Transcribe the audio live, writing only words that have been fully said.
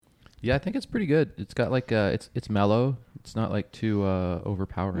Yeah, I think it's pretty good. It's got like it's mellow. It's not like too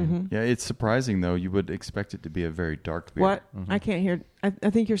overpowering. Mm-hmm. Yeah, it's surprising though. You would expect it to be a very dark beer. What? Mm-hmm. I can't hear. I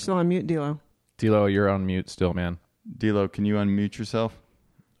think you're still on mute, D'Lo. D'Lo, you're on mute still, man. D'Lo, can you unmute yourself?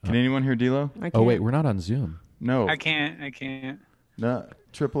 Can anyone hear D'Lo? I can't. Oh wait, we're not on Zoom. No. I can't. No.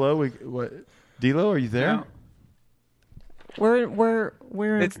 Triple O. What? D'Lo, are you there? No. We're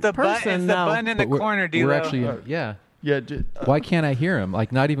in It's the person now. button in the But corner, D'Lo. We're actually yeah. Yeah. Why can't I hear him?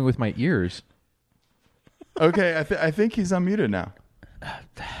 Like not even with my ears. Okay. I think he's unmuted now.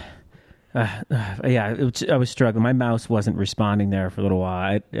 Yeah, I was struggling. My mouse wasn't responding there for a little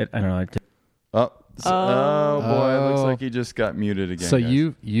while. I don't know. Oh boy! It looks like he just got muted again. So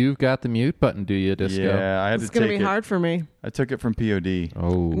guys. you've got the mute button, do you, Disco? Yeah, I had It's to going take to be it. hard for me. I took it from POD.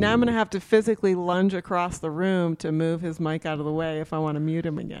 Oh. Now I'm going to have to physically lunge across the room to move his mic out of the way if I want to mute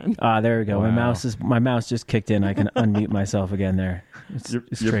him again. There we go. Wow. My mouse just kicked in. I can unmute myself again there. It's You're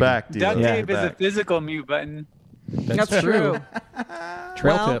tricky. back, D'Lo. Duct Yeah. tape is a physical mute button. That's true.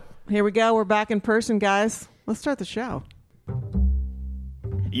 Trail Well, tip. here we go. We're back in person, guys. Let's start the show.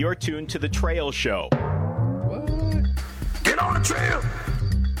 You're tuned to The Trail Show. Get on the trail.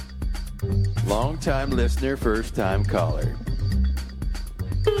 Long-time listener, first-time caller.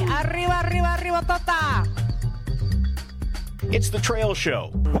 Arriba, arriba, arriba, tota. It's The Trail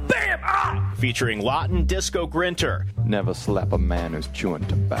Show. Bam! Ah! Featuring Lawton Disco Grinter, Never slap a man who's chewing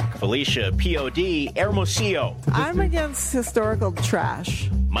tobacco. Felicia P.O.D. Hermosillo, I'm against historical trash.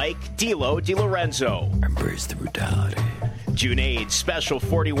 Mike D'Lo DiLorenzo, Embrace the brutality. Junaid Special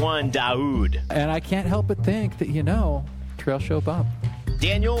 41 Daoud, And I can't help but think that Trail Show Bob.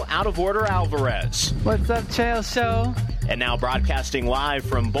 Daniel Out of Order Alvarez. What's up, Trail Show? And now broadcasting live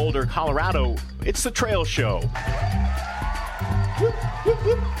from Boulder, Colorado, it's The Trail Show.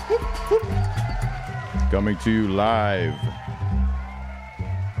 Coming to you live.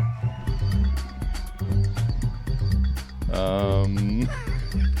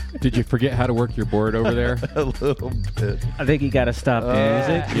 Did you forget how to work your board over there? A little bit. I think you got to stop the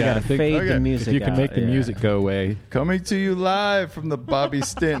music. You got to fade the music If you can out. make the Yeah. music go away. Coming to you live from the Bobby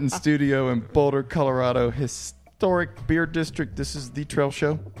Stanton studio in Boulder, Colorado, historic beer district. This is The Trail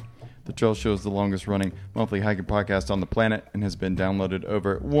Show. The Trail Show is the longest running monthly hiking podcast on the planet and has been downloaded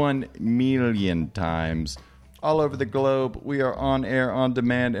over 1 million times. All over the globe, we are on air, on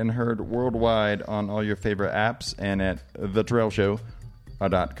demand, and heard worldwide on all your favorite apps and at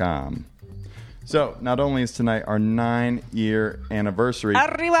thetrailshow.com. So, not only is tonight our 9-year anniversary,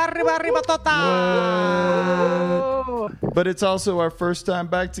 Arriba, arriba, arriba, tota. but it's also our first time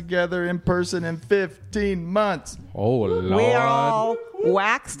back together in person in 15 months. Oh Lord. We are all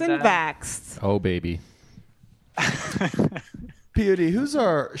waxed and vaxxed. Oh baby. POD, who's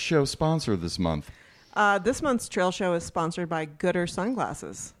our show sponsor this month? This month's Trail Show is sponsored by Gooder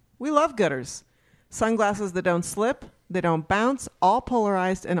Sunglasses. We love Gooders. Sunglasses that don't slip, they don't bounce, all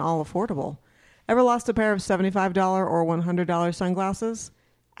polarized and all affordable. Ever lost a pair of $75 or $100 sunglasses?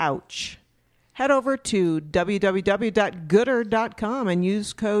 Ouch. Head over to www.gooder.com and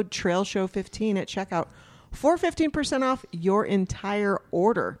use code TRAILSHOW15 at checkout for 15% off your entire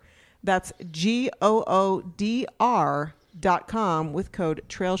order. That's GOODR.com with code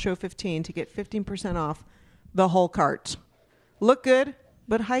TRAILSHOW15 to get 15% off the whole cart. Look good,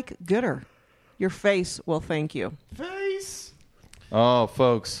 but hike gooder. Your face will thank you. Face! Oh,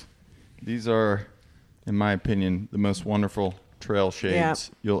 folks, these are, in my opinion, the most wonderful trail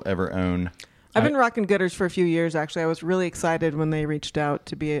shades you'll ever own. I've been rocking Gooders for a few years, actually. I was really excited when they reached out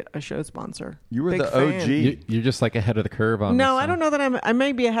to be a show sponsor. You were Big the fan. OG. You're just like ahead of the curve on No, this. I don't know that I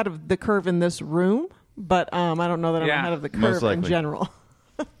may be ahead of the curve in this room, but I don't know that I'm ahead of the Most curve in likely. general.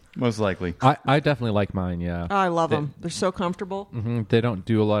 Most likely. I definitely like mine, yeah. I love them. They're so comfortable. They don't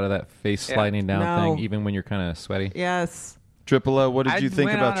do a lot of that face sliding down No. thing, even when you're kind of sweaty. Yes. Triple O, what did you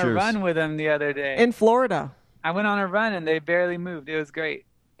think about I went on a yours? run with them the other day. In Florida. I went on a run and they barely moved. It was great.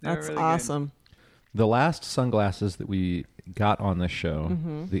 They were That's really good. awesome. The last sunglasses that we got on this show,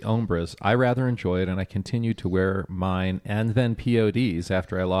 the Ombras, I rather enjoyed, and I continued to wear mine and then PODs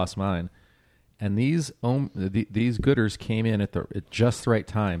after I lost mine. And these Gooders came in at just the right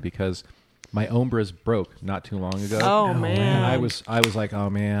time because my Ombras broke not too long ago. Oh, man. And I was like, oh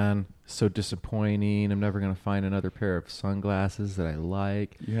man, so disappointing. I'm never going to find another pair of sunglasses that I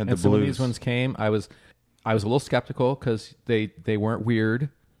like. You had and the so when blues. these ones came, I was a little skeptical because they weren't weird.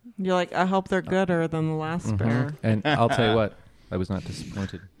 You're like, I hope they're gooder than the last pair. And I'll tell you what, I was not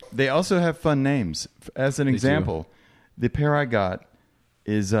disappointed. They also have fun names. As an example, the pair I got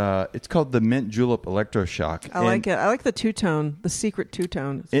is it's called the Mint Julep Electroshock. I like it. I like the two-tone, the secret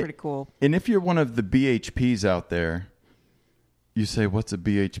two-tone. It's pretty cool. And if you're one of the BHPs out there, You say, what's a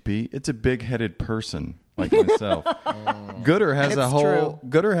BHP? It's a big-headed person like myself. Gooder has It's true.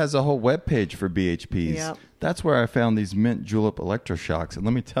 Gooder has a whole webpage for BHPs. Yep. That's where I found these mint julep electroshocks. And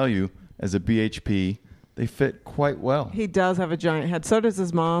let me tell you, as a BHP, they fit quite well. He does have a giant head. So does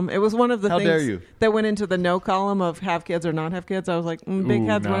his mom. It was one of the How things dare you. that went into the no column of have kids or not have kids. I was like, big Ooh,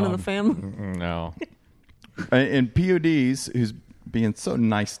 heads no. running the family. No. And PODs, who's being so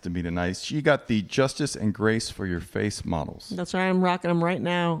nice to me tonight, she got the Justice and Grace for your face models. That's right. I'm rocking them right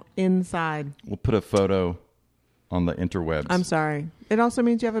now inside. We'll put a photo on the interwebs. I'm sorry. It also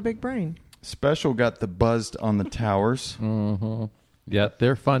means you have a big brain. Special got the Buzzed on the Towers. Yeah,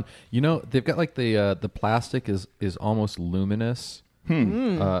 they're fun. You know, they've got like the plastic is almost luminous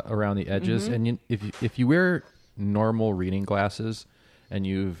around the edges, and if you wear normal reading glasses, and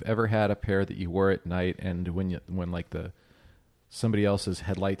you've ever had a pair that you wore at night, and when like somebody else's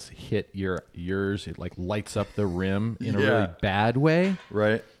headlights hit yours, it like lights up the rim in a really bad way.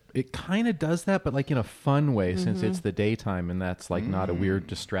 Right. It kind of does that, but like in a fun way, since it's the daytime, and that's like not a weird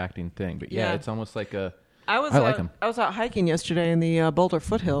distracting thing. But yeah, Yeah. it's almost like a. I like them. I was out hiking yesterday in the Boulder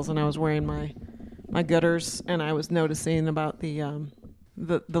foothills, and I was wearing my Gooders, and I was noticing about the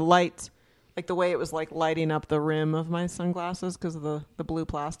light, like the way it was like lighting up the rim of my sunglasses because of the blue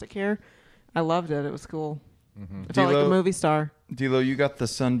plastic here. I loved it. It was cool. I felt like a movie star. D'Lo, you got the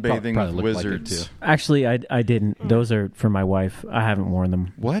sunbathing Probably with looked like it, wizards. too. Actually, I didn't. Those are for my wife. I haven't worn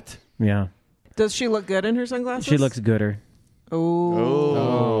them. What? Yeah. Does she look good in her sunglasses? She looks gooder.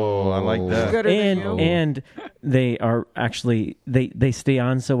 Oh, I like that. Gooder than you. And they are actually they stay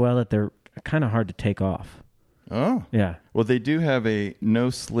on so well that they're kind of hard to take off. Oh. Yeah. Well, they do have a no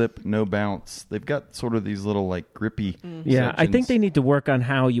slip, no bounce. They've got sort of these little like grippy Yeah, I think sections. they need to work on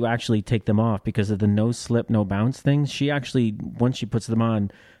how you actually take them off because of the no slip, no bounce thing. She actually, once she puts them on,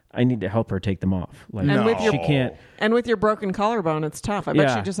 I need to help her take them off. Like, And with your- she can't. And with your broken collarbone, it's tough. I bet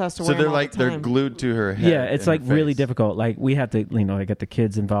Yeah. she just has to So wear they're them all like the they're time. glued to her head. Yeah, it's and like her really face. difficult. Like we have to, I get the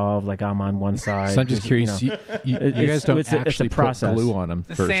kids involved. Like I'm on one side. So I'm just curious. You guys don't it's a actually process. put glue on them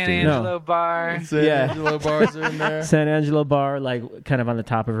The first, San do you? Angelo bar. San Yeah. Angelo bars are in there. San Angelo bar, like kind of on the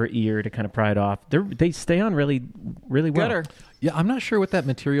top of her ear to kind of pry it off. They stay on really, really well. Gooder. Yeah, I'm not sure what that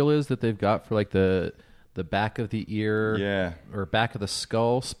material is that they've got for like the back of the ear, Yeah. or back of the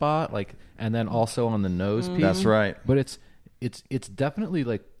skull spot, like, and then also on the nose piece. That's right. But it's definitely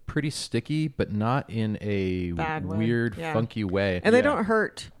like pretty sticky, but not in a Bad way. weird, Yeah. funky way. And they don't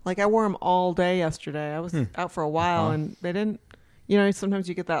hurt. Like I wore them all day yesterday. I was out for a while, and they didn't. You know, sometimes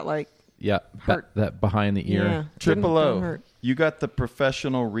you get that like Yeah, hurt. that behind the ear. yeah, Triple didn't O, hurt. you got the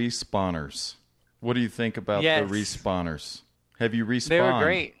professional respawners. What do you think about Yes. the respawners? Have you respawned? They were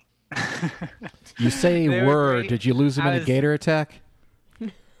great. You say They were were. great. Did you lose them in I a was- gator attack?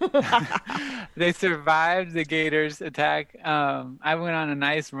 They survived the Gators attack. I went on a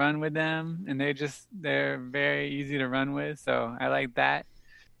nice run with them, and they're very easy to run with, so I like that.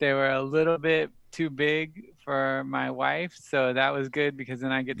 They were a little bit too big for my wife, so that was good because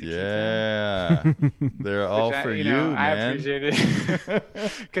then I get to keep them. Yeah. They're all Which for I, you, know, I man. appreciate it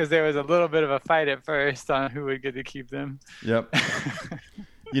because there was a little bit of a fight at first on who would get to keep them. Yep.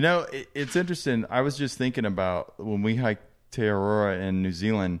 You know, it's interesting. I was just thinking about when we hiked Te Aurora in New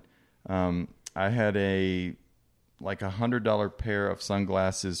Zealand. I had a $100 pair of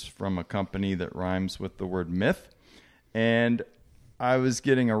sunglasses from a company that rhymes with the word myth, and I was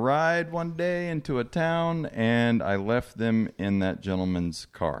getting a ride one day into a town, and I left them in that gentleman's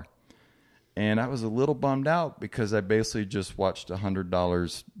car. And I was a little bummed out because I basically just watched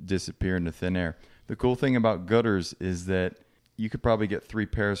 $100 disappear into thin air. The cool thing about Gooders is that you could probably get 3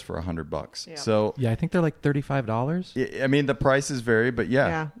 pairs for $100. Yeah. So Yeah, I think they're like $35. I mean, the prices vary, but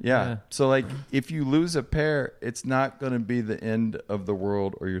Yeah. yeah. So like, if you lose a pair, it's not going to be the end of the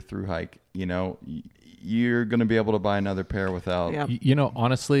world or your through hike. You know, you're going to be able to buy another pair without. Yeah. You know,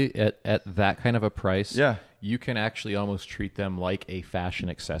 honestly, at that kind of a price, Yeah. you can actually almost treat them like a fashion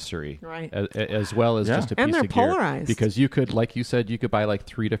accessory, Right. as well as Yeah. just a And piece they're of gear. polarized. Because you could, like you said, you could buy like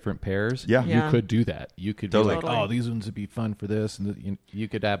 3 different pairs. Yeah. Yeah. You could do that. You could Totally. be like, oh, these ones would be fun for this, and you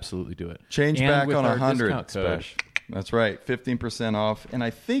could absolutely do it. Change And back with on our 100 discount code, special. That's right, 15% off. And I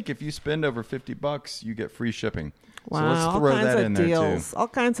think if you spend over $50, you get free shipping. Wow, So let's all throw kinds that of in deals. there too. All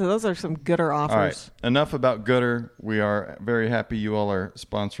kinds of those are some gooder offers. All right, enough about Gooder. We are very happy you all are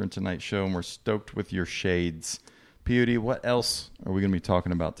sponsoring tonight's show, and we're stoked with your shades. POD, what else are we going to be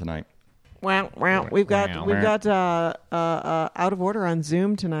talking about tonight? Wow, we've got out of order on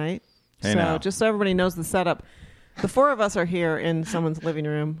Zoom tonight. Hey, so now. just so everybody knows the setup, the 4 of us are here in someone's living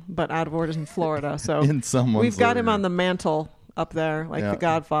room, but out of order's in Florida. So In someone's we've got living him on room. the mantle up there, like Yeah. the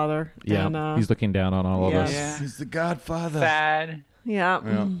Godfather. Yeah, And, he's looking down on all of yeah. us. Yeah. He's the Godfather. Sad.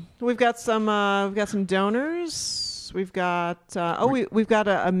 Yeah. We've got some donors. We've got we've got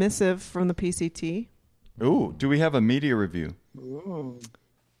a missive from the PCT. Ooh, do we have a media review?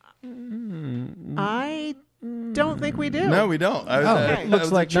 I don't think we do. No, we don't. Okay. That Looks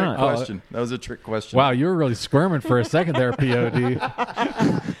was like a trick not. question. That was a trick question. Wow, you were really squirming for a second there, POD.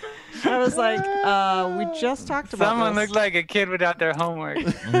 I was like, we just talked about Someone this. looked like a kid without their homework.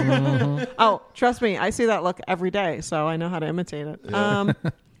 Oh, trust me, I see that look every day, so I know how to imitate it.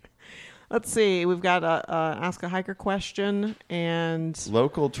 Let's see. We've got a Ask a Hiker question and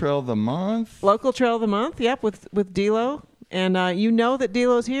Local Trail of the Month. Local Trail of the Month. Yep, with D'Lo. And you know that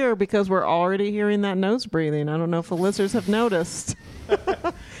D'Lo's here because we're already hearing that nose breathing. I don't know if the listeners have noticed.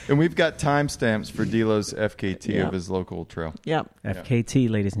 And we've got timestamps for D'Lo's FKT Yep. of his local trail. Yep. FKT,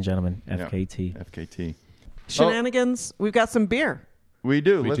 ladies and gentlemen. FKT. FKT. Shenanigans. We've got some beer. We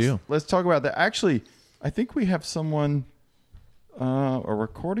do. We do. Let's talk about that. Actually, I think we have someone, a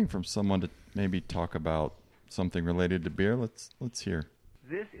recording from someone to maybe talk about something related to beer. Let's hear.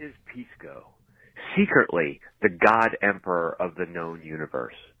 This is Pisco, secretly the God Emperor of the known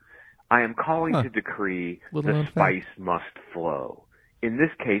universe. I am calling to decree Little the known fact. spice must flow. In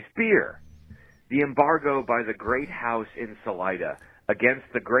this case, beer. The embargo by the great house in Salida against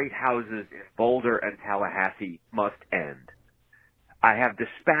the great houses in Boulder and Tallahassee must end. I have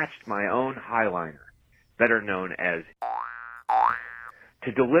dispatched my own Highliner, better known as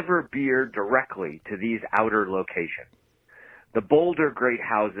to deliver beer directly to these outer locations. The Boulder Great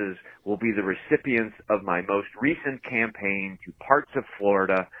Houses will be the recipients of my most recent campaign to parts of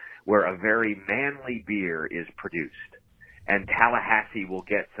Florida where a very manly beer is produced. And Tallahassee will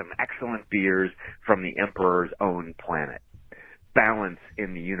get some excellent beers from the Emperor's own planet. Balance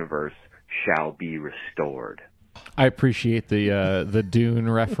in the universe shall be restored. I appreciate the Dune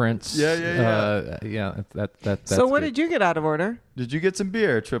reference. Yeah. That's So what good. did you get out of order? Did you get some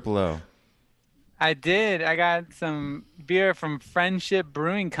beer, Triple O? I did. I got some beer from Friendship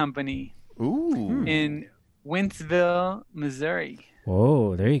Brewing Company Ooh. in Wentzville, Missouri.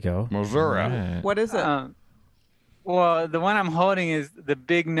 Whoa, there you go. Missouri. Right. What is it? Well, the one I'm holding is the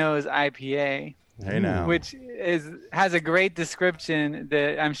Big Nose IPA, Hey now. which has a great description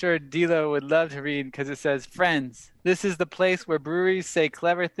that I'm sure D'Lo would love to read because it says, "Friends, this is the place where breweries say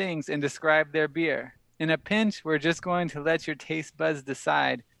clever things and describe their beer. In a pinch, we're just going to let your taste buds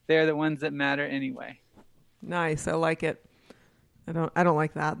decide. They're the ones that matter anyway." Nice. I like it. I don't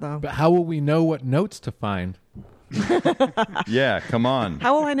like that though. But how will we know what notes to find? Yeah, come on.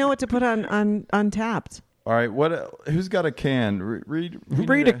 How will I know what to put on Untapped? All right, who's got a can? Read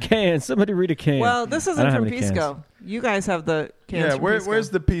Read a can. Somebody read a can. Well, this I isn't don't have from any cans. Pisco. You guys have the cans. Yeah, from Pisco. where's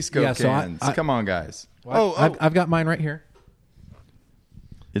the Pisco Yeah, so cans? I- Come on, guys. I've got mine right here.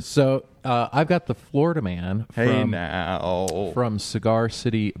 So I've got the Florida Man Hey from, now. from Cigar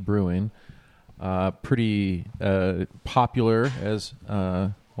City Brewing. Pretty popular, as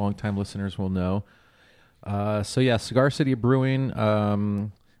longtime listeners will know. Cigar City Brewing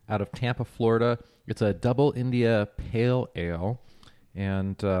out of Tampa, Florida. It's a double India Pale Ale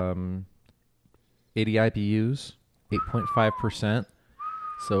and 80 IBUs, 8.5%.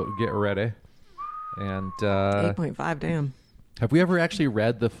 So get ready. And 8.5. Damn. have we ever actually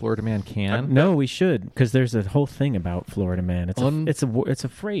read the Florida Man can? No, we should, because there's a whole thing about Florida Man. It's a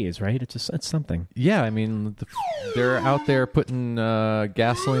phrase, right? It's something. Yeah, I mean, they're out there putting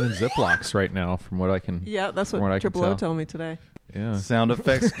gasoline in Ziplocs right now, from what I can. Yeah, that's from what I what can Triple O tell. told me today. Yeah. Sound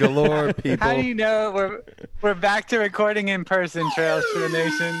effects galore, people. How do you know we're back to recording in person, Trails to the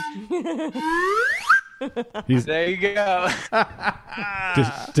Nation? There you go.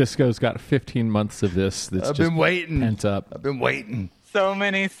 Disco's got 15 months of this. That's I've just been waiting. pent up. I've been waiting. So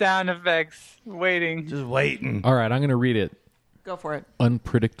many sound effects waiting. Just waiting. All right, I'm going to read it. Go for it.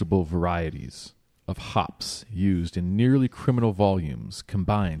 Unpredictable varieties of hops used in nearly criminal volumes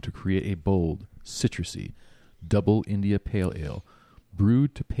combine to create a bold, citrusy, double India Pale Ale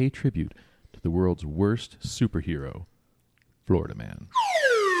brewed to pay tribute to the world's worst superhero, Florida Man.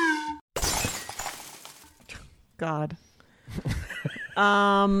 God.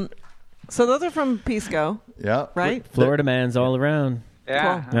 So those are from Pisco, Yeah. right? Florida Man's all around.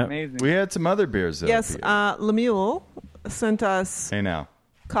 Yeah, Cool. Yep. amazing. We had some other beers, though. Yes. Peter. Lemuel sent us Hey now.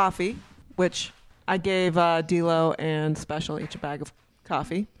 coffee, which I gave D'Lo and Special each a bag of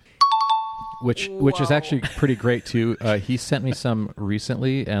coffee. which is actually pretty great too. He sent me some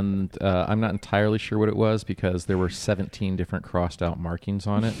recently, and I'm not entirely sure what it was because there were 17 different crossed out markings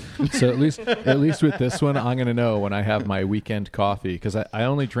on it. So at least with this one, I'm going to know when I have my weekend coffee, because I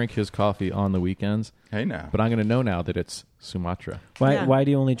only drink his coffee on the weekends. Hey now. But I'm going to know now that it's Sumatra. Why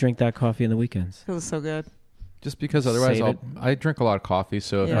do you only drink that coffee on the weekends? Because it's so good. Just because otherwise I drink a lot of coffee,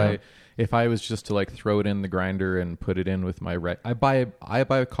 so Yeah. if I was just to like throw it in the grinder and put it in with my I buy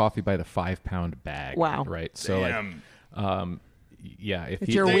a coffee by the 5-pound bag. Wow. Right. So Damn. yeah, if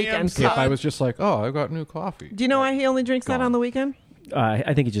It's your weekend if cup. I was just like, oh, I got new coffee. Do you know why he only drinks that on the weekend?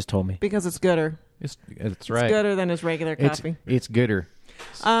 I think he just told me. Because it's gooder. It's It's right. gooder than his regular coffee. It's gooder.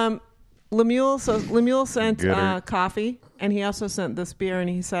 Lemuel sent Gooder. coffee, and he also sent this beer, and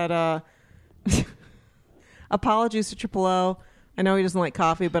he said, apologies to Triple O. I know he doesn't like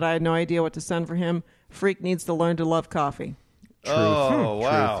coffee, but I had no idea what to send for him. Freak needs to learn to love coffee. Oh,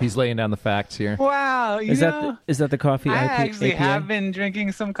 wow. He's laying down the facts here. Wow, Is that the coffee? I IP, actually APA? have been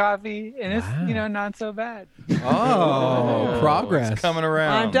drinking some coffee, and it's not so bad. Oh, progress. It's coming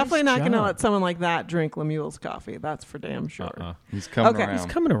around. I'm definitely not going to job. let someone like that drink Lemuel's coffee. That's for damn sure. He's coming Okay. around. He's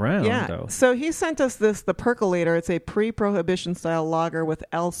coming around, Yeah. though. So he sent us the Percolator. It's a pre-prohibition style lager with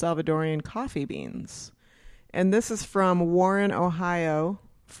El Salvadorian coffee beans. And this is from Warren, Ohio,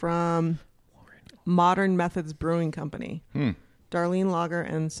 from Modern Methods Brewing Company. Darlene Lager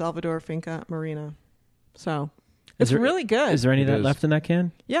and Salvador Finca Marina. So it's really good. Is there any of It that is. left in that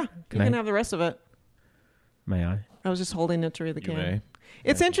can? Yeah, you Can I- can have the rest of it. May I? I was just holding it to read the can. may.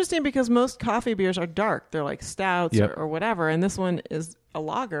 It's interesting because most coffee beers are dark. They're like stouts Yep. or whatever, and this one is a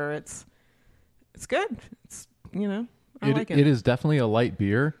lager. It's good. It's I like it. It is definitely a light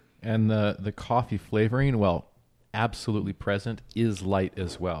beer, and the coffee flavoring, well, absolutely present, is light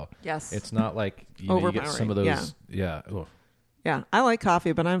as well. Yes. It's not like you get some of those. Overpowering, Yeah. Ugh. Yeah, I like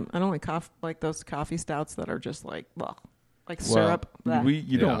coffee, but I don't like those coffee stouts that are just like syrup. Bleh. You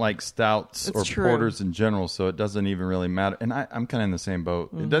Yeah. don't like stouts It's or true. porters in general, so it doesn't even really matter. And I'm kind of in the same boat.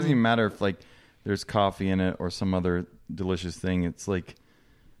 It doesn't even matter if like there's coffee in it or some other delicious thing. It's like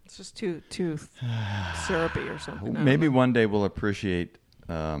It's just too syrupy or something. I don't maybe know. one day we'll appreciate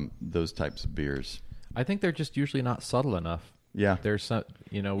those types of beers. I think they're just usually not subtle enough. Yeah. There's some,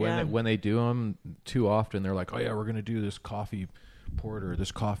 when they do them too often, they're like, oh yeah, we're going to do this coffee porter,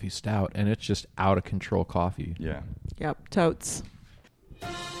 this coffee stout, and it's just out of control coffee. Yeah. Yep, totes.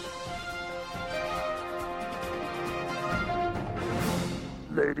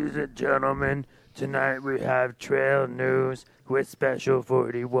 Ladies and gentlemen, tonight we have Trail News with Special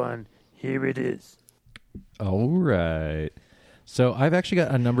 41. Here it is. All right. So I've actually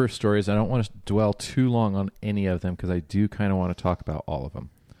got a number of stories. I don't want to dwell too long on any of them because I do kind of want to talk about all of them.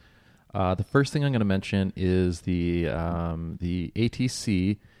 The first thing I'm going to mention is the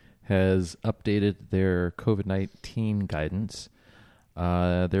ATC has updated their COVID-19 guidance.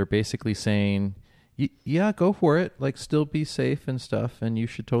 They're basically saying, yeah, go for it. Like, still be safe and stuff, and you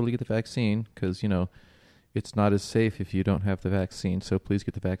should totally get the vaccine because, it's not as safe if you don't have the vaccine, so please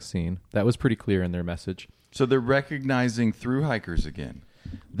get the vaccine. That was pretty clear in their message. So they're recognizing through hikers again.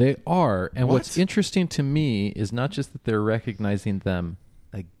 They are. And What? what's interesting to me is not just that they're recognizing them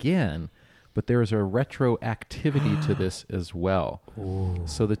again, but there is a retroactivity to this as well.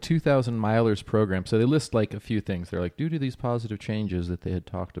 So the 2,000 milers program, so they list like a few things. They're like, due to these positive changes that they had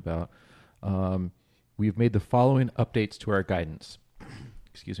talked about, we've made the following updates to our guidance.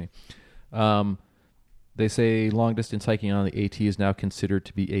 Excuse me. They say long-distance hiking on the AT is now considered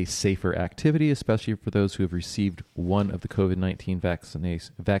to be a safer activity, especially for those who have received one of the COVID-19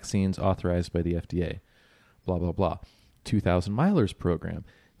 vaccines authorized by the FDA. Blah, blah, blah. 2,000 milers program.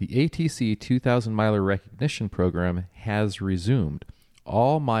 The ATC 2,000 miler recognition program has resumed.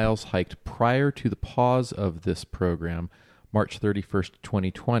 All miles hiked prior to the pause of this program, March 31st,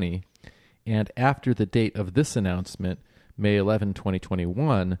 2020, and after the date of this announcement, May 11,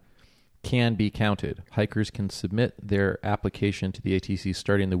 2021, can be counted. Hikers can submit their application to the ATC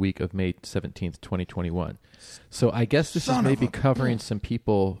starting the week of May 17th, 2021. So I guess this is maybe covering some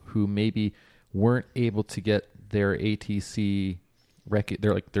people who maybe weren't able to get their ATC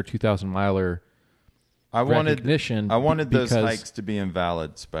their 2,000 miler recognition. I wanted those because- hikes to be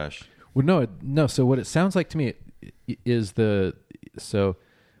invalid, Spesh. Well, no. So what it sounds like to me is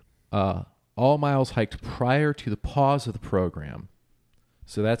all miles hiked prior to the pause of the program.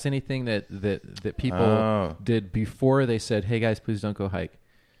 So that's anything that people did before they said, "Hey guys, please don't go hike."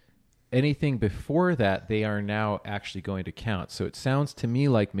 Anything before that, they are now actually going to count. So it sounds to me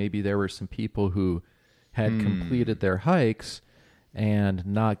like maybe there were some people who had completed their hikes and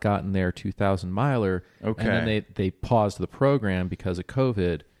not gotten their 2,000 miler. Okay. And then they paused the program because of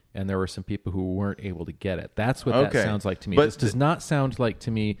COVID, and there were some people who weren't able to get it. That's what that sounds like to me. But this does not sound like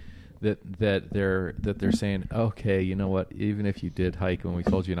to me that they're saying, okay, you know what? Even if you did hike when we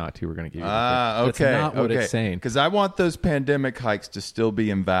told you not to, we're going to give you. Okay. That's not what it's saying. Because I want those pandemic hikes to still be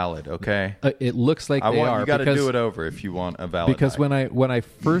invalid. Okay. It looks like they are. You got to do it over if you want a valid. Because hike. when I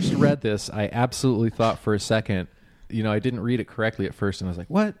first read this, I absolutely thought for a second, I didn't read it correctly at first, and I was like,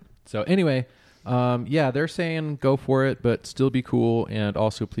 what? So anyway, they're saying go for it, but still be cool, and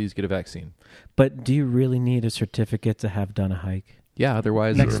also please get a vaccine. But do you really need a certificate to have done a hike? Yeah,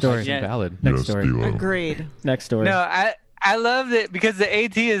 otherwise Next it's story. invalid. Next story. Agreed. Next story. No, I love it because the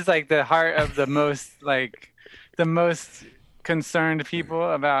AT is like the heart of the most concerned people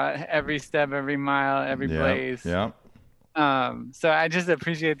about every step, every mile, every place. Yeah. So I just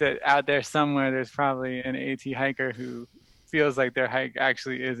appreciate that out there somewhere there's probably an AT hiker who feels like their hike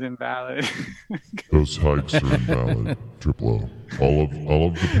actually is invalid. Those hikes are invalid. Triple O. All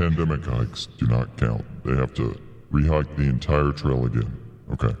of the pandemic hikes do not count. They have to rehike the entire trail again.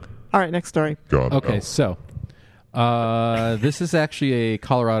 Okay. All right, next story. Got it. Okay, so this is actually a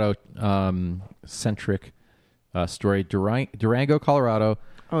Colorado centric story. Durango, Colorado.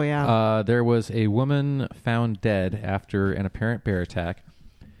 Oh, yeah. There was a woman found dead after an apparent bear attack.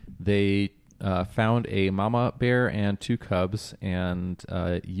 They found a mama bear and 2 cubs and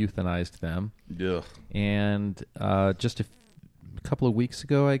euthanized them. Yeah. And just a couple of weeks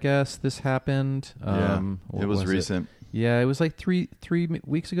ago, I guess, this happened. It was recent. Yeah, it was like three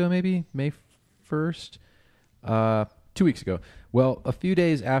weeks ago, maybe May 1st. 2 weeks ago. Well, a few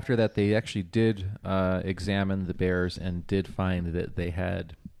days after that, they actually did examine the bears and did find that they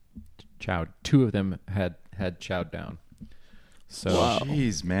had chowed. 2 of them had chowed down. So,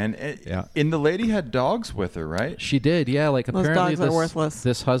 jeez, man. Yeah. And the lady had dogs with her, right? She did, yeah. Like Those apparently, dogs are worthless.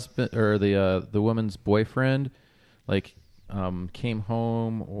 this husband or the woman's boyfriend, like, came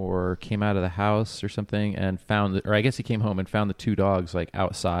home or came out of the house or something and found, or I guess he came home and found the 2 dogs like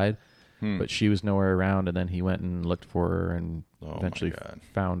outside, but she was nowhere around. And then he went and looked for her and eventually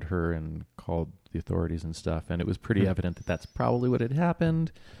found her and called the authorities and stuff. And it was pretty evident that that's probably what had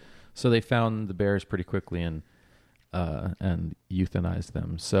happened. So they found the bears pretty quickly and euthanized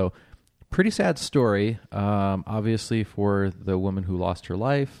them. So pretty sad story, obviously for the woman who lost her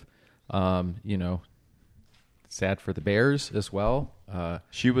life. Sad for the bears as well.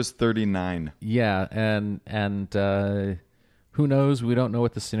 She was 39. Yeah, and who knows? We don't know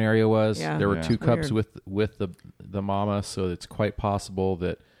what the scenario was. Yeah. There were Yeah. 2 cubs Weird. with the mama, so it's quite possible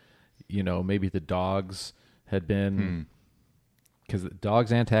that maybe the dogs had been, because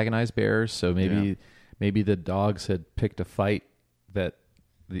dogs antagonize bears, so maybe the dogs had picked a fight that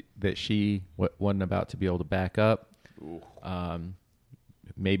she wasn't about to be able to back up.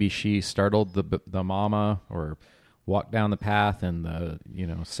 Maybe she startled the mama or walked down the path and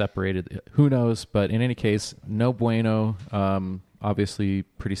separated. Who knows? But in any case, no bueno. Obviously,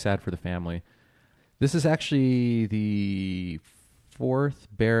 pretty sad for the family. This is actually the 4th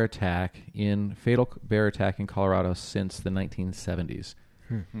fatal bear attack in Colorado since the 1970s.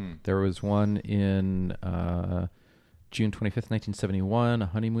 There was one in June 25th, 1971. A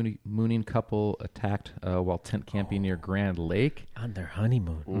honeymooning couple attacked while tent camping near Grand Lake. On their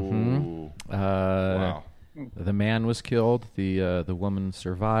honeymoon. Wow. The man was killed. The woman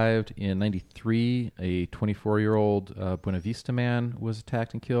survived. In 93, a 24-year-old Buena Vista man was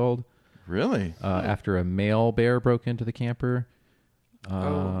attacked and killed. Really? After a male bear broke into the camper. It's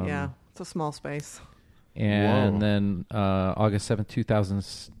a small space. And then August 7th,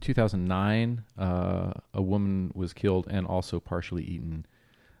 2009, a woman was killed and also partially eaten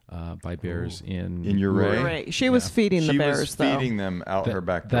by bears in Uray. Right. She was feeding the bears, She was though. feeding them out her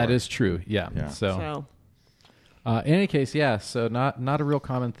back door. That is true, yeah. So in any case, so not a real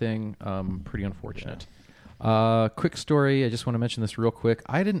common thing, pretty unfortunate. Quick story, I just want to mention this real quick.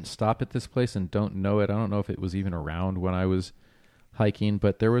 I didn't stop at this place and don't know it. I don't know if it was even around when I was hiking,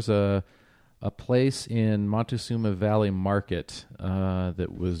 but there was a place in Montezuma Valley Market that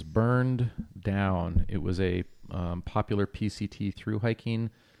was burned down. It was a popular PCT through hiking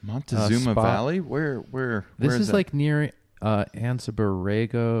Montezuma spot. Valley? Where This is that? like near Anza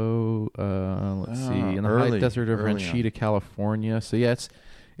Borrego, let's see, in the high desert of Ranchita, California. So yeah,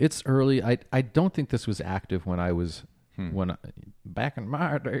 it's early. I don't think this was active when I was back in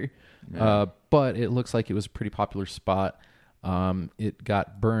my day, but it looks like it was a pretty popular spot. It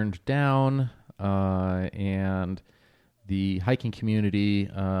got burned down, and the hiking community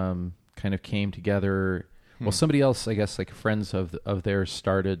kind of came together. Well, somebody else, I guess, like friends of theirs,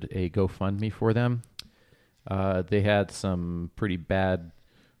 started a GoFundMe for them. They had some pretty bad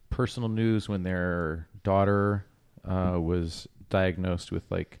personal news when their daughter was diagnosed with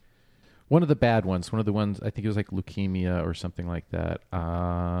like One of the bad ones. One of the ones, I think it was like leukemia or something like that.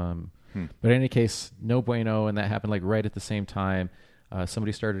 But in any case, no bueno, and that happened like right at the same time.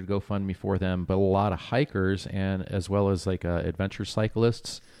 Somebody started a GoFundMe for them, but a lot of hikers and as well as like adventure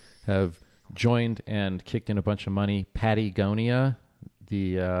cyclists have joined and kicked in a bunch of money. Patagonia,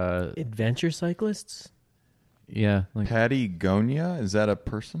 the adventure cyclists. Yeah, like Patagonia, is that a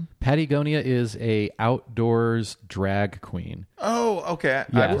person? Patagonia is a outdoors drag queen. Oh, okay.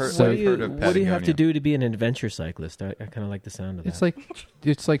 Yeah, I've heard, so I've heard of Patagonia. What do you have to do to be an adventure cyclist? I kind of like the sound of that.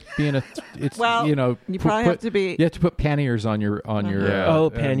 It's like being a. It's Well, you know you probably have to be. You have to put panniers on your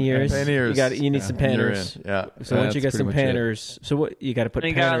panniers. Panniers. You need some panniers. Yeah. So once you get some panniers, so what you got to put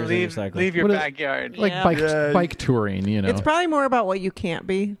You panniers gotta in your cycle. leave your backyard. like bike touring. You know, It's probably more about what you can't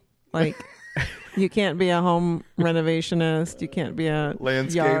be. Like, you can't be a home renovationist. You can't be a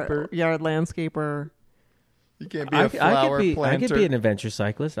Landscaper. yard landscaper. You can't be a flower planter. I could be an adventure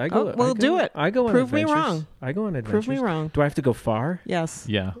cyclist. I go. Do it. I go on Prove me adventures. wrong. I go on adventures. Prove me wrong. Do I have to go far? Yes.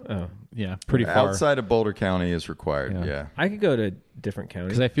 Yeah. Oh. Yeah, pretty far. Outside of Boulder County is required. Yeah. I could go to different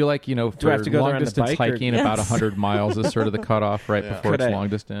counties. Because I feel like, you know, Do I have for to go there long on a distance bike, or- hiking, Yes. about 100 miles is sort of the cutoff right before it's long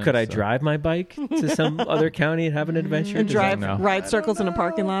distance. Could I so. drive my bike to some other county and have an adventure? And Does that- ride circles in a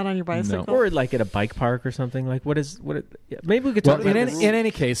parking lot on your bicycle. or like at a bike park or something? Like maybe we could Well, talk about this in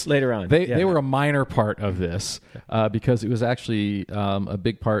any case, later on. They were a minor part of this because it was actually a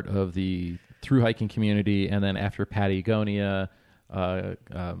big part of the through hiking community, and then after Patagonia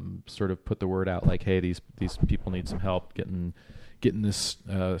sort of put the word out like, hey, these people need some help getting this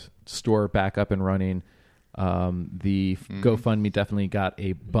store back up and running. The GoFundMe definitely got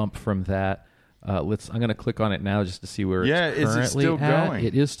a bump from that. I'm going to click on it now just to see where it's currently is it still at. going?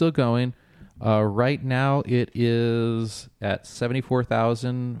 It is still going. Right now, it is at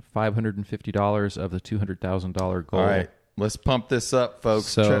 $74,550 of the $200,000 goal. All right. Let's pump this up, folks.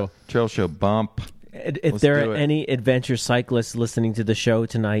 So- Trail Show bump. If Let's there do are it. any adventure cyclists listening to the show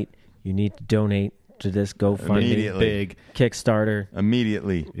tonight, you need to donate to this GoFundMe Immediately. Big. Kickstarter.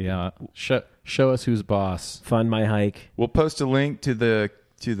 Immediately. Yeah. Show us who's boss. Fund my hike. We'll post a link to the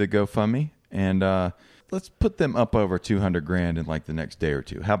GoFundMe, and let's put them up over $200,000 in like the next day or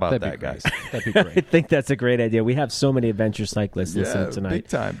two. How about That'd be that, guys? That'd be I great. think that's a great idea. We have so many adventure cyclists listening tonight big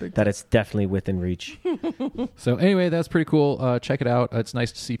time. that it's definitely within reach. So anyway, that's pretty cool. Check it out. It's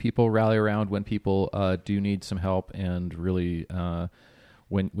nice to see people rally around when people do need some help, and really,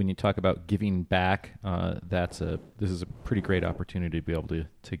 when you talk about giving back, this is a pretty great opportunity to be able to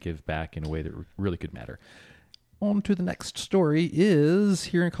give back in a way that really could matter. On to the next story is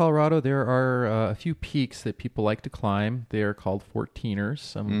here in Colorado, there are a few peaks that people like to climb. They are called 14ers.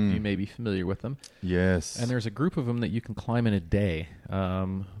 Some of you may be familiar with them. Yes. And there's a group of them that you can climb in a day.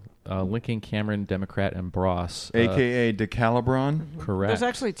 Lincoln, Cameron, Democrat, and Bross. A.K.A. DeCalibron. Correct. There's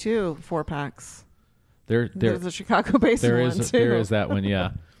actually 2 4-packs. There's a Chicago-based one, too. There is that one, yeah.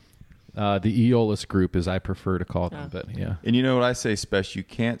 The Eolus group, as I prefer to call them, but yeah. And you know what I say, Special? You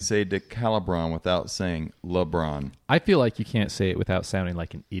can't say DeCalibron without saying LeBron. I feel like you can't say it without sounding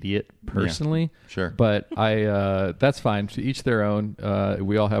like an idiot, personally. Yeah, sure. But that's fine. To each their own.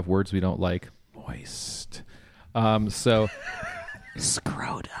 We all have words we don't like. Moist. So...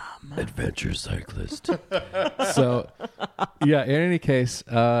 Scrotum. Adventure cyclist. So, yeah, in any case,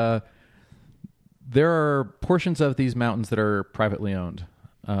 there are portions of these mountains that are privately owned.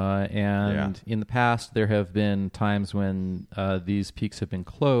 And in the past, there have been times when these peaks have been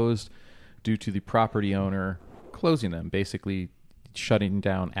closed due to the property owner closing them, basically shutting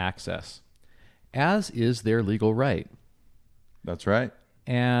down access, as is their legal right. That's right.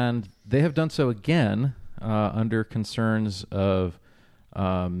 And they have done so again under concerns of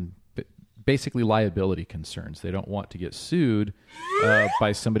basically liability concerns. They don't want to get sued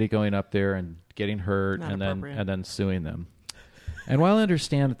by somebody going up there and getting hurt and then suing them. And while I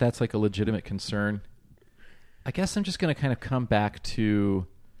understand that that's like a legitimate concern, I guess I'm just going to kind of come back to,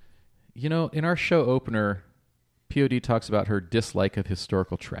 you know, in our show opener, POD talks about her dislike of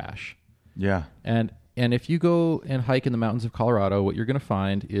historical trash. Yeah. And if you go and hike in the mountains of Colorado, what you're going to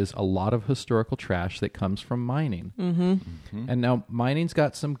find is a lot of historical trash that comes from mining. Mm-hmm. Mm-hmm. And now mining's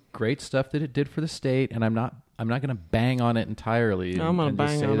got some great stuff that it did for the state, and I'm not going to bang on it entirely. No, I'm going to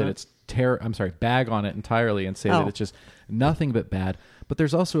bang say on that it. it's bag on it entirely and say that it's just nothing but bad. But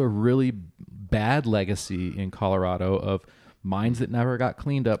there's also a really bad legacy in Colorado of mines that never got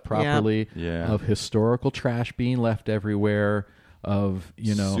cleaned up properly, of historical trash being left everywhere, of,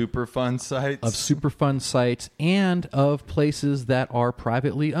 you know, Superfund sites, and of places that are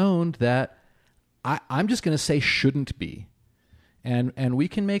privately owned that I'm just going to say shouldn't be. And we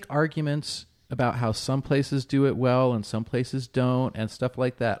can make arguments about how some places do it well and some places don't and stuff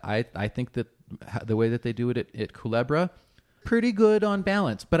like that. I think that the way that they do it at Culebra, pretty good on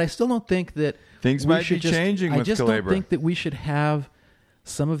balance. But I still don't think that Things might be changing with I just Culebra. don't think that we should have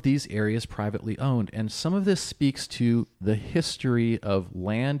some of these areas privately owned. And some of this speaks to the history of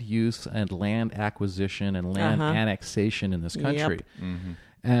land use and land acquisition and land annexation in this country. Yep. Mm-hmm.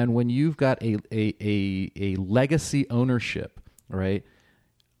 And when you've got a legacy ownership, right?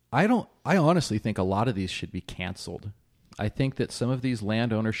 I honestly think a lot of these should be canceled. I think that some of these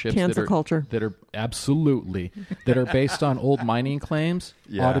land ownerships Cancel culture. that are absolutely that are based on old mining claims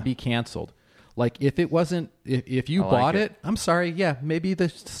ought to be canceled. Like if it wasn't, if you bought it, I'm sorry, yeah, maybe the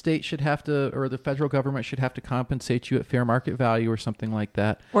state should have to, or the federal government should have to compensate you at fair market value or something like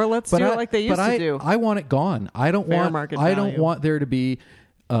that. Or let's do it like they used to do. I want it gone. I don't want there to be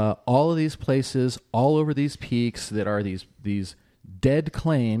all of these places all over these peaks that are these dead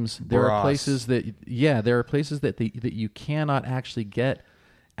claims. There are places that that you cannot actually get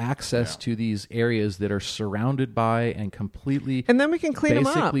access to these areas that are surrounded by and completely, and then we can clean them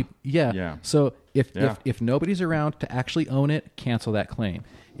up. So if nobody's around to actually own it, cancel that claim.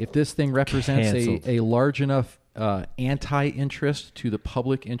 If this thing represents a large enough anti-interest to the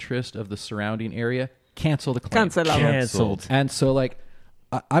public interest of the surrounding area, cancel the claim. Canceled. And so, like,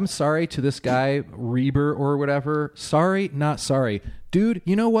 I'm sorry to this guy, Reber or whatever. Sorry, not sorry. Dude,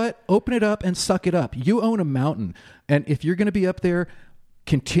 you know what? Open it up and suck it up. You own a mountain. And if you're going to be up there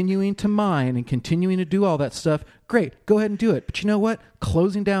continuing to mine and continuing to do all that stuff, great, go ahead and do it. But you know what?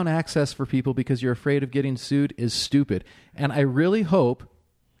 Closing down access for people because you're afraid of getting sued is stupid. And I really hope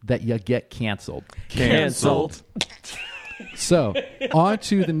that you get canceled. Canceled. So, on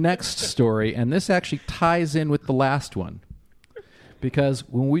to the next story, and this actually ties in with the last one. Because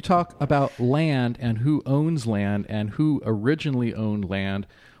when we talk about land and who owns land and who originally owned land,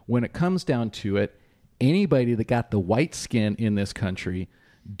 when it comes down to it, anybody that got the white skin in this country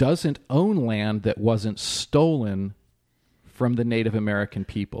doesn't own land that wasn't stolen from the Native American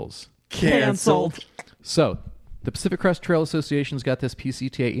peoples. Canceled. So, the Pacific Crest Trail Association's got this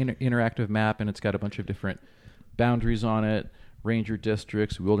PCTA interactive map, and it's got a bunch of different boundaries on it. Ranger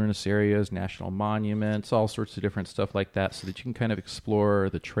districts, wilderness areas, national monuments, all sorts of different stuff like that, so that you can kind of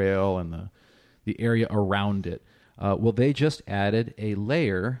explore the trail and the area around it. Well, they just added a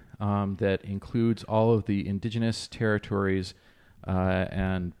layer that includes all of the indigenous territories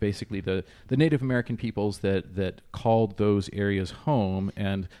and basically the Native American peoples that called those areas home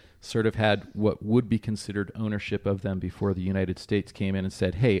and sort of had what would be considered ownership of them before the United States came in and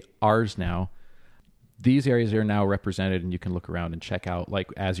said, hey, ours now. These areas are now represented, and you can look around and check out, like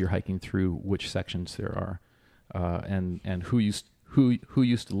as you're hiking through, which sections there are, and who used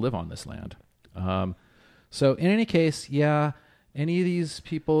to live on this land. So in any case, yeah, any of these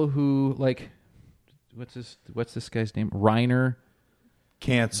people who like, what's this guy's name? Reiner.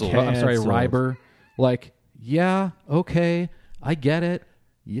 Canceled. I'm sorry, Reiber. Like, yeah, okay, I get it.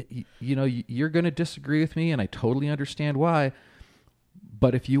 You know, you're going to disagree with me, and I totally understand why.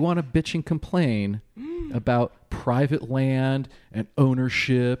 But if you want to bitch and complain about private land and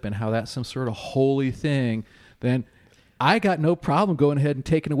ownership and how that's some sort of holy thing, then I got no problem going ahead and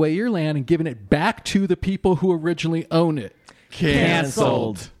taking away your land and giving it back to the people who originally own it.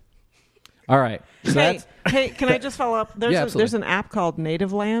 Canceled. All right. So hey, can I just follow up? There's an app called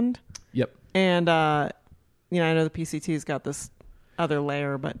Native Land. Yep. And I know the PCT's got this other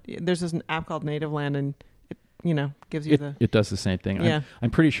layer, but there's this app called Native Land, and gives you it does the same thing. Yeah.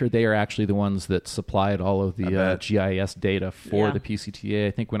 I'm pretty sure they are actually the ones that supplied all of the GIS data for the PCTA.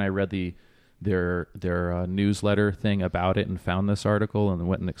 I think when I read their newsletter thing about it and found this article and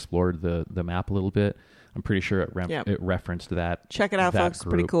went and explored the map a little bit, I'm pretty sure it referenced that. Check it out, folks. Group.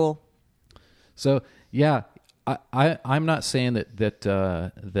 Pretty cool. So yeah, I'm not saying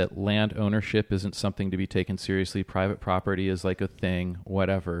that land ownership isn't something to be taken seriously. Private property is like a thing,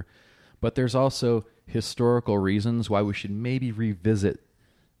 whatever. But there's also historical reasons why we should maybe revisit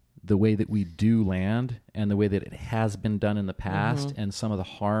the way that we do land and the way that it has been done in the past and some of the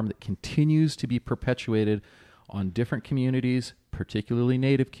harm that continues to be perpetuated on different communities, particularly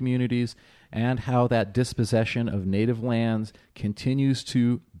Native communities, and how that dispossession of Native lands continues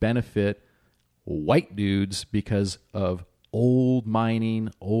to benefit white dudes because of old mining,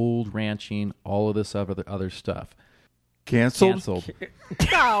 old ranching, all of this other stuff. Canceled.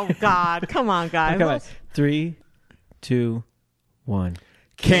 Oh, God. Come on, guys. Come on. 3, 2, 1.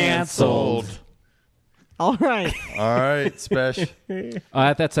 Canceled. All right. All right, Special.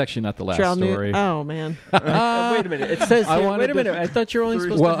 That's actually not the last Trail story. Oh, man. Wait a minute. It says I here, wanted wait a to- minute. I thought you were only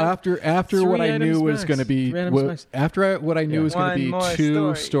supposed Well, to have after what three I knew items was max. going to be, Three items max. after what I knew was going to One be more two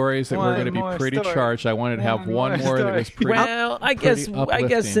story. stories that were One going to be more pretty story. charged, I wanted to have One one more more that story. was pretty. Well, I pretty guess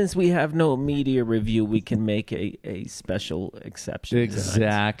uplifting. since we have no media review, we can make a special exception. tonight.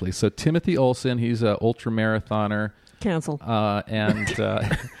 Exactly. So Timothy Olson, he's an ultra marathoner. Canceled. And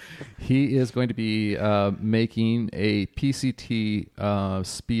he is going to be making a PCT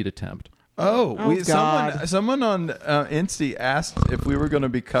speed attempt. God. Someone on Insta asked if we were going to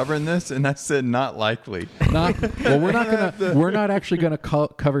be covering this, and I said not likely. We're not actually going to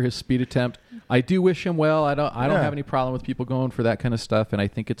cover his speed attempt. I do wish him well. I don't have any problem with people going for that kind of stuff, and I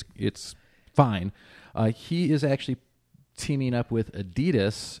think it's fine. He is actually teaming up with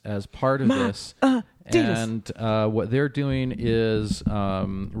Adidas as part of this. And what they're doing is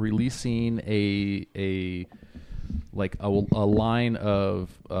releasing a line of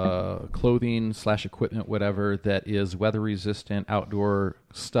clothing / equipment, whatever, that is weather resistant outdoor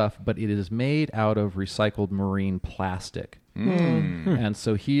stuff, but it is made out of recycled marine plastic. And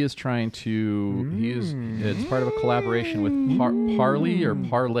so he is trying to. It's part of a collaboration with Parley or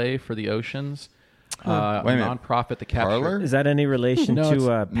Parlay for the Oceans. Wait a minute. Nonprofit that captures. Parlor? Is that any relation No, to it's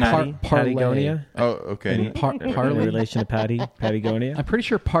Patty? Parlay. Patagonia? Oh, okay. Any Parlay? relation to Patagonia? I'm pretty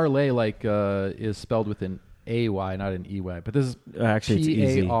sure parlay is spelled with an AY, not an EY. But this is Actually, it's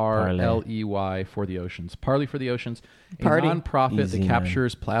easy. PARLEY for the Oceans. Parley for the Oceans, a Party. nonprofit Easy, that man.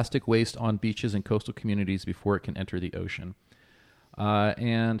 captures plastic waste on beaches and coastal communities before it can enter the ocean.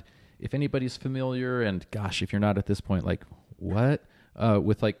 And if anybody's familiar, and gosh, if you're not at this point, like what?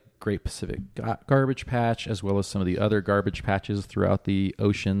 With like Great Pacific Garbage Patch, as well as some of the other garbage patches throughout the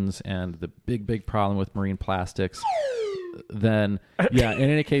oceans, and the big problem with marine plastics. Then, yeah, in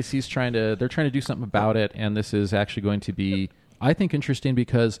any case, they're trying to do something about it, and this is actually going to be, I think, interesting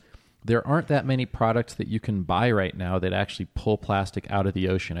because there aren't that many products that you can buy right now that actually pull plastic out of the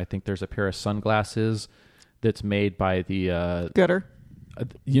ocean. I think there's a pair of sunglasses that's made by the Gooder.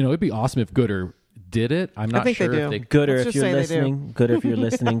 it'd be awesome if Gooder did it. I'm not think they sure do. if they Gooder, Let's if just you're say they do. listening, Gooder, if you're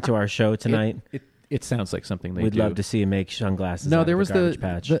listening to our show tonight, It sounds like something they we'd do. love to see you make sunglasses. No, out there of was the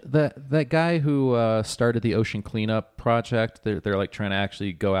garbage patch. that guy who started the ocean cleanup project. They're like trying to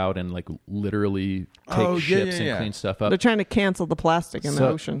actually go out and like literally take ships and clean stuff up. They're trying to cancel the plastic in the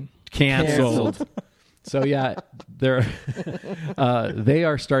ocean. Canceled. So yeah, they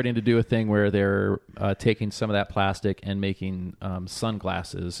are starting to do a thing where they're taking some of that plastic and making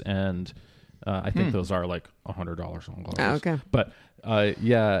sunglasses, and I think those are like $100 sunglasses. Oh, okay. But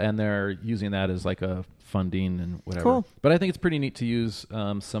and they're using that as like a funding and whatever. Cool. But I think it's pretty neat to use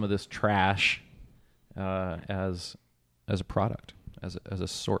some of this trash as a product, as a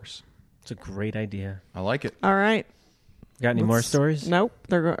source. It's a great idea. I like it. All right. Got any more stories? Nope.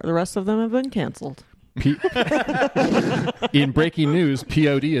 The rest of them have been canceled. In breaking news,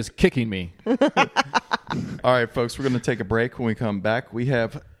 POD is kicking me. All right, folks, we're going to take a break. When we come back, we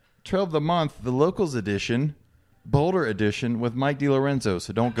have Trail of the Month, the Locals Edition, Boulder Edition with Mike DiLorenzo,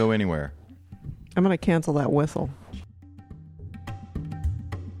 so don't go anywhere. I'm going to cancel that whistle.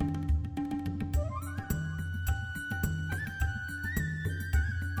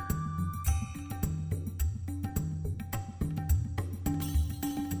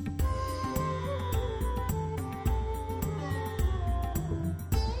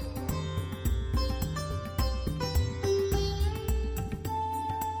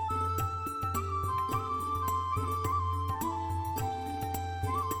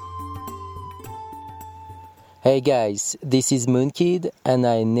 Hey guys, this is Moonkid, and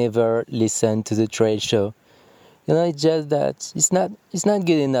I never listen to the trail show. It's just that it's not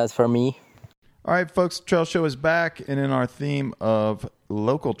good enough for me. All right, folks, Trail Show is back, and in our theme of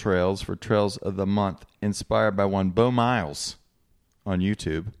local trails for Trails of the Month, inspired by one Bo Miles on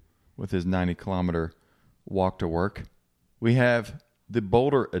YouTube with his 90-kilometer walk to work, we have the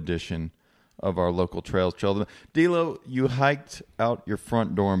Boulder edition of our local trails. Dilo, you hiked out your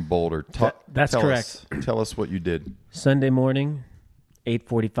front door in Boulder. That's correct. Tell us what you did. Sunday morning,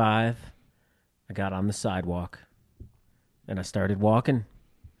 8:45, I got on the sidewalk and I started walking.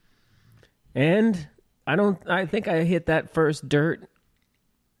 And I think I hit that first dirt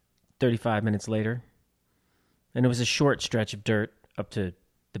 35 minutes later. And it was a short stretch of dirt up to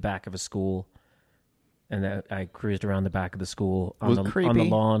the back of a school. And I cruised around the back of the school on the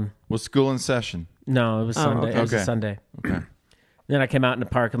lawn. Was school in session? No, it was Sunday. Okay. It was a Sunday. Okay. Then I came out in the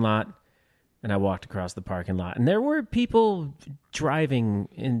parking lot, and I walked across the parking lot. And there were people driving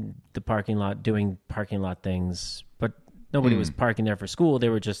in the parking lot, doing parking lot things. But Nobody was parking there for school. They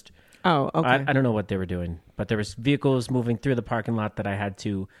were just... Oh, okay. I don't know what they were doing, but there was vehicles moving through the parking lot that I had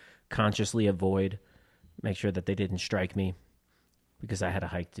to consciously avoid, make sure that they didn't strike me, because I had a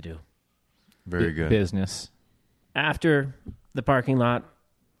hike to do. Very good. Business. After the parking lot,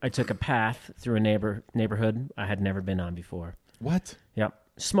 I took a path through a neighborhood I had never been on before. What? Yep.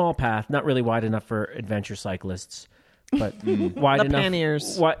 Small path, not really wide enough for adventure cyclists, but wide The enough.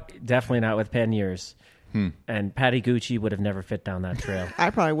 panniers. Definitely not with panniers. And Patty Gucci would have never fit down that trail. I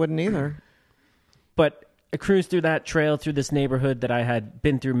probably wouldn't either. But I cruised through that trail through this neighborhood that I had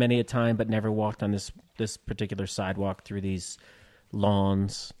been through many a time, but never walked on this particular sidewalk through these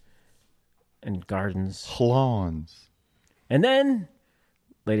lawns and gardens. Lawns. And then,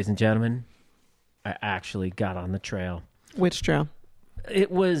 ladies and gentlemen, I actually got on the trail. Which trail?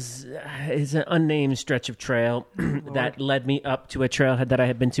 It's an unnamed stretch of trail that led me up to a trailhead that I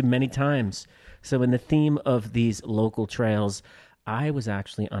had been to many times. So in the theme of these local trails, I was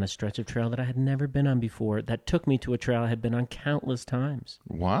actually on a stretch of trail that I had never been on before that took me to a trail I had been on countless times.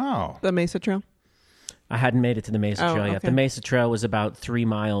 Wow. The Mesa Trail? I hadn't made it to the Mesa Trail yet. Okay. The Mesa Trail was about 3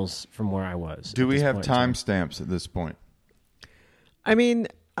 miles from where I was. Do we have timestamps at this point? I mean,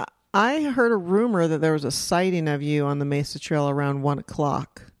 I heard a rumor that there was a sighting of you on the Mesa Trail around 1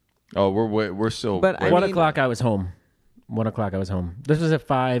 o'clock. Oh, we're still. But wait. 1 o'clock I was home. 1 o'clock I was home. This was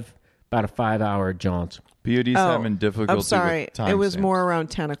about a 5-hour jaunt. POD's having difficulty I'm sorry. with timestamps. It was more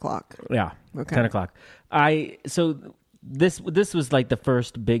around 10 o'clock. Yeah. Okay. 10 o'clock. So this was like the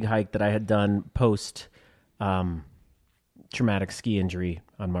first big hike that I had done post traumatic ski injury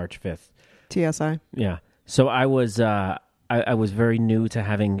on March 5th. TSI. Yeah. So I was I was very new to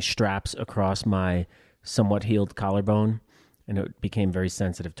having straps across my somewhat healed collarbone, and it became very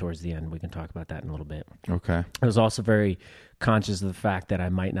sensitive towards the end. We can talk about that in a little bit. Okay. I was also very conscious of the fact that I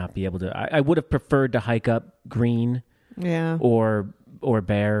might not be able to. I would have preferred to hike up Green, Yeah. or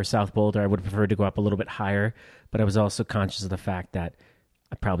Bear or South Boulder. I would have preferred to go up a little bit higher, but I was also conscious of the fact that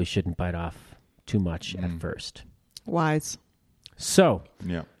I probably shouldn't bite off too much at first. Wise. So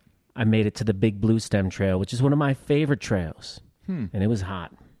Yeah. I made it to the Big Blue Stem Trail, which is one of my favorite trails. And it was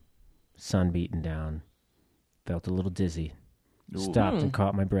hot. Sun beating down. Felt a little dizzy. Stopped and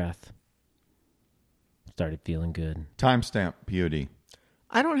caught my breath. Started feeling good. Timestamp, POD.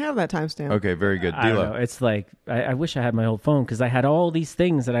 I don't have that timestamp. Okay, very good. I don't know. Dilo. It's like, I wish I had my old phone because I had all these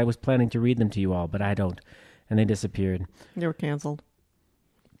things that I was planning to read them to you all, but I don't. And they disappeared. They were canceled.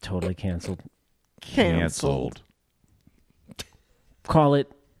 Totally canceled. Canceled. Call it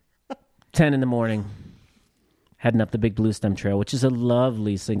 10 in the morning. Heading up the Big Blue Stem Trail, which is a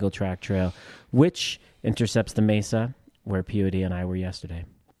lovely single-track trail, which intercepts the Mesa, where POD and I were yesterday.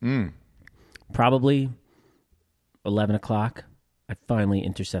 Probably 11 o'clock, I finally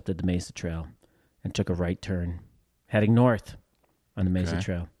intercepted the Mesa Trail and took a right turn, heading north on the Mesa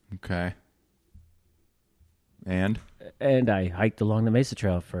Trail. Okay. And I hiked along the Mesa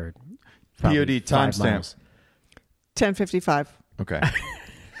Trail for POD 5 timestamp. miles. 10:55. Okay.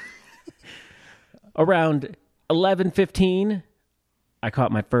 Around 11:15, I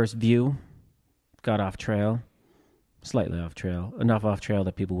caught my first view, got off trail, slightly off trail, enough off trail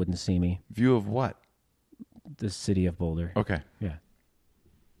that people wouldn't see me. View of what? The city of Boulder. Okay. Yeah.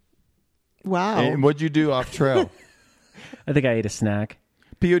 Wow. And what'd you do off trail? I think I ate a snack.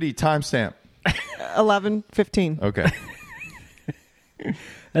 POD timestamp. 11:15. Okay.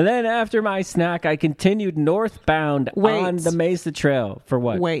 And then after my snack, I continued northbound Wait. on the Mesa Trail. For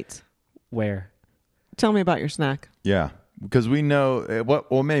what? Wait. Where? Tell me about your snack. Yeah, because we know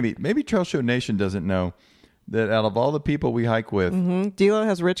maybe Trail Show Nation doesn't know that out of all the people we hike with, Dilo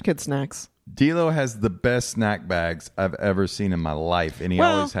has rich kid snacks. Dilo has the best snack bags I've ever seen in my life, and he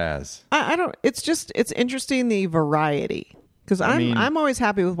always has. I don't. It's interesting the variety because I'm always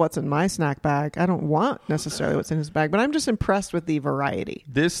happy with what's in my snack bag. I don't want necessarily what's in his bag, but I'm just impressed with the variety.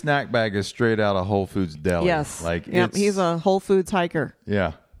 This snack bag is straight out of Whole Foods Deli. Yes. Like Yep, he's a Whole Foods hiker.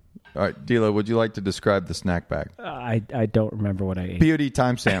 Yeah. All right, Dilo, would you like to describe the snack bag? I don't remember what I ate. POD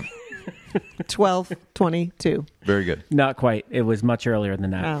timestamp. 12:22. Very good. Not quite. It was much earlier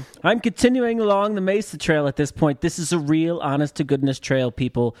than that. Oh. I'm continuing along the Mesa Trail at this point. This is a real honest-to-goodness trail,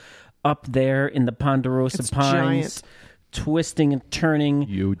 people. Up there in the Ponderosa It's Pines. giant. Twisting and turning.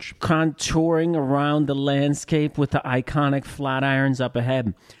 Huge. Contouring around the landscape with the iconic flat irons up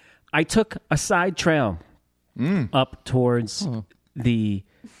ahead. I took a side trail up towards the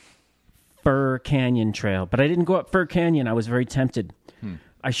Fur Canyon Trail, but I didn't go up Fur Canyon. I was very tempted.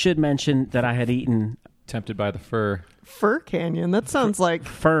 I should mention that I had eaten Tempted by the fur. Fur Canyon. That sounds like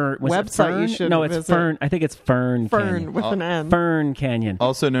Fern. Was it website Fern? you should No, it's visit. Fern. I think it's Fern. Fern Canyon. with an N. Fern Canyon.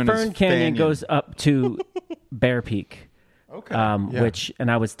 Also known as Fern Canyon Fanyon. goes up to Bear Peak, Okay. Yeah.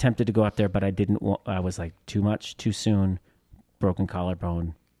 And I was tempted to go up there, but I didn't want, I was like, too much, too soon, broken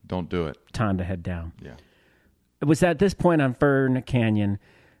collarbone. Don't do it. Time to head down. Yeah. It was at this point on Fern Canyon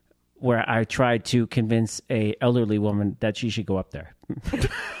where I tried to convince a elderly woman that she should go up there.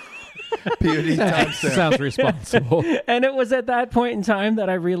 POD timestamp. Sounds responsible. And it was at that point in time that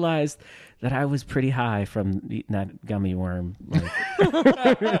I realized that I was pretty high from eating that gummy worm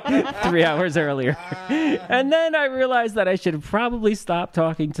like 3 hours earlier. And then I realized that I should probably stop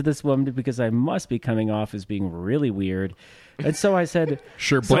talking to this woman because I must be coming off as being really weird. And so I said...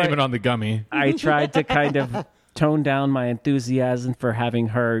 Sure, blame it on the gummy. I tried to kind of tone down my enthusiasm for having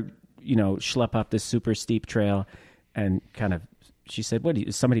her, schlep up this super steep trail and kind of... She said,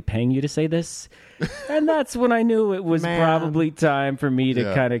 is somebody paying you to say this? And that's when I knew it was probably time for me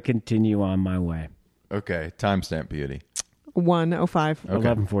to kind of continue on my way. Okay, timestamp, POD. 1:05. Okay.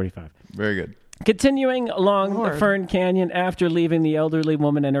 11:45. Very good. Continuing along the Fern Canyon after leaving the elderly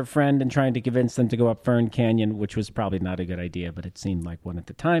woman and her friend and trying to convince them to go up Fern Canyon, which was probably not a good idea, but it seemed like one at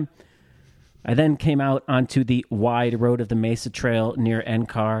the time. I then came out onto the wide road of the Mesa Trail near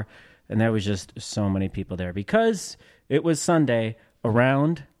NCAR, and there was just so many people there because it was Sunday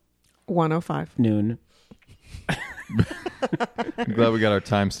around 1:05 noon. I'm glad we got our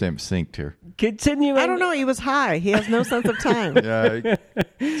timestamp synced here. Continuing, I don't know. He was high. He has no sense of time. Yeah.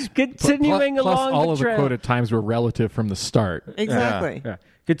 Continuing Plus, along all the of trail. the quoted times were relative from the start. Exactly. Yeah.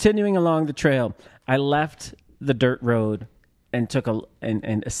 Continuing along the trail, I left the dirt road and took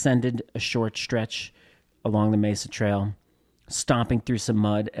and ascended a short stretch along the Mesa Trail, stomping through some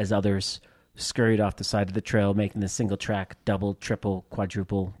mud as others scurried off the side of the trail, making the single track, double, triple,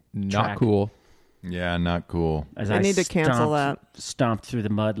 quadruple Not track. cool. Yeah, not cool. As I need to cancel that. Stomped through the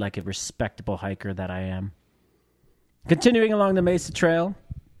mud like a respectable hiker that I am. Continuing along the Mesa Trail,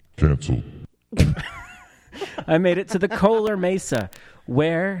 Canceled. I made it to the Kohler Mesa,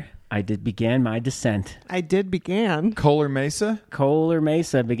 where I began my descent. Kohler Mesa? Kohler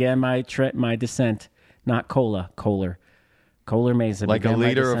Mesa began my descent. Not Kohler. Kohler Mesa. Like a began my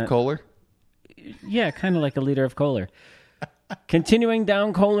liter of descent. Kohler? Yeah, kind of like a liter of Kohler. Continuing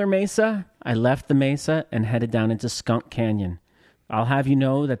down Kohler Mesa, I left the mesa and headed down into Skunk Canyon. I'll have you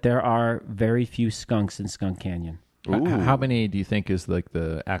know that there are very few skunks in Skunk Canyon. How many do you think is like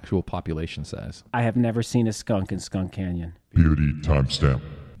the actual population size? I have never seen a skunk in Skunk Canyon. POD timestamp.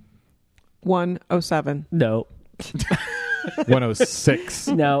 1:07. No. 106.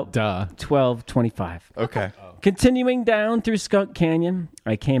 No. Duh. 12:25. Okay. Continuing down through Skunk Canyon,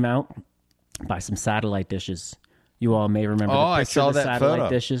 I came out by some satellite dishes. You all may remember the picture I saw of the that satellite photo.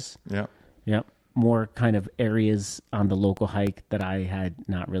 dishes. Yep. More kind of areas on the local hike that I had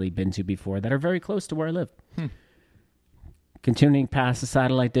not really been to before that are very close to where I live. Continuing past the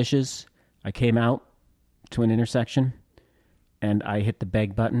satellite dishes, I came out to an intersection and I hit the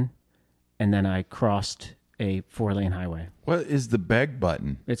beg button and then I crossed a 4-lane highway. What is the beg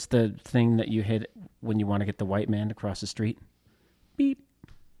button? It's the thing that you hit when you want to get the white man to cross the street. Beep.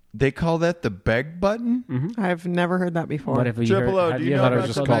 They call that the beg button? I've never heard that before. What have you Triple O, heard? do you I know thought it about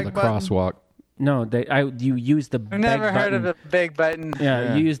was the just called beg the button? crosswalk. No, you use the I've beg never button. heard of a big button.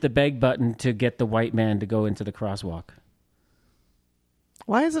 Yeah, you use the beg button to get the white man to go into the crosswalk.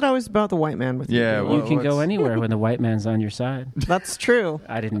 Why is it always about the white man with you? Yeah, people? You can go anywhere when the white man's on your side. That's true.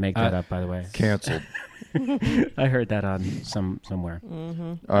 I didn't make that up, by the way. Canceled. I heard that on somewhere.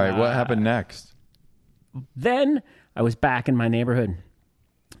 All right, what happened next? Then I was back in my neighborhood,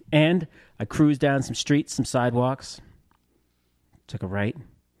 and I cruised down some streets, some sidewalks, took a right,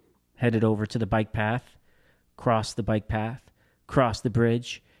 headed over to the bike path, crossed the bike path, crossed the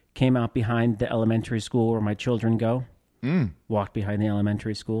bridge, came out behind the elementary school where my children go, walked behind the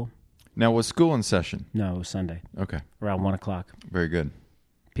elementary school. Now, was school in session? No, it was Sunday, Okay, around 1 o'clock. very good.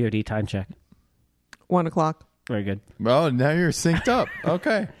 POD time check. 1 o'clock. Very good. Oh, now you're synced up.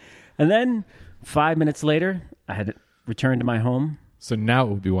 Okay. And then 5 minutes later, I had returned to my home, So now it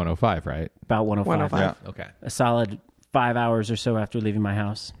would be 105, right? about 1:05. 1:05. Yeah. Okay. A solid 5 hours or so after leaving my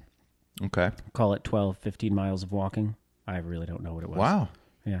house. Okay. Call it 12, 15 miles of walking. I really don't know what it was. Wow.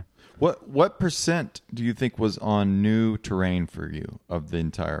 Yeah. What percent do you think was on new terrain for you of the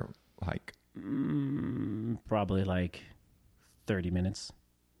entire hike? Probably like 30 minutes.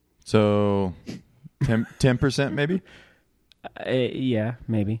 So 10% maybe? Yeah,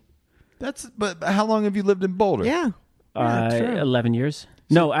 maybe. But how long have you lived in Boulder? Yeah. True. 11 years.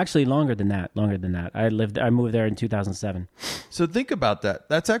 No, actually longer than that. I moved there in 2007. So think about that.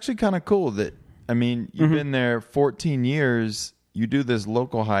 That's actually kind of cool that, I mean, you've been there 14 years. You do this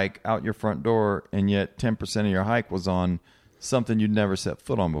local hike out your front door, and yet 10% of your hike was on something you'd never set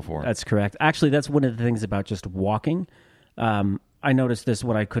foot on before. That's correct. Actually, that's one of the things about just walking. I noticed this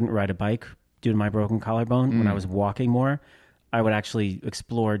when I couldn't ride a bike due to my broken collarbone. When I was walking more, I would actually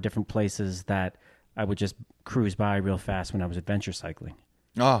explore different places that I would just cruise by real fast when I was adventure cycling.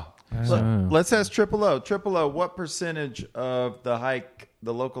 Let's ask Triple O. Triple O, what percentage of the hike,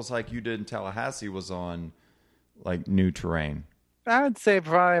 the locals hike you did in Tallahassee, was on like new terrain? I would say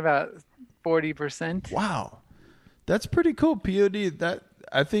probably about 40%. Wow, that's pretty cool. POD, that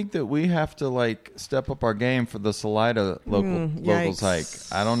I think that we have to like step up our game for the Salida locals hike.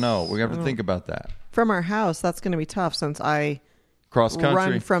 I don't know. We're gonna have to think about that. From our house, that's going to be tough since I Cross country.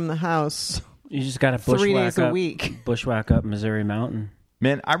 run from the house. You just got to 3 days a week. Bushwhack up Missouri Mountain.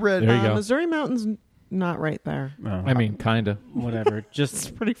 Man, I read. There you go. Missouri Mountain's not right there. Oh, I mean, kind of. whatever. Just It's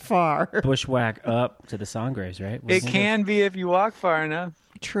pretty far. bushwhack up to the Sangres, right? It can be if you walk far enough.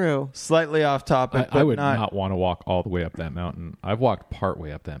 True. Slightly off topic, I would not want to walk all the way up that mountain. I've walked part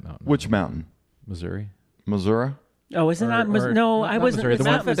way up that mountain. Which mountain? Missouri. Missouri? Oh, is it not? No, I wasn't. Missouri, It's the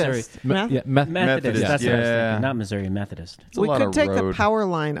not one- Missouri. Yeah, Methodist. Methodist, That's what I was yeah. thinking. Not Missouri Methodist. It's a We lot could of take the road. power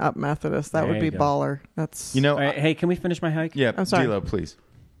line up Methodist. That There would be you go. baller. That's You know, All right, hey, can we finish my hike? yeah, I'm sorry. D-Lo, please.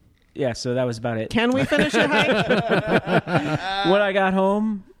 Yeah, so that was about it. Can we finish your hike? When I got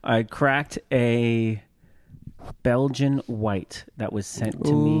home, I cracked a Belgian white that was sent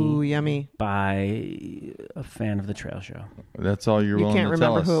to Ooh, me yummy. by a fan of the trail show. That's all you're You willing can't to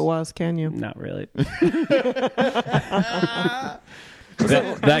tell remember us. who it was, can you? Not really.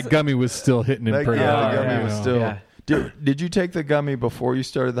 that gummy was still hitting him That pretty hard. gummy you was know. still. Yeah. Did you take the gummy before you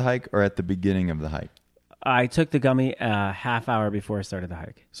started the hike or at the beginning of the hike? I took the gummy a half hour before I started the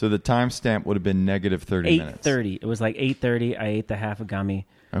hike. So the timestamp would have been negative 30 minutes. 8:30. It was like 8:30. I ate the half a gummy.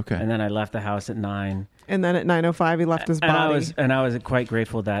 Okay. And then I left the house at 9. And then at 9:05, he left his And body. I was quite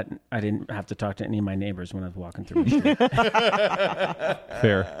grateful that I didn't have to talk to any of my neighbors when I was walking through the street.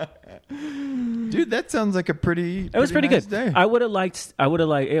 Fair. Dude, that sounds like a pretty. It was pretty nice good. Day. I would have liked.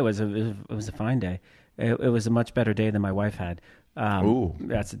 It was a fine day. It was a much better day than my wife had. Ooh.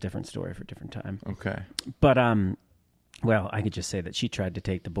 That's a different story for a different time. Okay. But well, I could just say that she tried to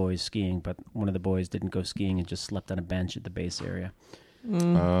take the boys skiing, but one of the boys didn't go skiing and just slept on a bench at the base area.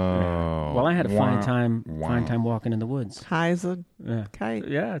 Oh. Well, I had a fine Wow. time Wow. walking in the woods. High as a Yeah. kite.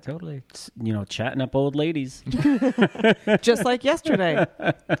 Yeah, totally. Chatting up old ladies. Just like yesterday.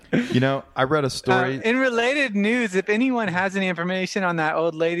 You know, I read a story. In related news, if anyone has any information on that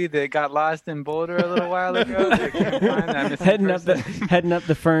old lady that got lost in Boulder a little while ago, they can't find that missing heading up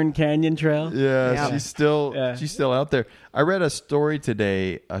the Fern Canyon Trail. Yeah, Yeah. she's still out there. I read a story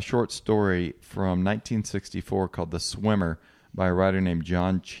today, a short story from 1964 called "The Swimmer" by a writer named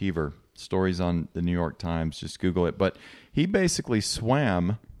John Cheever. Stories on the New York Times. Just Google it. But he basically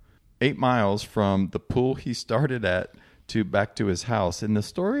swam 8 miles from the pool he started at to back to his house. And the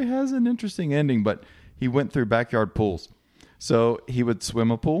story has an interesting ending. But he went through backyard pools. So he would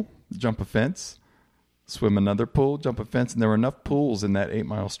swim a pool, jump a fence, swim another pool, jump a fence, and there were enough pools in that 8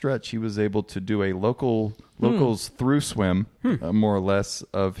 mile stretch. He was able to do a locals through swim, more or less,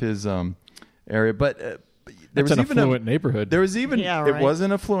 of his area. But there That's was an even affluent neighborhood. There was even Yeah, it right. was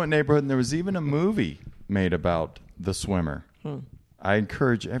an affluent neighborhood, and there was even a movie made about the swimmer. I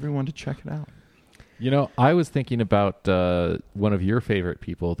encourage everyone to check it out. You know, I was thinking about one of your favorite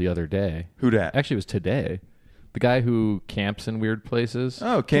people the other day. Who dat? Actually, it was today. The guy who camps in weird places.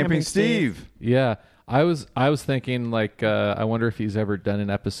 Oh, Camping Steve. Yeah. I was thinking, like, I wonder if he's ever done an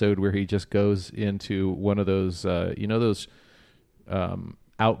episode where he just goes into one of those, those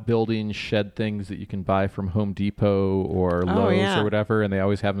outbuilding shed things that you can buy from Home Depot or Lowe's yeah. or whatever, and they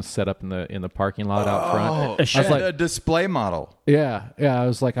always have them set up in the parking lot out front. Oh, I was and like, a display model. yeah. I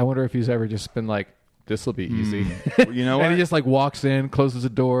was like, I wonder if he's ever just been like, this will be easy. You know And what? he just like walks in, closes the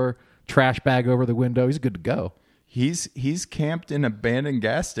door, trash bag over the window. He's good to go. He's camped in abandoned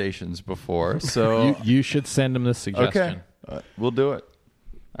gas stations before, so You should send him this suggestion. okay, we'll do it.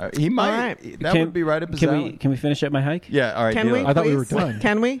 He might. All right. That would be right up his alley. Can we finish up my hike? Yeah. All right. Can deal. we? I thought we please? were done.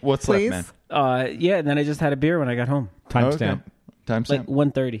 Can we? What's please? left, man? Yeah, and then I just had a beer when I got home. Timestamp. Timestamp.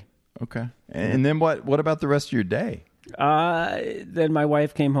 Like 1:30. Okay. And then what about the rest of your day? Then my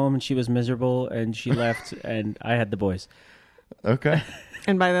wife came home and she was miserable and she left and I had the boys. Okay.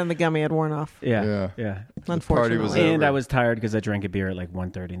 And by then the gummy had worn off. Yeah. Unfortunately. was And over. I was tired because I drank a beer at like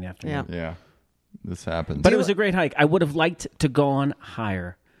 1:30 in the afternoon. Yeah. Yeah. This happens. But it was a great hike. I would have liked to go on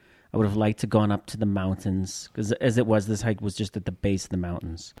higher. I would have liked to gone up to the mountains because as it was, this hike was just at the base of the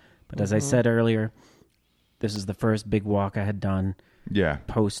mountains. But as I said earlier, this is the first big walk I had done yeah.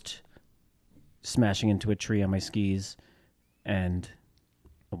 post smashing into a tree on my skis, and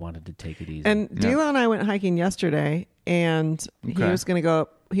I wanted to take it easy. And Dila and I went hiking yesterday, and he Okay. was going to go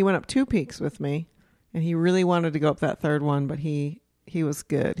up. He went up 2 peaks with me, and he really wanted to go up that third one, but he was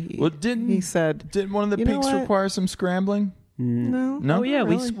good. He said, didn't one of the "You know peaks what? require some scrambling? No. No? Oh yeah,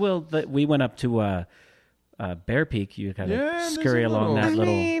 really. we went up to Bear Peak. You kind of there's scurry a along little- that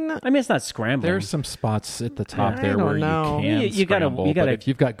little. I mean, it's not scrambling. There's some spots at the top I there don't where know. you can You gotta- scramble, you gotta- but if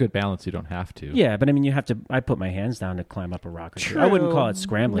you've got good balance, you don't have to. Yeah, but I mean, you have to. I put my hands down to climb up a rock or two. I wouldn't call it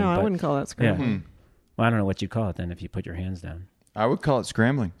scrambling. No, I but, wouldn't call that Yeah. scrambling. Well, I don't know what you call it then if you put your hands down. I would call it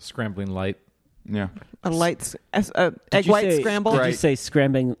scrambling. Scrambling light. Yeah. A light, egg Did you white say- scramble. Did you say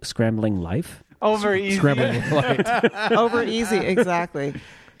scrambling life? Over easy. Scrambling light. Over easy, exactly.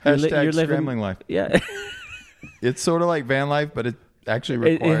 Hashtag you're living- scrambling life. Yeah. It's sort of like van life, but it actually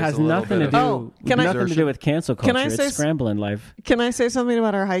It requires has a little nothing bit to of do. Oh, can I- nothing to do with cancel culture. Can I say it's scrambling life. Can I say something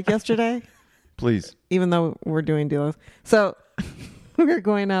about our hike yesterday? Please. Even though we're doing deals. So we were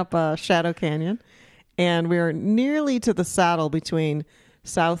going up Shadow Canyon, and we were nearly to the saddle between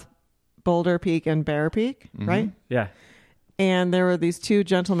South Boulder Peak and Bear Peak, right? Yeah. And there were these two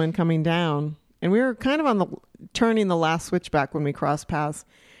gentlemen coming down, and we were kind of on the turning the last switchback when we crossed paths.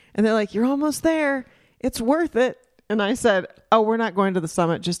 And they're like, "You're almost there. It's worth it." And I said, "Oh, we're not going to the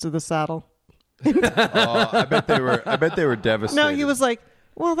summit, just to the saddle." I bet they were devastated. No, he was like,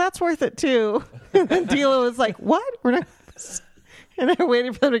 "Well, that's worth it too." And then Dilo was like, "What? We're not." And I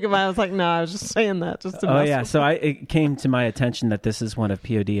waited for them to come by. I was like, "No, I was just saying that just to." Oh mess yeah. with So it came to my attention that this is one of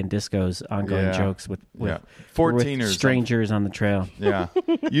POD and Disco's ongoing Yeah. jokes with 14ers with strangers on the trail. Yeah.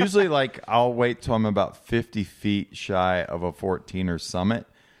 Usually, like, I'll wait till I'm about 50 feet shy of a 14er summit,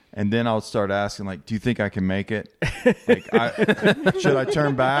 and then I'll start asking, like, do you think I can make it? Like, should I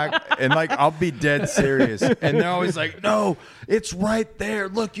turn back? And, like, I'll be dead serious. And they're always like, no, it's right there.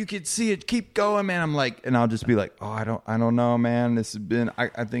 Look, you can see it. Keep going, man. I'm like, and I'll just be like, oh, I don't know, man. This has been,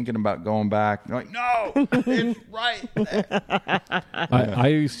 I'm thinking about going back. And they're like, no, it's right there. I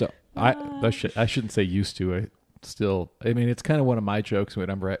used to. I shouldn't say used to. I mean, it's kind of one of my jokes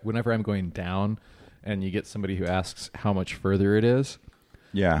whenever I'm going down, and you get somebody who asks how much further it is.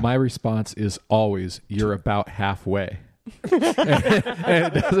 Yeah. My response is always, "You're about halfway."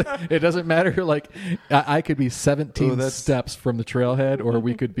 And it doesn't matter. Like, I could be 17 steps from the trailhead, or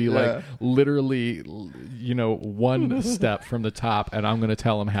we could be like literally, one step from the top, and I'm going to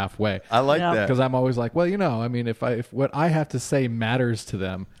tell them halfway. I like that, because I'm always like, well, I mean, if what I have to say matters to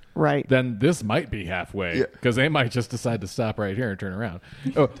them, right, then this might be halfway, because they might just decide to stop right here and turn around.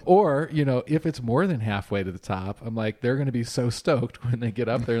 Or if it's more than halfway to the top, I'm like, they're going to be so stoked when they get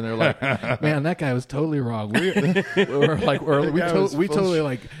up there and they're like, man, that guy was totally wrong. We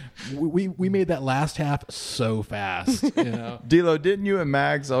made that last half so fast. Dilo, didn't you and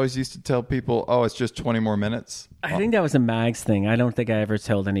Mags always used to tell people, oh, it's just 20 more minutes? I think that was a Mags thing. I don't think I ever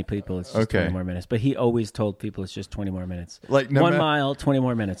told any people it's just 20 more minutes. But he always told people it's just 20 more minutes. Like 1 mile, 20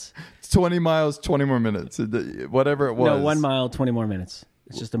 more minutes. 20 miles, 20 more minutes. Whatever it was. No, 1 mile, 20 more minutes.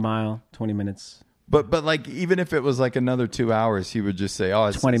 It's just a mile, 20 minutes. But like, even if it was like another 2 hours, he would just say, oh,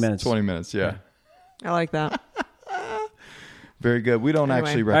 it's 20 minutes. 20 minutes, yeah. I like that. Very good. We don't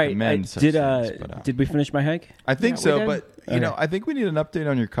actually recommend such things. But, did we finish my hike? I think so, did. but I think we need an update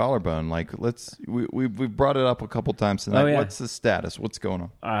on your collarbone. Like, we've brought it up a couple times tonight. Oh, yeah. What's the status? What's going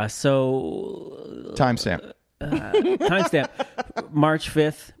on? So Timestamp. Timestamp. March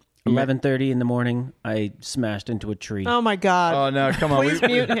 5th, 11:30 in the morning. I smashed into a tree. Oh my God! Oh no! Come on, please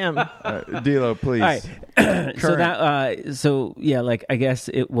mute him. Dilo, please. All right. So I guess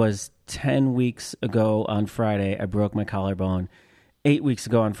it was 10 weeks ago on Friday. I broke my collarbone. 8 weeks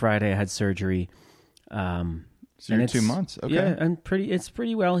ago on Friday, I had surgery. So you're 2 months. Okay. Yeah, it's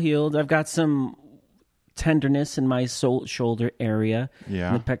pretty well healed. I've got some tenderness in my shoulder area.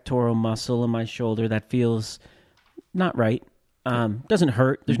 Yeah. The pectoral muscle in my shoulder that feels not right. Doesn't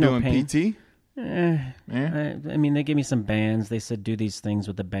hurt. There's no pain. PT? I mean, they gave me some bands. They said do these things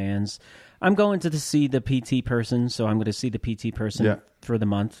with the bands. I'm going to see the PT person, so I'm going to see the PT person for the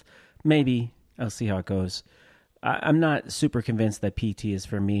month. Maybe I'll see how it goes. I'm not super convinced that PT is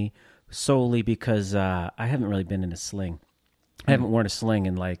for me, solely because I haven't really been in a sling. I haven't worn a sling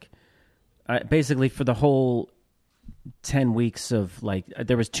in basically for the whole 10 weeks of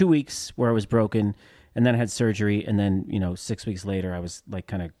there was 2 weeks where I was broken, and then I had surgery, and then 6 weeks later I was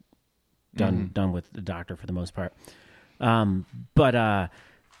kind of done with the doctor for the most part. But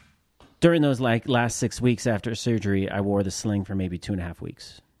during those last 6 weeks after surgery, I wore the sling for maybe 2.5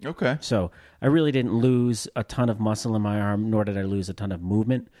 weeks. Okay. So I really didn't lose a ton of muscle in my arm, nor did I lose a ton of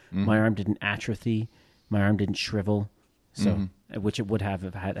movement. My arm didn't atrophy. My arm didn't shrivel. So, which it would have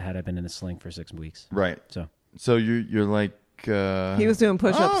had I been in a sling for 6 weeks. Right. So you're like He was doing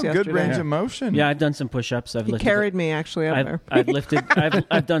push-ups yesterday. Good range of motion. Yeah, I've done some push-ups. He carried me actually up there. I've lifted.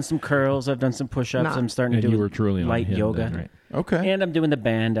 I've done some curls. I've done some push-ups. Nah. I'm starting to And do you were truly on light him yoga. then, right? Okay. And I'm doing the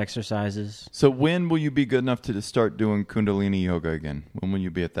band exercises. So when will you be good enough to start doing Kundalini yoga again? When will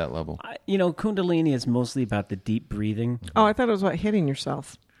you be at that level? Kundalini is mostly about the deep breathing Oh, I thought it was about hitting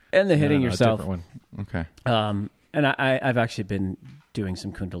yourself. and the hitting No, yourself. A different one. Okay. And I've actually been doing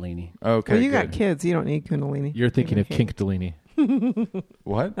some Kundalini. Okay. Well, you good. got kids. You don't need Kundalini. You're thinking of You're gonna Kinkdalini.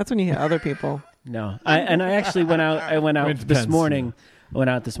 What? That's when you hit other people. No, I actually went out. I went out It this depends. morning. I went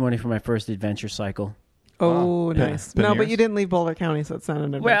out this morning for my first adventure cycle. Oh, nice. Been No, but yours? you didn't leave Boulder County, so it's not an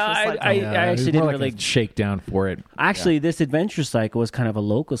adventure Well, cycle. I actually didn't really shake down for it. Actually, this adventure cycle was kind of a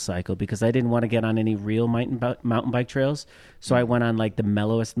local cycle because I didn't want to get on any real mountain bike trails. So I went on like the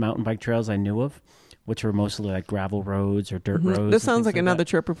mellowest mountain bike trails I knew of, which were mostly like gravel roads or dirt roads. This and sounds things like another that.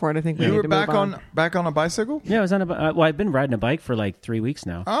 trip report. I think we You need were to back move on a bicycle? Yeah, I was on well, I've been riding a bike for like 3 weeks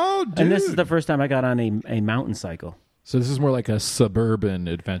now. Oh, dude. And this is the first time I got on a mountain cycle. So this is more like a suburban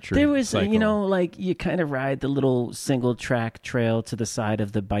adventure. There was, cycle. like you kind of ride the little single track trail to the side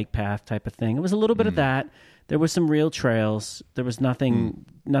of the bike path type of thing. It was a little bit of that. There was some real trails. There was nothing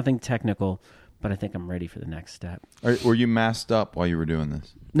technical, but I think I'm ready for the next step. Were you masked up while you were doing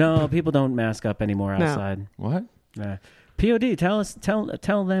this? No, people don't mask up anymore No. outside. What? POD,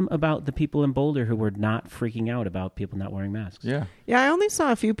 tell them about the people in Boulder who were not freaking out about people not wearing masks. Yeah. Yeah, I only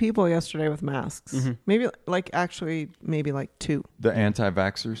saw a few people yesterday with masks. Mm-hmm. Maybe like two. The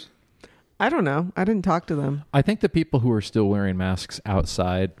anti-vaxxers? I don't know. I didn't talk to them. I think the people who are still wearing masks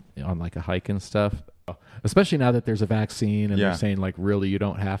outside on like a hike and stuff, especially now that there's a vaccine and Yeah. they're saying like really you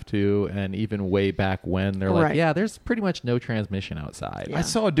don't have to, and even way back when they're like, Right. yeah, there's pretty much no transmission outside. Yeah. I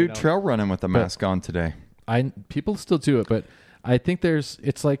saw a dude trail running with a mask on today. People still do it, but I think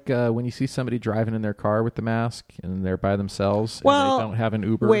it's like when you see somebody driving in their car with the mask and they're by themselves Well, and they don't have an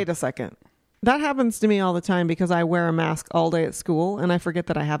Uber. Wait a second. That happens to me all the time because I wear a mask all day at school and I forget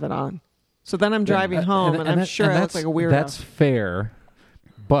that I have it on. So then I'm driving home and I'm sure I look like a weirdo. That's fair,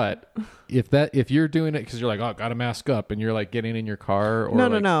 but if you're doing it because you're like, oh, got to mask up, and you're like getting in your car, or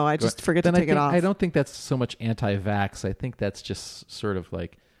No. I just forget to then take it off. I don't think that's so much anti-vax. I think that's just sort of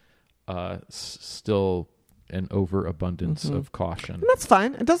like still an overabundance of caution. And that's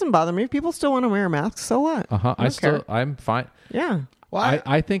fine. It doesn't bother me. If people still want to wear masks, so what? I'm fine. Yeah. Well,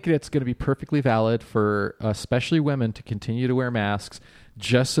 I think it's going to be perfectly valid for especially women to continue to wear masks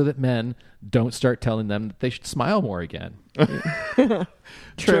just so that men don't start telling them that they should smile more again.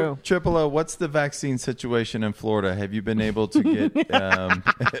 True. Triple O, what's the vaccine situation in Florida? Have you been able to get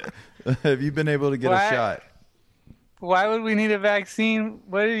a shot? Why would we need a vaccine?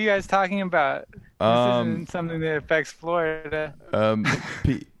 What are you guys talking about? This isn't something that affects Florida.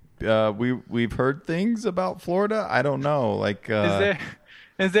 We've heard things about Florida. I don't know. Like,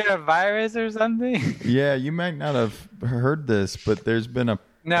 is there a virus or something? Yeah, you might not have heard this, but there's been a.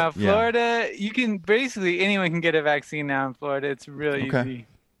 No, Florida. You can basically anyone can get a vaccine now in Florida. It's really easy.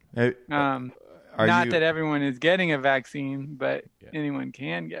 Not that everyone is getting a vaccine, but anyone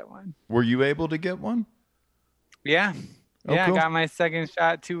can get one. Were you able to get one? Yeah. Oh, Yeah, cool. I got my second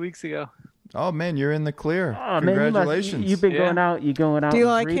shot 2 weeks ago. Oh man, you're in the clear. Oh, Congratulations. Man, you've been going out. You going out? Dilo,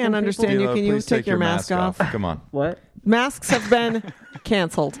 I greeting can't people? understand you. Dilo, Can you please take your mask off? Come on. What? Masks have been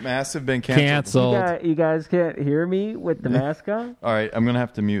canceled. Masks have been canceled. Canceled. You guys can't hear me with the mask on? All right, I'm gonna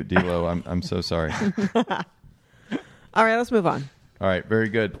have to mute Dilo. I'm so sorry. All right, let's move on. All right, very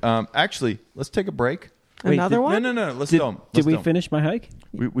good. Actually, let's take a break. Another one? No. Let's don't. Did we finish my hike?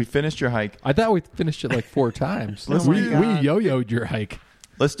 We finished your hike. I thought we finished it like 4 times. Oh my we God. yo-yoed your hike.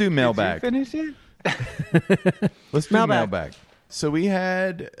 Let's do mailbag. Did you finish it? Let's do Mailbag. mailbag. So we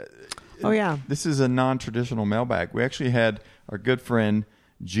had. Oh, yeah. This is a non-traditional mailbag. We actually had our good friend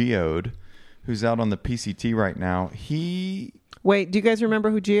Geode, who's out on the PCT right now. Wait, do you guys remember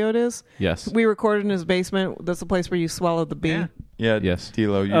who Geode is? Yes. We recorded in his basement. That's the place where you swallowed the bee. Yeah. Yes.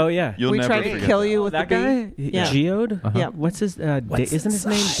 Dilo. We You'll never tried to forget kill that. you with That the guy? bee. Yeah. Geode? Yeah. What's his... isn't his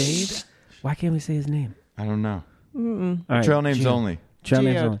name Dave? Why can't we say his name? I don't know. All right, Trail names Geode. only. Trail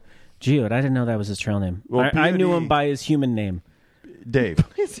names Geode. only. Geode. I didn't know that was his trail name. Well, I knew POD him by his human name. Dave.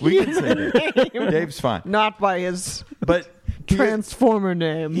 We can say Dave. Dave's fine. Not by his But transformer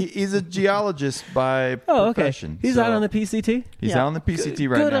name. he's a geologist by Oh, okay. profession. He's so out on the PCT? He's Yeah. out on the PCT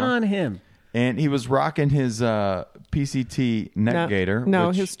right Good now. on him. And he was rocking his PCT neck gaiter. No,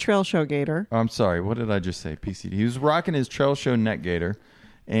 which- his trail show gator. I'm sorry. What did I just say? PCT. He was rocking his trail show neck gaiter,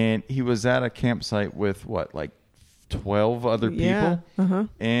 and he was at a campsite with like 12 other people. Yeah. Uh-huh.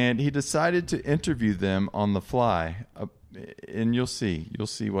 And he decided to interview them on the fly. And you'll see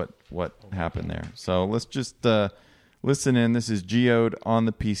what happened there. So let's just Listen in. This is Geode on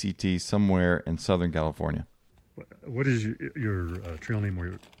the PCT somewhere in Southern California. What is your trail name,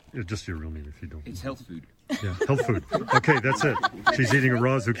 or just your real name if you don't? It's Health Food. Yeah, Health Food. Okay, that's it. She's eating a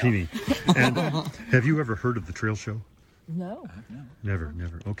raw zucchini. And have you ever heard of the Trail Show? No. Never.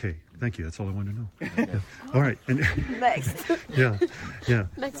 Okay, thank you. That's all I wanted to know. Yeah. All right. And Next. Yeah.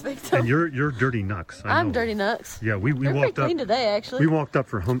 Next victim. And you're Dirty Nux. I'm Dirty Nux. Yeah, we We're walked pretty up. clean today, actually. We walked up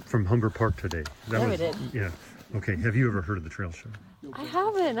from Humber Park today. Yeah, we did. Yeah. Okay. Have you ever heard of the Trail Show? I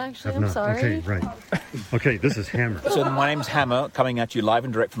haven't, actually. Have I'm not. sorry. Okay, right. Okay, this is Hammer. So my name's Hammer, coming at you live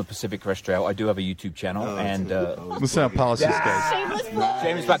and direct from the Pacific Crest Trail. I do have a YouTube channel, and listen how polished this guy.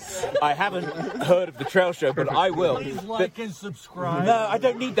 Shameless plug. I haven't heard of the Trail Show, but I will. Please like and subscribe. No, I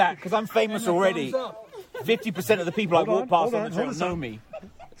don't need that because I'm famous already. 50% of the people I walk past on the trail know me.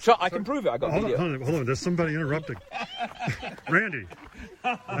 Sure, I can prove it. I got video. Hold on. There's somebody interrupting. Randy.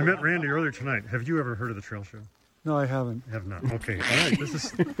 I met Randy earlier tonight. Have you ever heard of the Trail Show? No, I haven't. Have not. Okay. All right. This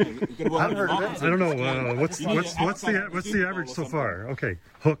is. I don't know. What's the average so far? Okay.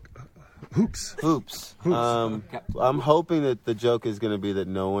 Hoops. I'm hoping that the joke is going to be that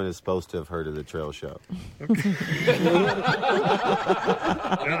no one is supposed to have heard of the Trail Show. Okay.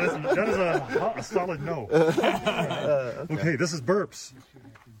 that is a solid no. Okay. This is Burps.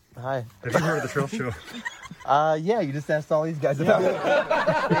 Hi. Have you heard of the Trail Show? Yeah, you just asked all these guys about it.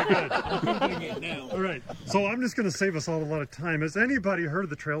 Very good. All right. So I'm just going to save us all a lot of time. Has anybody heard of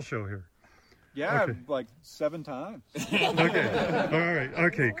the Trail Show here? Yeah, Okay. like 7 times. Okay. All right.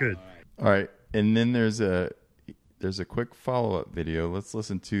 Okay, good. All right, and then there's a quick follow-up video. Let's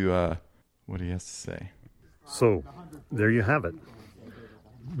listen to what he has to say. So, there you have it.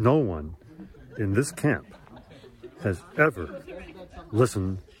 No one in this camp has ever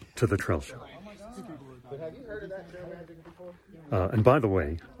listened to the Trail Show. And by the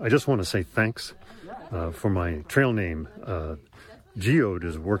way, I just want to say thanks for my trail name. Geode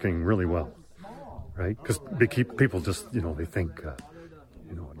is working really well, right? Because people just, they think,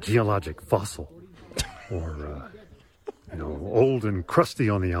 geologic fossil or, old and crusty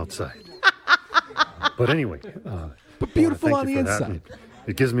on the outside. But anyway, but beautiful thank on you the for that. inside.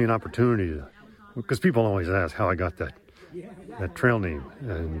 It gives me an opportunity to, because people always ask how I got that trail name,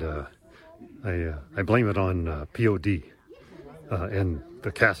 and I blame it on POD and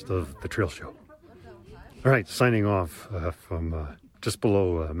the cast of the Trail Show. All right, signing off from just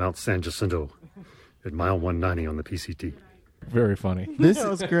below Mount San Jacinto at mile 190 on the PCT. Very funny. That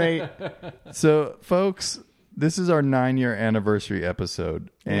was great. So, folks, this is our 9-year anniversary episode,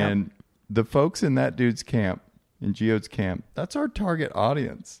 and the folks in that dude's camp, in Geode's camp, that's our target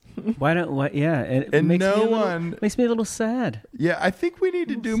audience. Yeah, and makes no me a little, one makes me a little sad. Yeah, I think we need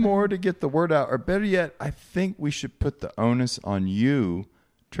to do more to get the word out, or better yet, I think we should put the onus on you,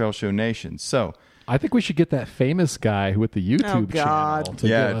 Trail Show Nation. So, I think we should get that famous guy with the YouTube channel to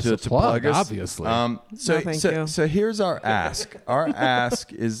give us a plug, us. obviously. So here's our ask. Our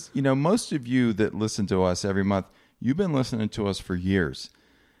ask is, most of you that listen to us every month, you've been listening to us for years.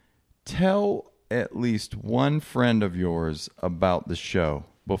 Tell at least one friend of yours about the show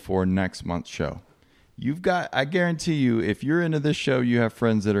before next month's show. I guarantee you, if you're into this show, you have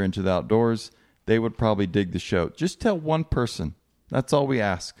friends that are into the outdoors, they would probably dig the show. Just tell one person. That's all we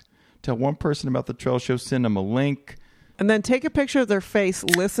ask. Tell one person about the Trail Show. Send them a link. And then take a picture of their face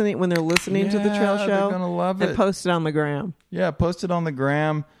when they're listening to the Trail Show. They're gonna love it. And post it on the gram. Yeah, post it on the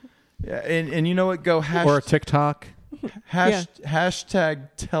gram. Yeah, and you know what? Go or a TikTok. Hashtag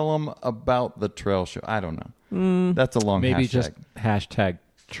tell them about the Trail Show. I don't know. That's a long Maybe hashtag. just hashtag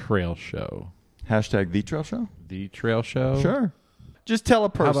Trail Show. Hashtag the Trail Show? The Trail Show. Sure. Just tell a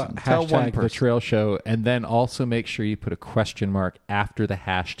person. How about tell hashtag one person. the Trail Show, and then also make sure you put a question mark after the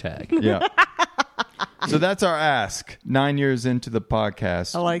hashtag. Yeah. So that's our ask. 9 years into the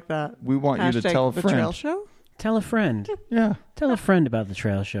podcast. I like that. We want you to tell a the friend. Trail Show? Tell a friend. Yeah. Tell a friend about the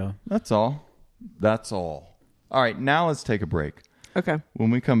Trail Show. That's all. That's all. All right, now let's take a break. Okay. When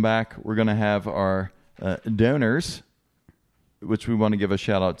we come back, we're going to have our donors, which we want to give a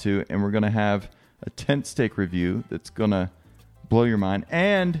shout out to, and we're going to have a tent stake review that's going to blow your mind,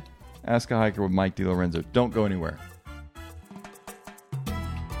 and Ask a Hiker with Mike DiLorenzo. Don't go anywhere.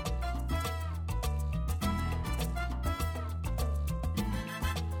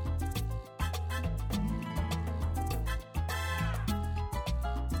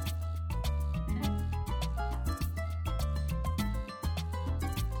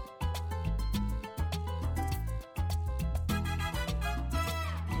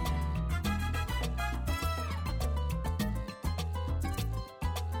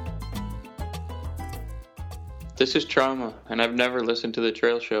 This is Trauma, and I've never listened to the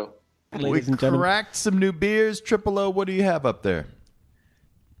Trail Show. ladies we and gentlemen. cracked some new beers. Triple O, what do you have up there?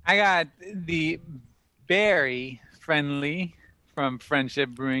 I got the Berry Friendly from Friendship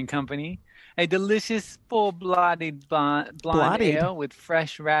Brewing Company. A delicious full-bodied blonde ale with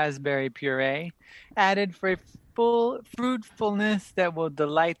fresh raspberry puree, added for full fruitfulness that will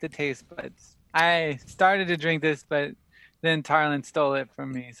delight the taste buds. I started to drink this, but then Tarlin stole it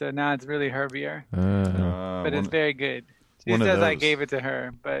from me, so now it's really her beer. But it's very good. She one of says I those. gave it to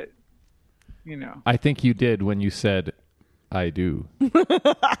her, but, you know. I think you did when you said, I do. Tell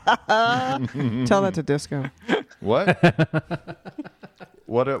that to Disco. What?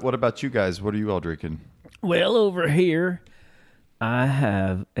 What about you guys? What are you all drinking? Well, over here, I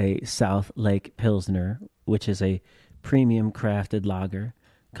have a South Lake Pilsner, which is a premium crafted lager,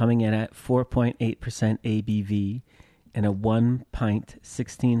 coming in at 4.8% ABV in a 1 pint,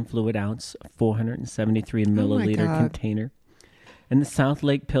 16 fluid ounce, 473 milliliter God. container. And the South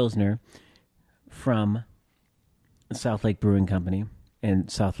Lake Pilsner from South Lake Brewing Company in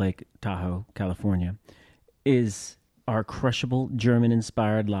South Lake, Tahoe, California, is our crushable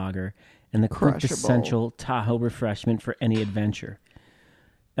German-inspired lager and the quintessential Tahoe refreshment for any adventure.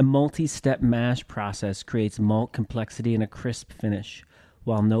 A multi-step mash process creates malt complexity and a crisp finish,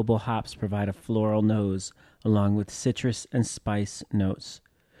 while noble hops provide a floral nose along with citrus and spice notes.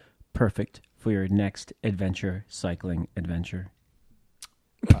 Perfect for your next cycling adventure.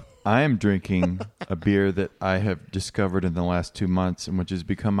 I am drinking a beer that I have discovered in the last 2 months and which has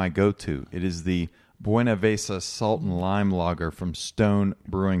become my go-to. It is the Buena Vesa Salt and Lime Lager from Stone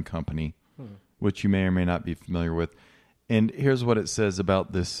Brewing Company, which you may or may not be familiar with. And here's what it says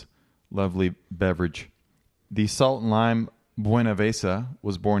about this lovely beverage. The Salt and Lime Buena Vesa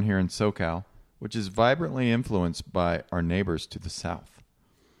was born here in SoCal, which is vibrantly influenced by our neighbors to the south.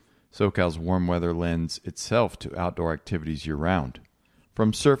 SoCal's warm weather lends itself to outdoor activities year-round.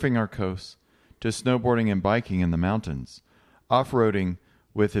 From surfing our coasts to snowboarding and biking in the mountains, off-roading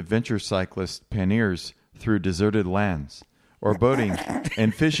with adventure cyclist pioneers through deserted lands, or boating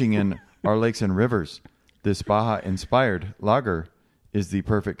and fishing in our lakes and rivers, this Baja-inspired lager is the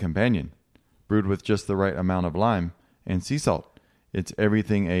perfect companion. Brewed with just the right amount of lime and sea salt, it's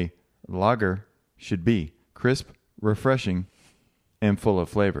everything a lager should be: crisp, refreshing, and full of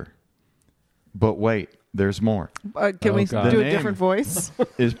flavor. But wait, there's more. Can we do a different voice?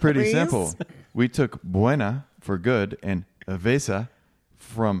 It's pretty Please? simple. We took buena for good and vesa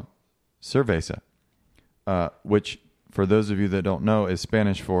from cerveza, which, for those of you that don't know, is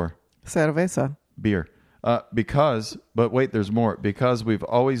Spanish for Cerveza. beer. But wait, there's more. Because we've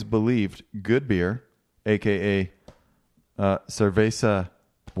always believed good beer, a.k.a. Cerveza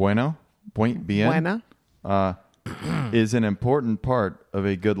Buena, is an important part of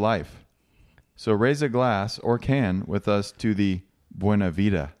a good life. So raise a glass or can with us to the Buena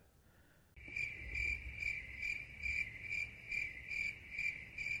Vida.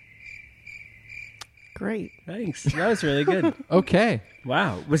 Great. Thanks. That was really good. Okay.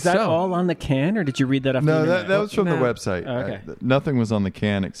 Wow. Was that So- all on the can, or did you read that off the No, internet? that was from the No. website. Okay. Nothing was on the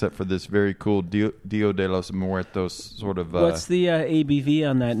can except for this very cool Dia de los Muertos sort of... What's the ABV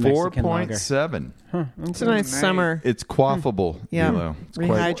on that Mexican lager? 4.7. It's a nice summer. It's quaffable. Yeah. Dilo. It's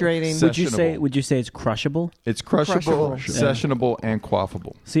quite Rehydrating. Would you say it's crushable? It's crushable, Crushable. sessionable, and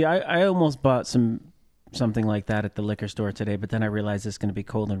quaffable. See, I almost bought something like that at the liquor store today, but then I realized it's going to be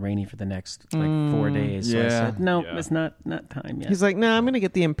cold and rainy for the next 4 days. So I Yeah. said, no, it's not time yet. He's like, nah, I'm going to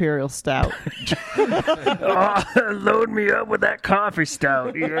get the Imperial Stout. Load me up with that coffee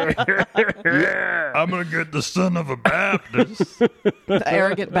stout. Yeah. I'm gonna get the son of a Baptist. The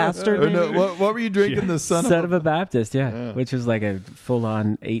arrogant bastard. Oh, no, maybe? what were you drinking? The son of a Baptist, yeah, which is like a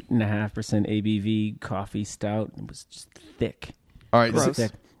full-on 8.5% ABV coffee stout. It was just thick. All right, Gross.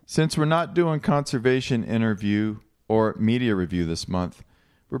 Thick. since we're not doing conservation interview or media review this month,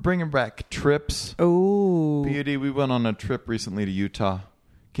 we're bringing back trips. Oh, PUD, we went on a trip recently to Utah.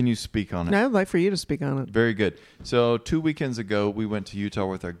 Can you speak on it? I'd like for you to speak on it. Very good. So 2 weekends ago, we went to Utah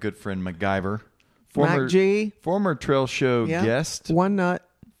with our good friend MacGyver, Mac G. former Trail Show Yep. guest. One nut.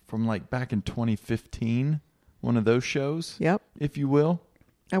 From like back in 2015, one of those shows. Yep. If you will.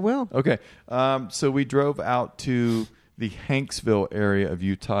 I will. Okay. So we drove out to the Hanksville area of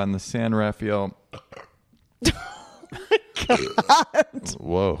Utah in the San Rafael.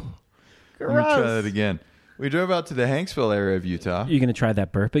 Whoa. Let me try that again. We drove out to the Hanksville area of Utah. You going to try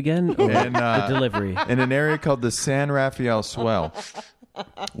that burp again? Or And, the delivery? In an area called the San Rafael Swell,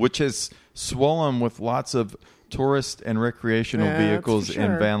 which is swollen with lots of tourist and recreational Yeah, that's vehicles for sure.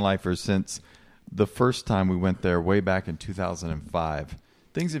 and van lifers since the first time we went there way back in 2005.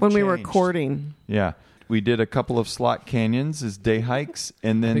 Things have When changed. we were courting. Yeah. we did a couple of slot canyons as day hikes,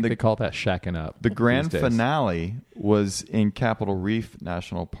 and I then think they call that shacking up. the grand these days. finale was in Capitol Reef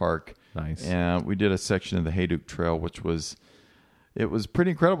National Park. Nice. And we did a section of the Hayduke Trail, which was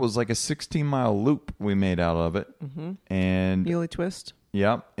pretty incredible. It was like a 16-mile loop we made out of it, and Muley twist.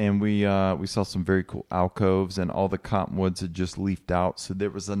 yeah, and we saw some very cool alcoves, and all the cottonwoods had just leafed out, so there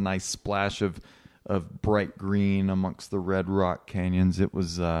was a nice splash of bright green amongst the red rock canyons. It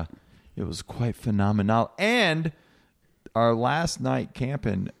was quite phenomenal. And our last night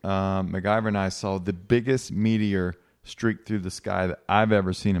camping, MacGyver and I saw the biggest meteor streak through the sky that I've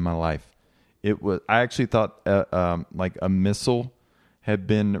ever seen in my life. I actually thought like a missile had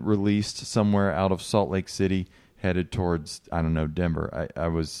been released somewhere out of Salt Lake City, headed towards, I don't know, Denver.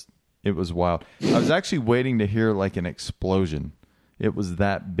 It was wild. I was actually waiting to hear like an explosion. It was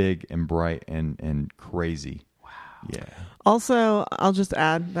that big and bright and crazy. Wow. Yeah. Also, I'll just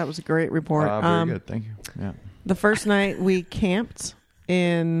add, that was a great report. Very good. Thank you. Yeah. The first night we camped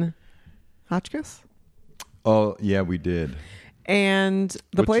in Hotchkiss. Oh, yeah, we did. And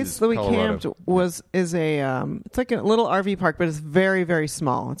the Which place is that we Colorado. camped is it's like a little RV park, but it's very, very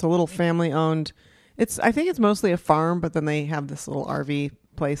small. It's a little family owned. I think it's mostly a farm, but then they have this little RV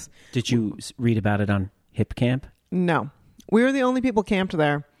place. Did you read about it on Hip Camp? No, we were the only people camped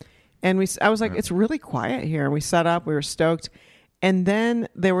there, and I was like, it's really quiet here. And we set up. We were stoked, and then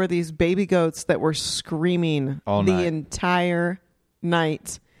there were these baby goats that were screaming All the night. entire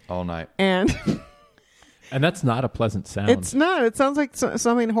night, All night. and. And that's not a pleasant sound. It's not. It sounds like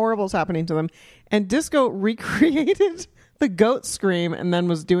something horrible is happening to them. And Disco recreated the goat scream and then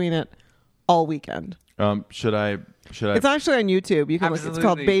was doing it all weekend. Should I? It's actually on YouTube. You can look. It's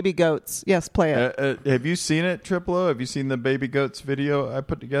called Baby Goats. Yes, play it. Have you seen it, Triple O? Have you seen the Baby Goats video I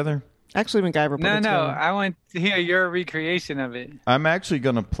put together? Actually, MacGyver put it No, together. I want to hear your recreation of it. I'm actually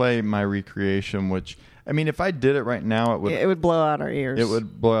going to play my recreation, which, I mean, if I did it right now, It would blow out our ears. It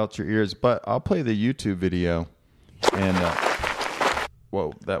would blow out your ears, but I'll play the YouTube video. And,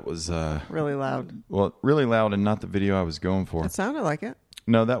 whoa, that was... really loud. Well, really loud and not the video I was going for. It sounded like it.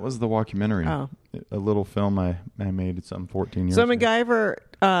 No, that was the walkumentary. Oh. A little film I made some 14 years So ago. MacGyver,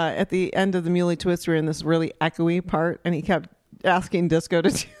 at the end of the Muley Twist, we were in this really echoey part, and he kept asking Disco to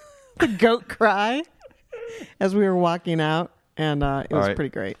do the goat cry as we were walking out, and it was pretty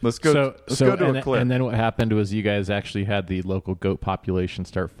great. Let's go to a clip. And then what happened was you guys actually had the local goat population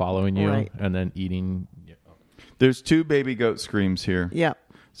start following you Right. and then eating. There's 2 baby goat screams here. Yeah.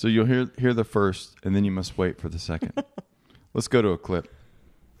 So you'll hear the first, and then you must wait for the second. Let's go to a clip.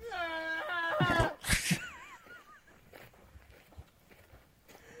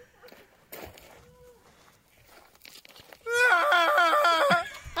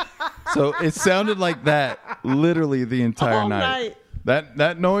 So it sounded like that literally the entire All night. night.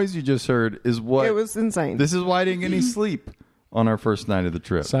 That noise you just heard is what... It was insane. This is why I didn't get any sleep on our first night of the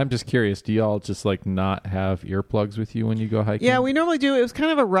trip. So I'm just curious, do y'all just like not have earplugs with you when you go hiking? Yeah, we normally do. It was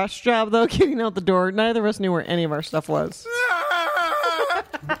kind of a rush job, though, getting out the door. Neither of us knew where any of our stuff was.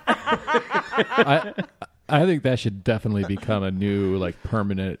 I think that should definitely become a new like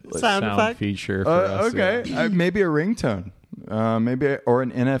permanent Sound effect? feature for us. Okay, maybe a ringtone. Maybe or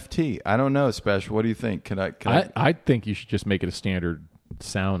an NFT. I don't know, Special. What do you think? I think you should just make it a standard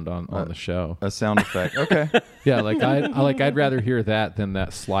sound on the show. A sound effect. Okay. Yeah, I'd rather hear that than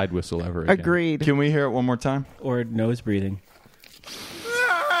that slide whistle ever again. Agreed. Can we hear it one more time? Or nose breathing.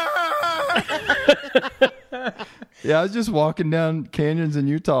 Yeah, I was just walking down canyons in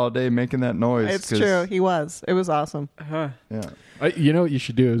Utah all day making that noise. It's true. He was. It was awesome. Yeah. You know what you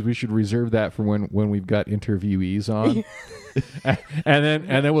should do is we should reserve that for when we've got interviewees on,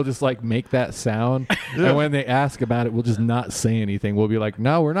 and then we'll just like make that sound, and when they ask about it, we'll just not say anything. We'll be like,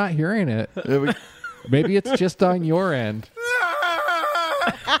 "No, we're not hearing it. Maybe it's just on your end."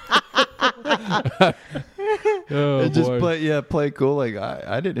 Oh, Just boy. play cool. Like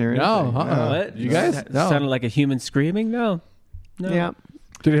I didn't hear anything. No, What? You guys no. Sounded like a human screaming? No. Yeah.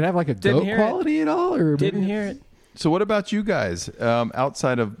 Did it have like a Didn't goat hear quality at all, or Didn't hear it. So what about you guys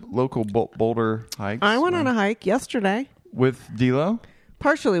outside of local Boulder hikes? I went on a hike yesterday. With D'Lo?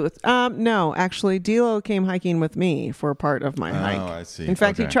 Partially with no, actually, D'Lo came hiking with me for a part of my hike. I see. In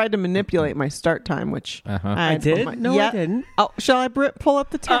fact, he Okay. tried to manipulate my start time, which I did? No, I didn't. Oh, shall I pull up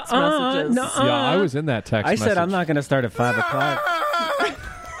the text messages? no. Yeah, I was in that text. I said message. I'm not going to start at 5 o'clock.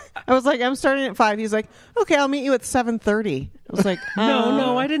 I was like, I'm starting at 5. He's like, okay, I'll meet you at 7:30. I was like,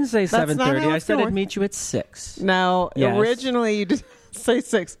 No, I didn't say that's not 7:30. how I it's said going. I'd meet you at 6. No, Yes. originally you did say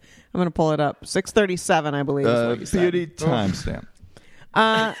 6. I'm going to pull it up. 6:37, I believe. Is what you said. Beauty timestamp.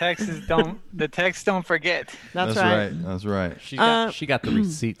 The texts don't forget. That's right. That's right. She got the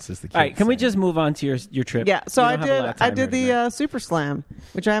receipts, as the kids All right, can we say. just move on to your trip? Yeah, so We I don't have a lot of time did here the tonight. Super Slam,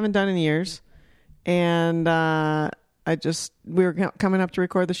 which I haven't done in years, and we were coming up to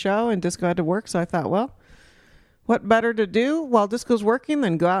record the show, and Disco had to work, so I thought, well, what better to do while Disco's working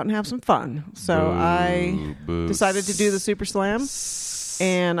than go out and have some fun? So I decided to do the Super Slam,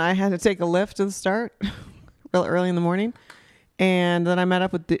 and I had to take a lift to the start, real early in the morning, and then I met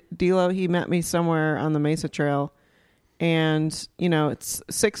up with D'Lo. He met me somewhere on the Mesa Trail, and it's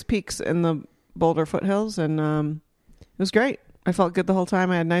 6 peaks in the Boulder foothills, and it was great. I felt good the whole time.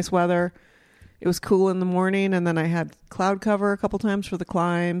 I had nice weather. It was cool in the morning, and then I had cloud cover a couple times for the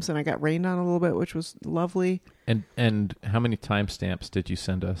climbs, and I got rained on a little bit, which was lovely. And how many timestamps did you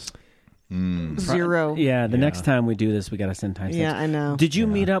send us? 0. Yeah, the next time we do this, we got to send timestamps. Yeah, I know. Did you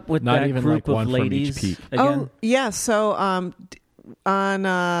meet up with Not that even group like one of from each ladies peak. again? Oh, yeah. So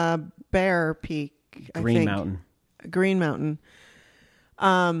on Bear Peak, Green I think. Mountain. Green Mountain.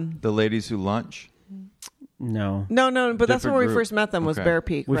 The ladies who lunch? No, but that's Different where we group. first met them was Okay. Bear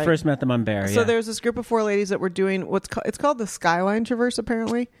Peak. We right? first met them on Bear. So yeah. there's this group of 4 ladies that were doing it's called the Skyline Traverse,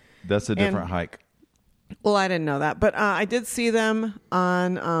 apparently. That's a different hike. Well, I didn't know that, but I did see them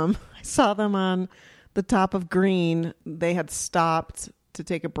on. I saw them on the top of Green. They had stopped to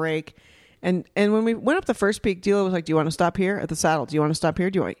take a break, and when we went up the first peak, D'Lo was like, "Do you want to stop here at the saddle? Do you want to stop here?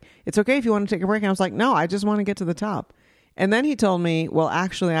 It's okay if you want to take a break." And I was like, "No, I just want to get to the top." And then he told me, "Well,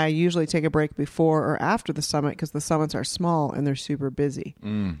 actually, I usually take a break before or after the summit because the summits are small and they're super busy."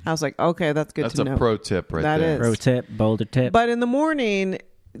 I was like, "Okay, that's good That's to a know." pro tip right That there. is. Pro tip, Boulder tip. But in the morning,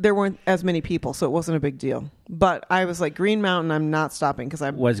 there weren't as many people, so it wasn't a big deal. But I was like, Green Mountain, I'm not stopping because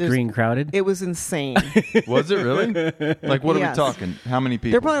Was Green crowded? It was insane. Was it really? Like, what are we Yes. talking? How many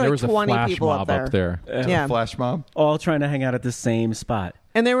people? There were probably There like was a 20 flash people mob up there. A flash mob? All trying to hang out at the same spot.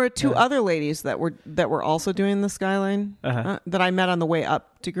 And there were 2 other ladies that were also doing the Skyline that I met on the way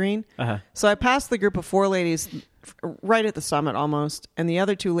up to Green. So I passed the group of 4 ladies right at the summit almost, and the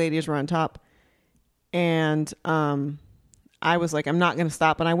other 2 ladies were on top. And I was like, I'm not going to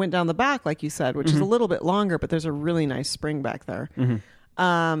stop. And I went down the back, like you said, which is a little bit longer, but there's a really nice spring back there.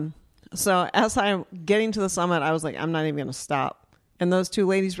 So as I'm getting to the summit, I was like, I'm not even going to stop. And those 2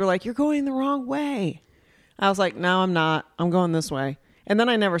 ladies were like, "You're going the wrong way." I was like, "No, I'm not. I'm going this way." And then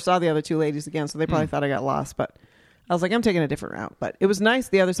I never saw the other 2 ladies again, so they probably thought I got lost. But I was like, I'm taking a different route. But it was nice.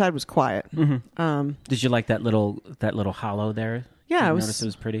 The other side was quiet. Did you like that little hollow there? Yeah, You it was. noticed it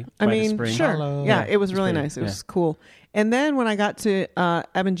was pretty. I by the mean, spring? sure. Hello. Yeah, it was really pretty. nice. It Yeah. was cool. And then when I got to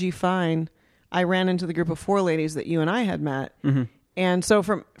Eben G. Fine, I ran into the group of 4 ladies that you and I had met. And so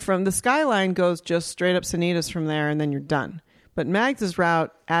from the Skyline goes just straight up Sanitas from there, and then you're done. But Mags's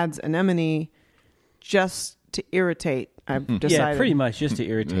route adds Anemone just to irritate. I've decided. Yeah, pretty much just to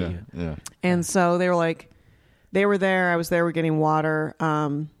irritate you. Yeah. And so they were like, they were there. I was there. We're getting water.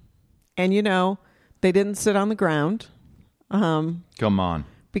 And they didn't sit on the ground. Come on.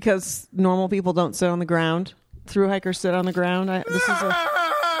 Because normal people don't sit on the ground. Thru hikers sit on the ground.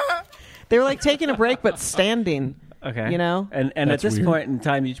 They were like taking a break, but standing. Okay. And at That's this weird. point in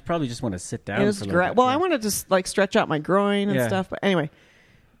time, you probably just want to sit down. It was for a little great. bit. Well, I wanted to just like stretch out my groin and Yeah. stuff. But anyway,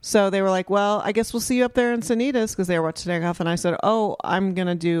 so they were like, "Well, I guess we'll see you up there in Sanitas," because they were about to take off. And I said, "Oh, I'm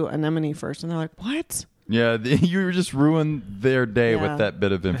gonna do Anemone first." And they're like, "What?" Yeah, you just ruined their day Yeah. with that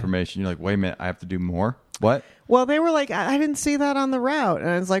bit of information. You're like, wait a minute, I have to do more? What? Well, they were like, I didn't see that on the route. And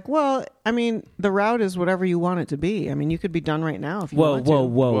I was like, well, I mean, the route is whatever you want it to be. I mean, you could be done right now if you want to. Whoa,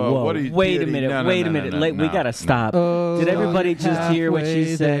 what are you Wait a doing? minute. No, Wait no, a no, minute. no, We no, got to no. stop. Oh, Did everybody just hear what she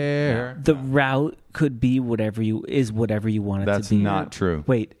halfway said? there. The route could be whatever you want it That's to be. not true.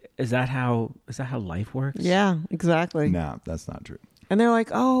 Wait, is that how life works? Yeah, exactly. No, that's not true. And they're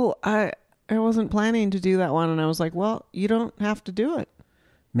like, oh, I wasn't planning to do that one. And I was like, well, you don't have to do it.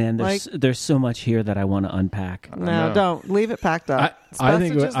 Man, there's so much here that I want to unpack. No, don't. Leave it packed up. I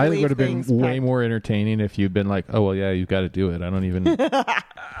think Just it leave would have been things way packed. more entertaining if you'd been like, "Oh well, yeah, you've got to do it." I don't even.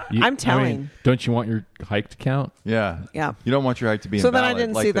 I'm telling. Don't you want your hike to count? Yeah. Yeah. You don't want your hike to be So then I invalid,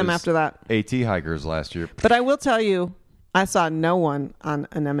 didn't like see them those after that. AT hikers last year. But I will tell you, I saw no one on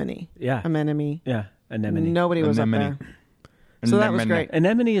Anemone. Yeah. Anemone. Yeah, Anemone. Nobody was Anemone. up there. So that was great.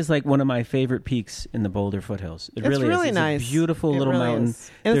 Anemone is like one of my favorite peaks in the Boulder foothills. It It's really really is. It's nice. a beautiful It little really mountain.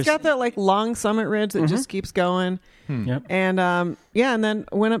 is. And it's got that like long summit ridge that just keeps going. Yep. And and then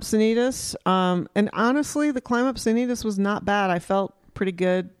went up Sanitas. And honestly, the climb up Sanitas was not bad. I felt pretty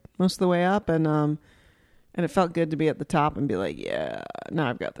good most of the way up, and it felt good to be at the top and be like, yeah, now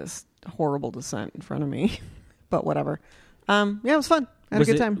I've got this horrible descent in front of me. But whatever. Yeah, it was fun. I had a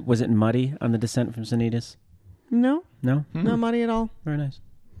good time. Was it muddy on the descent from Sanitas? No, No, not muddy at all. very nice.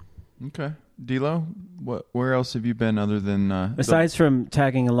 Okay. D'Lo, where else have you been other than Aside from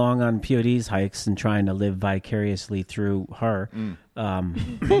tagging along on POD's hikes and trying to live vicariously through her,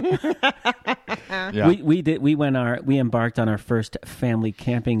 Yeah. we embarked on our first family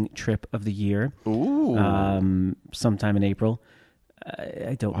camping trip of the year. Ooh. Sometime in April.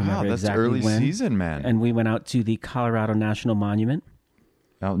 I don't remember that's exactly early when. season, man. And we went out to the Colorado National Monument.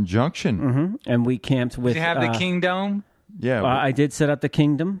 Out in Junction. Mm-hmm. And we camped with... Did you have the Kingdom? Yeah. I did set up the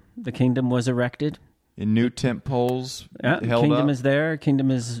Kingdom. The Kingdom was erected. In new tent poles held Kingdom up? is there.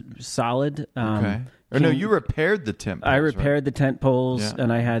 Kingdom is solid. Okay. Or no, you repaired the tent poles, I repaired the tent poles, Yeah.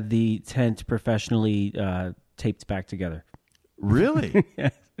 and I had the tent professionally taped back together. Really?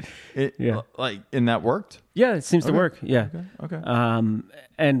 Yeah. And that worked? Yeah, it seems to Okay. work. Yeah. Okay.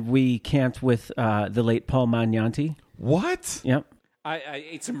 And we camped with the late Paul Magnanti. What? Yep. I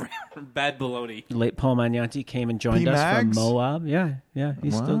ate some bad bologna. Late Paul Magnanti came and joined us from P-Mags? Moab. Yeah.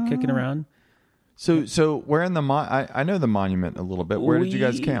 He's still kicking around. So where in the I know the monument a little bit. Where did you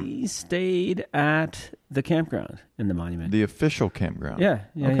guys camp? We stayed at the campground in the monument. The official campground. Yeah.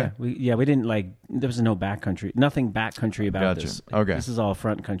 Okay. We didn't there was no nothing backcountry about Gotcha. this. Okay. This is all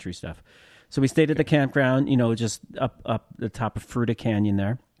front country stuff. So we stayed at the campground, just up the top of Fruta Canyon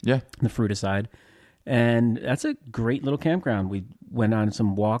there. Yeah. The Fruta side. And that's a great little campground. We went on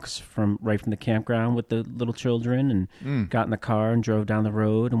some walks right from the campground with the little children and got in the car and drove down the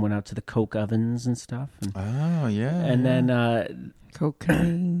road and went out to the coke ovens and stuff. Oh, yeah. And then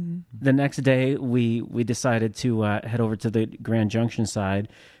cocaine. The next day, we decided to head over to the Grand Junction side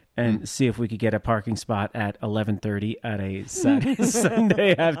and see if we could get a parking spot at 11:30 at a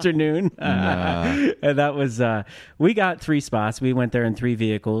Sunday afternoon. And that was we got 3 spots. We went there in 3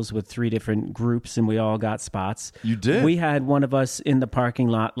 vehicles with 3 different groups, and we all got spots. You did? We had one of us in the parking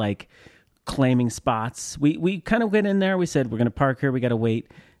lot, claiming spots. We kind of went in there. We said, we're going to park here. We got to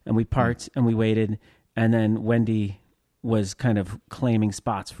wait. And we parked and we waited. And then Wendy was kind of claiming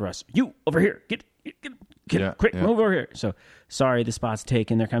spots for us. You, over here. Get quick, move over here. So, sorry, the spot's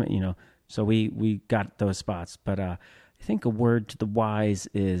taken. They're coming, So we got those spots. But I think a word to the wise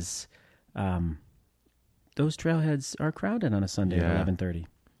is those trailheads are crowded on a Sunday at 11:30.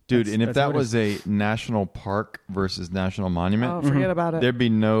 Dude, and if that was a national park versus national monument, Oh, forget about it. There'd be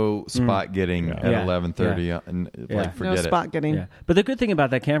no spot getting at 11:30, and forget no spot getting. Yeah. But the good thing about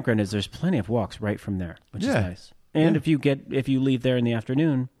that campground is there's plenty of walks right from there, which is nice. And if you leave there in the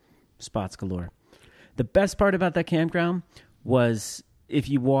afternoon, spots galore. The best part about that campground was if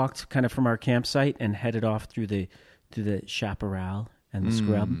you walked kind of from our campsite and headed off through the chaparral and the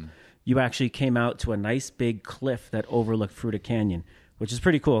scrub, you actually came out to a nice big cliff that overlooked Fruta Canyon, which is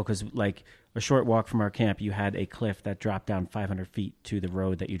pretty cool because a short walk from our camp, you had a cliff that dropped down 500 feet to the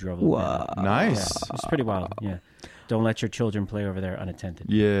road that you drove. Wow. Nice. Yeah, it's pretty wild. Yeah. Don't let your children play over there unattended.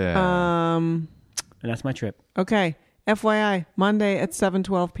 Yeah. And that's my trip. Okay. FYI, Monday at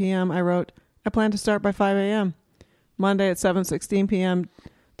 7:12 p.m. I wrote, I plan to start by 5 a.m. Monday at 7:16 p.m.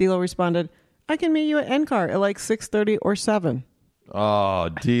 D'Lo responded, I can meet you at NCAR at 6:30 or 7. Oh,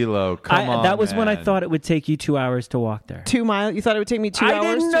 D'Lo, come on, that was when I man. thought it would take you 2 hours to walk there. 2 miles? You thought it would take me 2 hours? I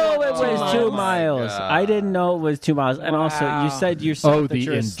didn't know it to was 2 miles. I didn't know it was 2 miles. And also, you said yourself that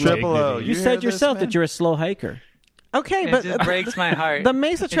you're you said yourself that you're a slow hiker. Okay, It but just breaks my heart. The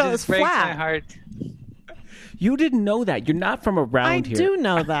Mesa Trail it is just breaks flat. my heart. You didn't know that. You're not from around I here. do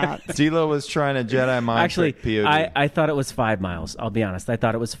know that. D'Lo was trying to Jedi mind Actually, trick POD. I thought it was 5 miles. I'll be honest. I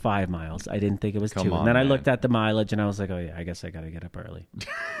thought it was 5 miles. I didn't think it was 2. Come on, And then I man. looked at the mileage and I was like, oh, yeah, I guess I got to get up early.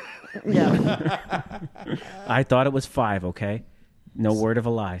 Yeah. I thought it was 5, okay? No word of a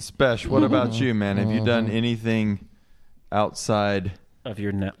lie. Spesh, what about you, man? Have you done anything outside of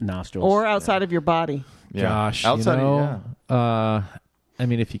your nostrils Or outside of your body. Yeah. Gosh, Outside of- I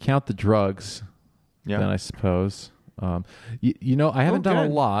mean, if you count the drugs, then I suppose. I haven't done a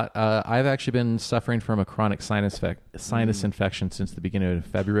good. lot. I've actually been suffering from a chronic sinus infection since the beginning of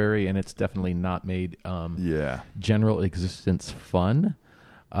February, and it's definitely not made general existence fun.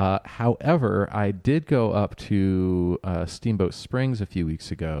 However, I did go up to Steamboat Springs a few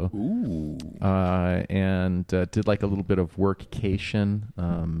weeks ago, and did a little bit of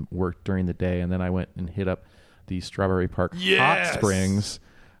workcation, worked during the day, and then I went and hit up the Strawberry Park Hot Springs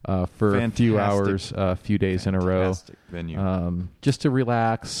for a few hours, a few days in a row, Fantastic venue. just to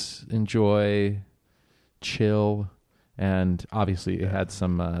relax, enjoy, chill. And obviously, it had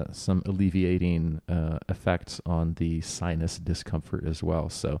some alleviating effects on the sinus discomfort as well.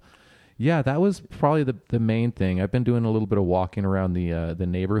 So, yeah, that was probably the main thing. I've been doing a little bit of walking around the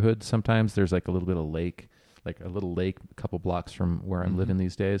neighborhood. Sometimes there's a little bit of lake, a couple blocks from where I'm living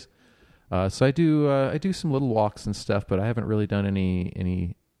these days. So I do some little walks and stuff, but I haven't really done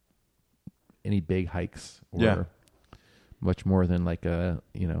any big hikes or much more than like a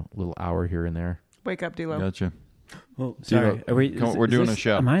little hour here and there. Wake up, D-Lo. Gotcha. Well, sorry. We're doing a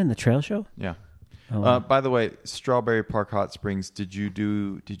show. Am I in the trail show? Yeah. Oh. By the way, Strawberry Park Hot Springs. Did you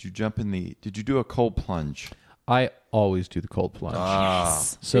do a cold plunge? I always do the cold plunge.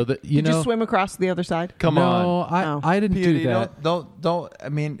 Yes. So that Did you swim across to the other side? Come no, on. I didn't do POD, that. Don't. I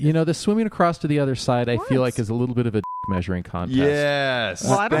mean, the swimming across to the other side, I feel like is a little bit of a measuring contest. Yes.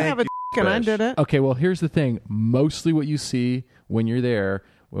 Well, I don't have a and I did it. Okay, well, here's the thing. Mostly what you see when you're there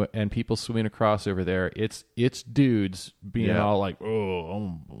and people swimming across over there, it's dudes being all like, oh,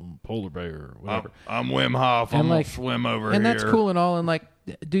 I'm polar bear or whatever. I'm Wim Hof. I'm going to swim over here. And that's cool and all, and like,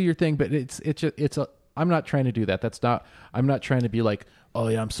 do your thing, but I'm not trying to do that. I'm not trying to be like, oh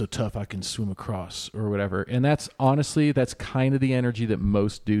yeah, I'm so tough I can swim across or whatever. And that's kind of the energy that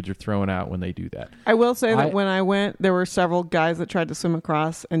most dudes are throwing out when they do that. I will say that when I went, there were several guys that tried to swim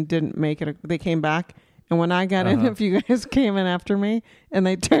across and didn't make it. They came back. And when I got in, a few guys came in after me and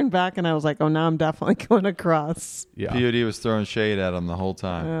they turned back and I was like, oh, now I'm definitely going across. Yeah. POD was throwing shade at him the whole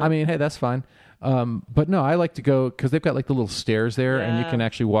time. I mean, hey, that's fine. But no, I like to go because they've got like the little stairs there and you can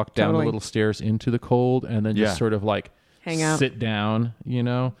actually walk down the little stairs into the cold and then just sort of like hang out, sit down,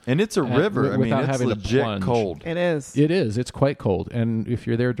 And it's a river. I mean, it's having legit to plunge. cold. It is. It is. It's quite cold. And if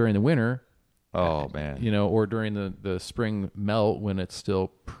you're there during the winter, oh man, or during the spring melt when it's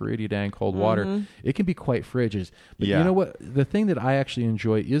still pretty dang cold water, it can be quite frigid. But you know what? The thing that I actually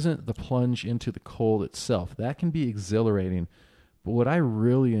enjoy isn't the plunge into the cold itself. That can be exhilarating. But what I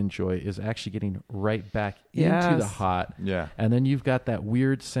really enjoy is actually getting right back into the hot. Yeah. And then you've got that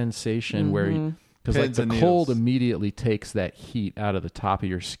weird sensation where because like the Pins and cold needles. immediately takes that heat out of the top of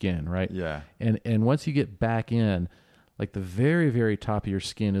your skin, right? Yeah. And once you get back in, like the very, very top of your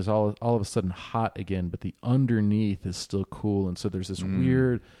skin is all of a sudden hot again, but the underneath is still cool. And so there's this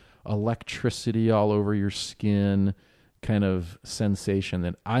weird electricity all over your skin kind of sensation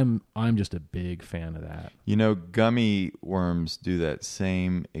that I'm just a big fan of that. Gummy worms do that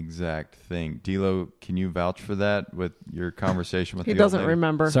same exact thing. D-Lo, can you vouch for that with your conversation with He the doesn't old lady?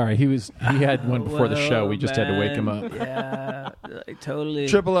 remember. Sorry, he had one before the show. We just had to wake him up. Yeah, totally.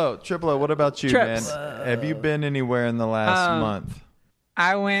 Triple O, what about you, Trips. man? Have you been anywhere in the last month?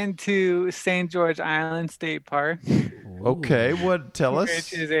 I went to St. George Island State Park. Okay, tell us.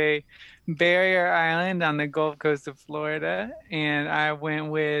 Which is a barrier island on the Gulf Coast of Florida. And I went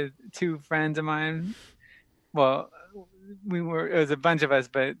with two friends of mine. Well, it was a bunch of us,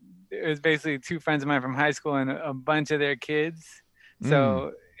 but it was basically two friends of mine from high school and a bunch of their kids.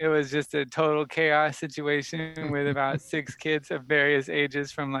 So it was just a total chaos situation with about 6 kids of various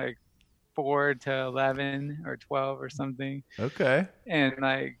ages from like 4 to 11 or 12 or something. Okay. And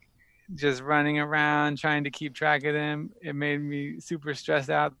like just running around trying to keep track of them. It made me super stressed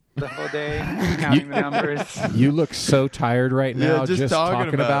out the whole day counting the numbers. You look so tired right now just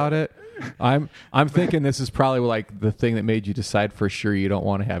talking about it. I'm thinking this is probably like the thing that made you decide for sure you don't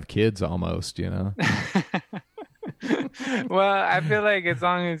want to have kids almost, Well, I feel like as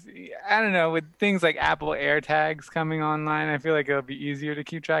long as, I don't know, with things like Apple AirTags coming online, I feel like it'll be easier to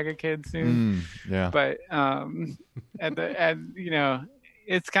keep track of kids soon. Yeah. But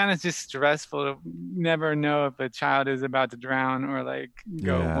it's kind of just stressful to never know if a child is about to drown or like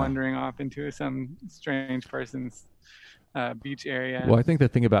go wandering off into some strange person's beach area. Well, I think the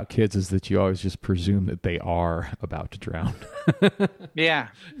thing about kids is that you always just presume that they are about to drown. Yeah,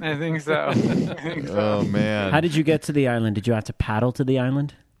 I think so. Oh, man. How did you get to the island? Did you have to paddle to the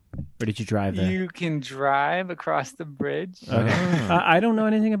island? Or did you drive there? You can drive across the bridge. Okay. I don't know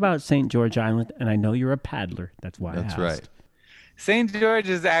anything about St. George Island, and I know you're a paddler. That's why I asked. right. St. George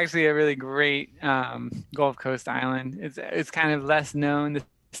is actually a really great Gulf Coast island. It's kind of less known. The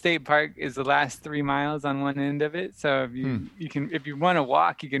state park is the last 3 miles on one end of it. So if you want to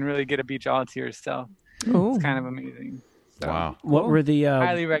walk, you can really get a beach all to yourself. Ooh. It's kind of amazing. So, wow. What were the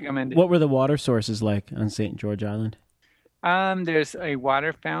highly recommended. What were the water sources like on St. George Island? There's a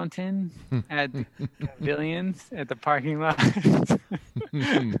water fountain at Pavilions at the parking lot.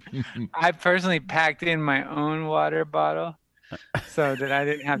 I personally packed in my own water bottle so that I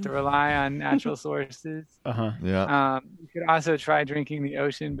didn't have to rely on natural sources. Yeah. You could also try drinking the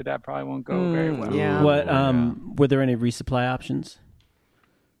ocean, but that probably won't go very well. Yeah. What were there any resupply options?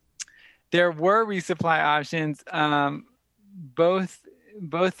 There were resupply options.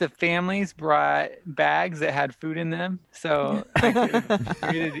 Both the families brought bags that had food in them, so I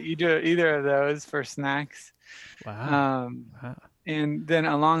could either of those for snacks. Wow. And then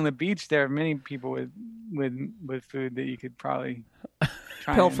along the beach, there are many people with with food that you could probably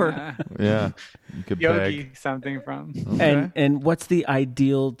try Pilfer. and, Yeah, you could yogi beg. something from. And what's the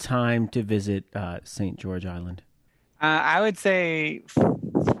ideal time to visit St. George Island? I would say,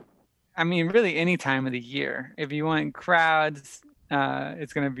 I mean, really any time of the year. If you want crowds,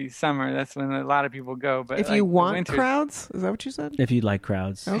 it's going to be summer. That's when a lot of people go. But If like, you the want winter- crowds, is that what you said? If you like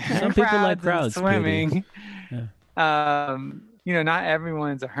crowds. Okay. Some people like Crowds crowds. and swimming. POD. You know, not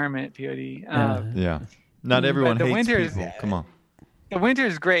everyone's a hermit, POD. Yeah, not everyone but the hates winter is- people. Come on. The winter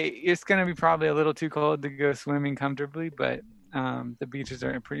is great. It's going to be probably a little too cold to go swimming comfortably, but the beaches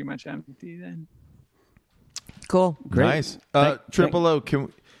are pretty much empty then. Cool. Great. Nice. Triple O,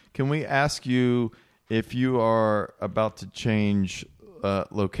 can we ask you if you are about to change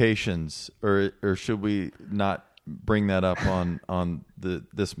locations, or should we not bring that up on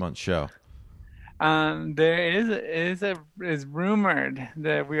this month's show? There is rumored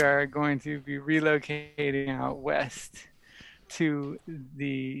that we are going to be relocating out west to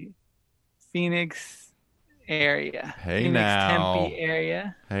the Phoenix area. Hey Phoenix, now. Tempe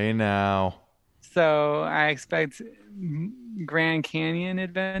area. Hey now. So I expect Grand Canyon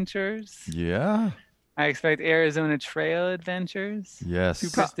adventures. Yeah. I expect Arizona Trail adventures. Yes.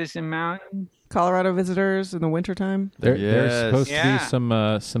 Superstition Mountain. Colorado visitors in the wintertime. There's supposed to Yeah.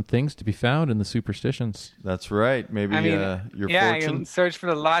 be some things to be found in the superstitions. That's right. Maybe I mean, your yeah, you fortune. can search for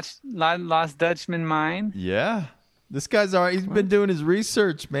the Lost Dutchman mine. Yeah. This guy's all right. He's been doing his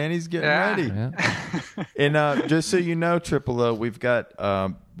research, man. He's getting ready. And just so you know, Triple O, we've got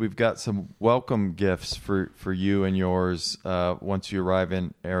some welcome gifts for you and yours once you arrive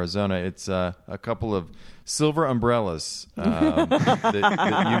in Arizona. It's a couple of silver umbrellas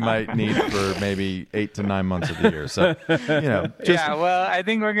that you might need for maybe 8 to 9 months of the year. So, Yeah, well, I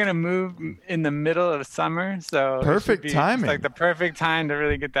think we're gonna move in the middle of summer, so it should Perfect be timing. like the perfect time to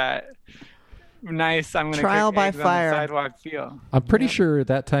really get that nice. I'm gonna Trial cook by eggs on the fire. sidewalk feel. I'm pretty sure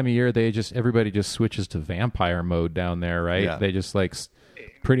that time of year everybody just switches to vampire mode down there, right? Yeah. They just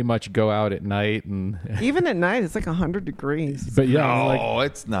pretty much go out at night and Even at night, it's like 100 degrees. but yeah,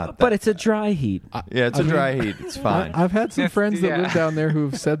 it's not that. But it's a dry heat. Yeah, it's a dry heat. It's fine. I've had some friends that Yeah. live down there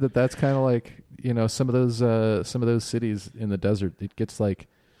who've said that that's kind of like some of those cities in the desert. It gets like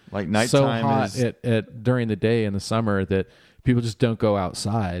nighttime so hot is at during the day in the summer that people just don't go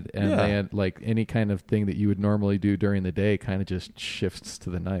outside, and Yeah. they had, like any kind of thing that you would normally do during the day kind of just shifts to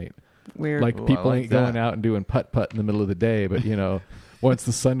the night. Weird. Like Ooh, people I like ain't going that. out and doing putt-putt in the middle of the day, but once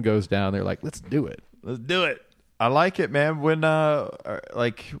the sun goes down, they're like, let's do it. Let's do it. I like it, man. When you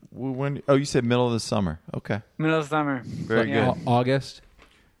said middle of the summer. Okay. Middle of summer. Very Yeah. good. August.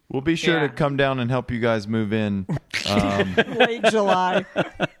 We'll be sure Yeah. to come down and help you guys move in. Late July.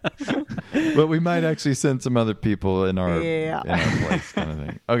 But we might actually send some other people in our Yeah. place, kind of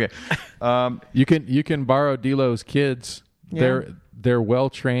thing. Okay. You can borrow Delo's kids. Yeah. They're well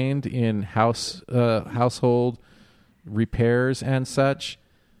trained in household repairs and such.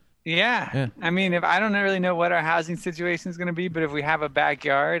 Yeah. I mean, if I don't really know what our housing situation is going to be, but if we have a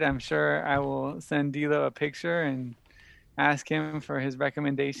backyard, I'm sure I will send Dilo a picture and ask him for his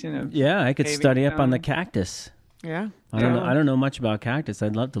recommendation of. Yeah, I could paving study up on the stone. cactus. Yeah. I don't know much about cactus.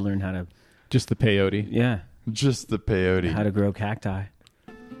 I'd love to learn how to. Just the peyote. Yeah, Just the peyote. how to grow cacti.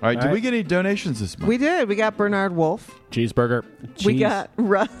 All right. Did we get any donations this month? We did. We got Bernard Wolf. Cheeseburger. We Cheese. got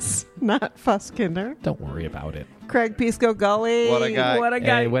Russ, not Fusskinder. Don't worry about it. Craig Pisco Gully. What a guy. What a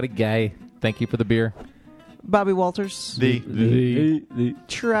guy. Hey, what a guy. Thank you for the beer. Bobby Walters. The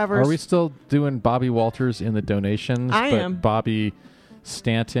Travers. Are we still doing Bobby Walters in the donations? I but am. Bobby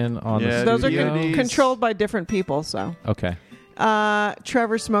Stanton on Yeah, the Those are studio? PODs. controlled by different people, so. Okay.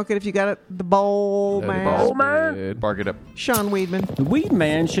 Trevor Smoke It if you got it. The Bowl Man. Good. Bark it up. Sean Weedman. The weed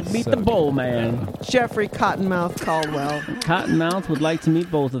man should meet So the bowl man. Jeffrey Cottonmouth Caldwell. Cottonmouth would like to meet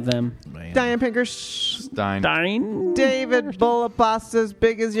both of them. Diane Pinker. Stein. Dine David Bullapasta as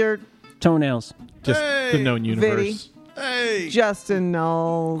big as your toenails. Just the known universe. Hey. Justin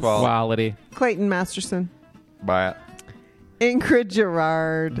Knowles. Quality. Clayton Masterson. Buy it. Ingrid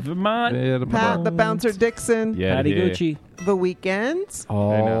Gerard. Vermont. Pat the Bouncer Dixon. Yeah, Patty yeah. Gucci. The Weekend.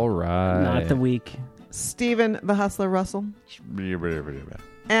 All right. Not the week. Stephen the Hustler Russell.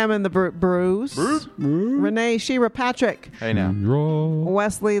 Ammon the Bruce. Renee Shira Patrick. Hey now.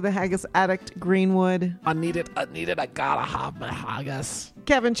 Wesley the Haggis Addict Greenwood. I need it. I gotta have my haggis.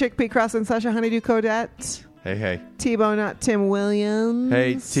 Kevin Chickpea Cross and Sasha Honeydew Codette. Hey. Tebow not Tim Williams.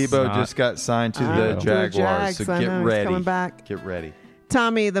 Hey, Tebow Not- just got signed to I the know. Jaguars, Jags, so I get know, he's ready. coming back. Get ready.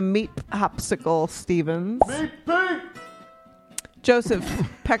 Tommy the Meat Popsicle Stevens. Joseph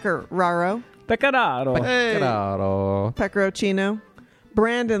Pecker Raro. Pecoraro. Hey. Get out. Pecorocino.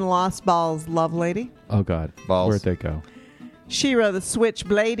 Brandon Lost Balls Love Lady. Oh, God. Balls. Where'd they go? Shira the Switch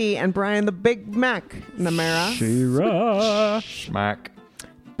Blady and Brian the Big Mac Namara. Shira. Smack.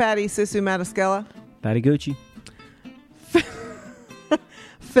 Patty Sisu Matascala. Patty Gucci.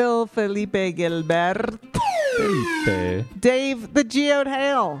 Phil Felipe Gilbert. Felipe. Dave the Geode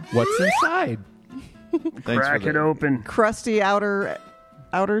Hale. What's inside? Crack it open. Crusty outer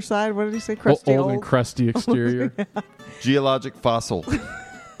side. What did he say? Crusty Old and crusty exterior. Geologic fossil.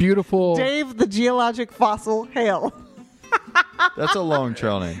 Beautiful. Dave the Geologic Fossil Hale. That's a long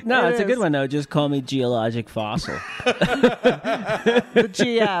trail name. No, It it's a good is. one, though. Just call me Geologic Fossil. The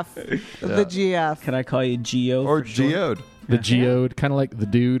GF. The GF. Can I call you Geo? Or for short? geode. The geode, kind of like the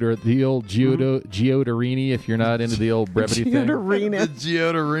dude or the old geodarini if you're not into the old brevity thing. The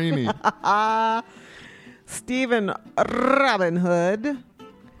Geodarena. geodarini. Stephen Robin Hood.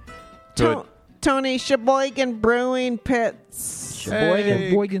 Hood. Tony Sheboygan Brewing Pits.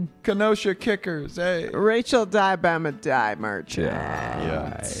 Hey, Kenosha Kickers. Hey. Rachel Dybama Die Merchant.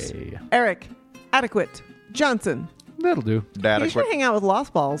 Yes. Eric Adequate Johnson. That'll do. You should hang out with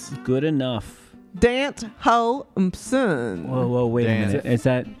Lost Balls. Good enough. Dant Ho Mpson. Whoa, wait a minute. Is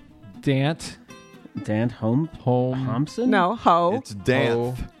that Dant Thompson? No, Ho. It's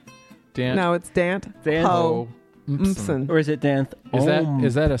Danth. Dant. No, it's Dant Ho Mpson. Or is it Danth?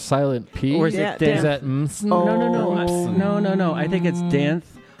 Is that a silent P? Or is Yeah, it Danth? Is that Mson? No. I think it's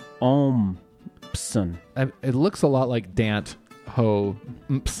Danth Ompson. It looks a lot like Dant Ho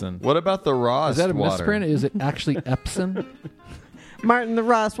Mpson. What about the Ross? Is that a water? misprint? Is it actually Epson? Martin the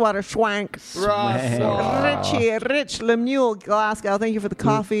Rosswater Schwank. Rich Lemuel Glasgow. Thank you for the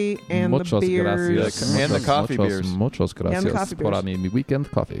coffee and Muchos the beers. gracias. And the coffee beers. Muchos gracias And the coffee por beers. mi weekend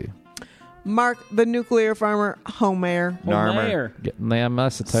coffee. Mark the Nuclear Farmer Homer. Narmer. Getting them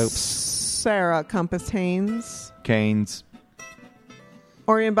isotopes. Sarah Compass Haynes. Canes.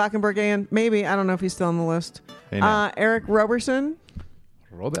 Orion Backenbergian. Maybe. I don't know if he's still on the list. Hey, now. Eric Roberson.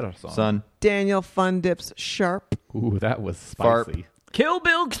 Robertson. Son. Daniel Fun Dips Sharp. Ooh, that was spicy. Kill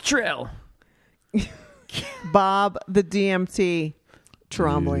Bill Trail. Bob the DMT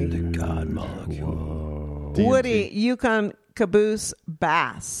Trombley. The God molecule. Woody Yukon Caboose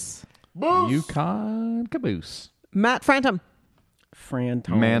Bass. Yukon Caboose. Matt Frantum. Frantom.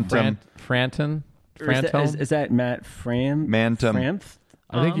 Mantum. Franton. Or Is that Matt Fram? Mantum. Framth?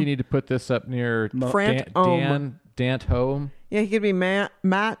 I think you need to put this up near Dant Home. Yeah, he could be Matt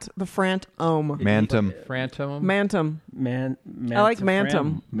the Frant Ohm. Mantum. Frantum. Mantum. I like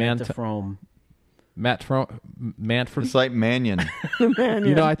Mantum. Mantafrom. Manfred. It's like Mannion.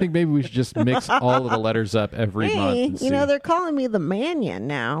 You know, I think maybe we should just mix all of the letters up every month. Hey, And see. they're calling me the Mannion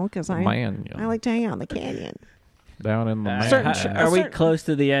now because I Mannion. like to hang out in the canyon. Down in the Are we close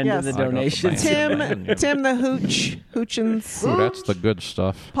to the end of the donations? Tim the Hoochins. Ooh, that's the good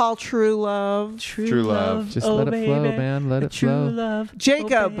stuff. Paul True Love. True Love. Just let it flow, man. Let it flow. Love.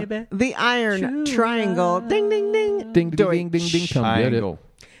 Jacob, baby. the Iron Triangle. Ding, ding, ding. Ding, ding, ding, ding, ding. Come get it. Triangle.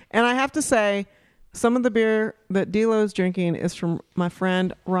 And I have to say, some of the beer that D'Lo's drinking is from my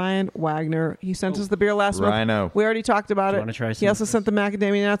friend Ryan Wagner. He sent us the beer last Rhino. month. We already talked about Do you it. wanna try some He also of sent the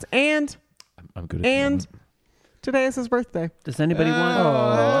macadamia nuts. And I'm good at the moment. today is his birthday. Does anybody want?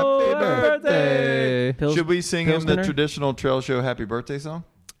 Happy birthday. Pills- Should we sing Pills him the dinner? traditional Trail Show Happy Birthday song?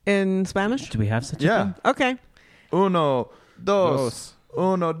 In Spanish? Do we have such a Yeah. thing? Okay. Uno, dos.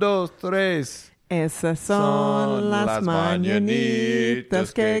 Uno, dos, tres. Esas son las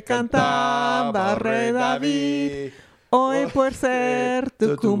mañanitas que cantaba Rey David. Hoy por ser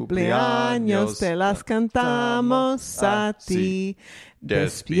tu cumpleaños te las cantamos a ti.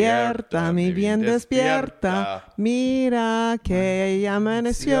 Despierta, mi bien, despierta. Mira que ya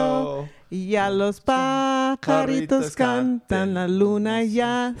amaneció. Ya los pajaritos cantan, la luna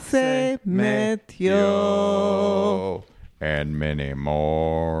ya se metió. And many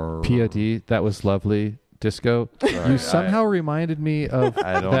more. POD, that was lovely. Disco. Sorry, You somehow reminded me of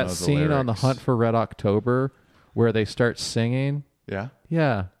I don't know that the scene on The lyrics. Hunt for Red October where they start singing. Yeah?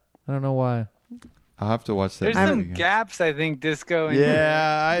 Yeah. I don't know why. I'll have to watch that. There's movie some again. gaps, I think, Disco. In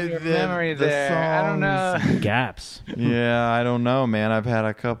Yeah, your memory there. I don't know. Gaps. Yeah, I don't know, man. I've had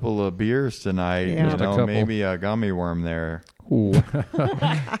a couple of beers tonight. Yeah. You Just a know, couple. maybe a gummy worm there. Ooh.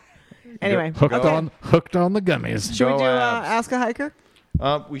 Anyway, hooked okay. on the gummies. Should we Go do Abs. Ask a Hiker?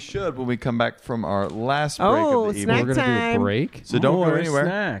 We should when we come back from our last break Oh, of the snack evening. We're gonna do a time. break. So don't go More anywhere.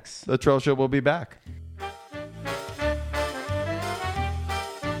 snacks. The Trail Show will be back.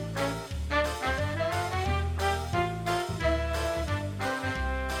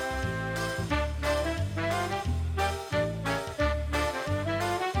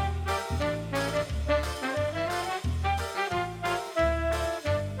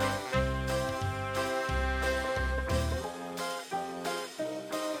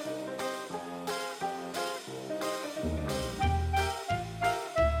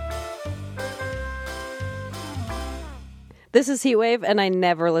 This is Heatwave, and I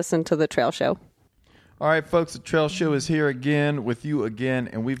never listen to the Trail Show. All right, folks, the Trail Show is here again with you again,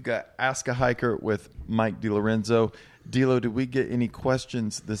 and we've got Ask a Hiker with Mike DiLorenzo. Dilo, did we get any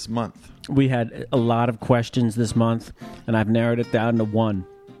questions this month? We had a lot of questions this month, and I've narrowed it down to one.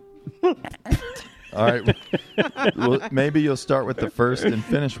 All right. Well, maybe you'll start with the first and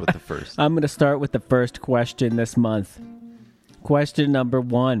finish with the first. I'm going to start with the first question this month. Question number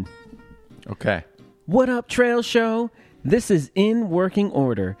 1. Okay. What up, Trail Show? This is In Working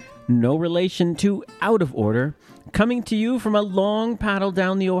Order, no relation to Out of Order, coming to you from a long paddle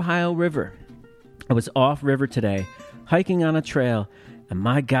down the Ohio River. I was off-river today, hiking on a trail, and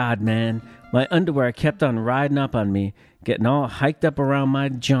my God, man, my underwear kept on riding up on me, getting all hiked up around my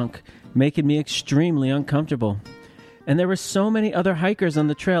junk, making me extremely uncomfortable. And there were so many other hikers on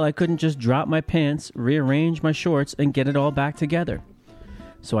the trail I couldn't just drop my pants, rearrange my shorts, and get it all back together.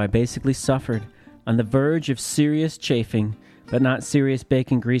 So I basically suffered, on the verge of serious chafing, but not serious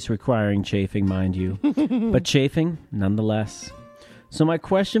bacon grease requiring chafing, mind you, but chafing nonetheless. So my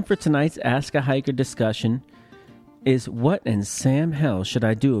question for tonight's Ask a Hiker discussion is, what in Sam hell should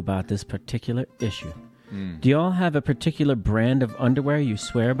I do about this particular issue? Do y'all have a particular brand of underwear you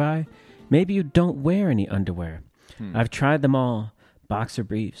swear by? Maybe you don't wear any underwear. I've tried them all. Boxer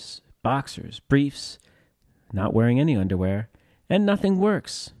briefs, boxers, briefs, not wearing any underwear, and nothing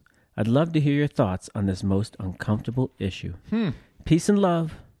works. I'd love to hear your thoughts on this most uncomfortable issue. Peace and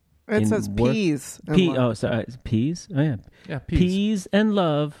love. It says peas. and love. Oh, sorry. Peas? Oh, yeah. Yeah, peas. Peas and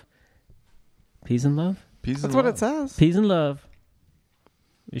love. Peas and love? Peas That's what it says. Peas and love.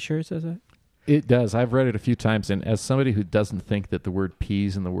 You sure it says that? It does. I've read it a few times, and as somebody who doesn't think that the word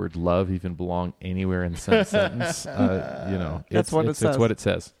peas and the word love even belong anywhere in the same sentence, That's what it says. It's what it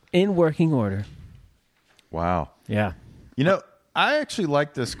says. In working order. Wow. Yeah. You know, I actually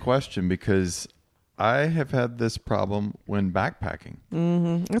like this question because I have had this problem when backpacking.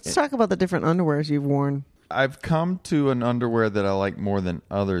 Let's talk about the different underwears you've worn. I've come to an underwear that I like more than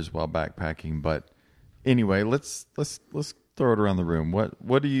others while backpacking, but anyway, let's throw it around the room.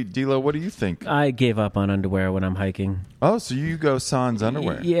 What do you, Dilo, what do you think? I gave up on underwear when I'm hiking. Oh, so you go sans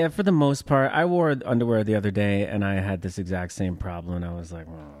underwear. Yeah, for the most part. I wore underwear the other day, and I had this exact same problem, and I was like,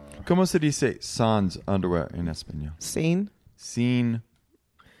 oh. ¿Cómo se dice sans underwear en español? Sin.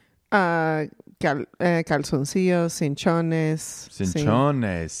 Calzoncillos, cinchones.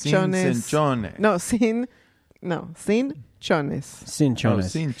 Cinchones. Cinchones. No, sin chones.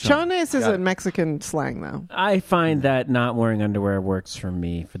 Cinchones. Chones is a Mexican slang, though. I find that not wearing underwear works for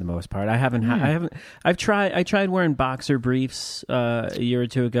me for the most part. I tried wearing boxer briefs a year or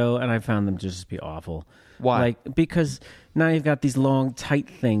two ago, and I found them to just be awful. Why? Because now you've got these long, tight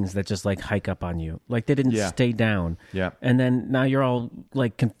things that just hike up on you. They didn't stay down. Yeah. And then now you're all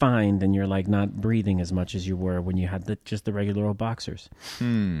confined, and you're not breathing as much as you were when you had just the regular old boxers.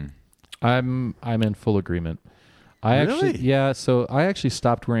 I'm in full agreement. So I actually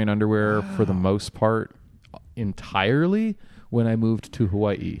stopped wearing underwear for the most part entirely when I moved to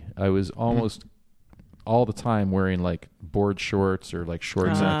Hawaii. I was almost all the time wearing board shorts or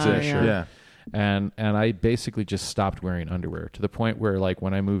shorts and a t-shirt. Yeah. And I basically just stopped wearing underwear to the point where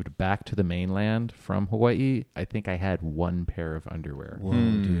when I moved back to the mainland from Hawaii, I think I had one pair of underwear. Whoa,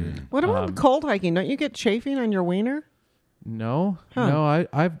 dude. What about cold hiking? Don't you get chafing on your wiener? No,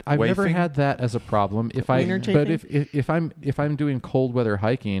 I've never had that as a problem. If I'm doing cold weather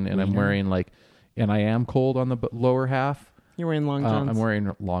hiking and I'm wearing and I am cold on the lower half, you're wearing long johns. I'm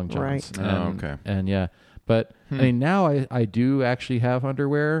wearing long johns. Right. Okay. And yeah, but I mean now I do actually have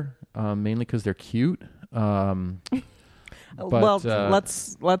underwear, mainly because they're cute. But,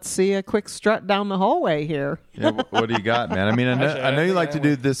 let's see a quick strut down the hallway here. Yeah, what do you got, man? I mean, I know you like to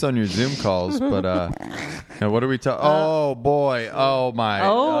do this on your Zoom calls, but what are we talking? Oh boy! Oh my!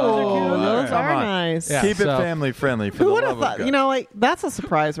 Those are nice. Yeah, Keep it family friendly. For Who would have thought? That's a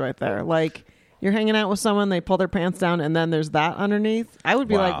surprise right there. You're hanging out with someone, they pull their pants down, and then there's that underneath. I would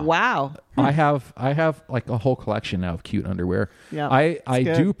be wow. I have a whole collection now of cute underwear. Yeah, I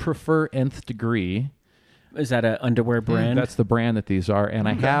do prefer Nth Degree. Is that an underwear brand? That's the brand that these are, and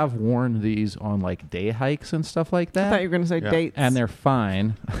I have worn these on day hikes and stuff like that. I thought you were going to say dates, and they're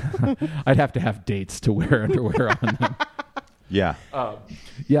fine. I'd have to have dates to wear underwear on them. Yeah,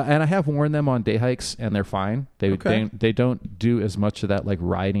 and I have worn them on day hikes, and they're fine. They don't do as much of that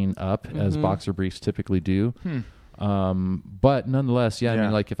riding up as boxer briefs typically do. But nonetheless, I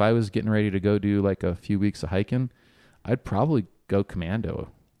mean, if I was getting ready to go do a few weeks of hiking, I'd probably go commando.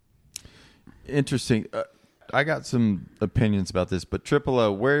 Interesting. I got some opinions about this, but Triple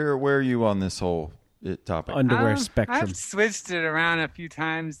O, where are you on this whole topic? Underwear spectrum. I've switched it around a few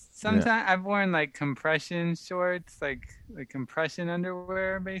times. Sometimes I've worn like compression shorts, like compression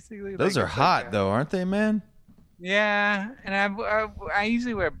underwear, basically. Those like, are hot though, aren't they, man? Yeah, and I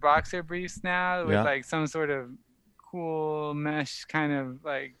usually wear boxer briefs now with Yeah. like some sort of cool mesh kind of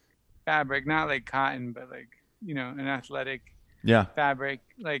like fabric, not like cotton, but like an athletic fabric.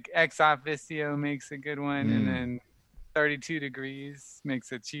 Like X Officio makes a good one, and then 32 Degrees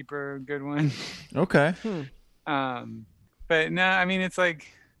makes a cheaper good one. Okay. But no, I mean it's like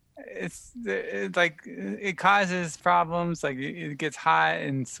it causes problems. Like it gets hot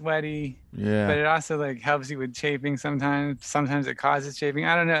and sweaty. Yeah. But it also like helps you with chafing sometimes. Sometimes it causes chafing.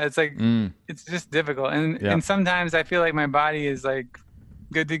 I don't know. It's like it's just difficult. And sometimes I feel like my body is like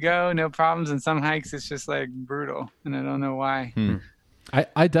good to go, no problems. And some hikes it's just like brutal, and I don't know why.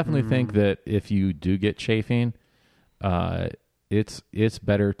 I definitely think that if you do get chafing, it's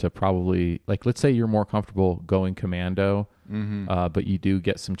better to probably, like, let's say you're more comfortable going commando, but you do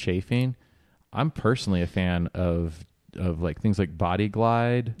get some chafing. I'm personally a fan of like things like Body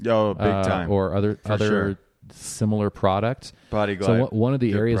Glide, big time, or other sure. similar products. Body Glide. So one of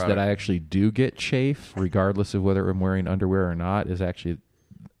the Good areas product. that I actually do get chafe, regardless of whether I'm wearing underwear or not, is actually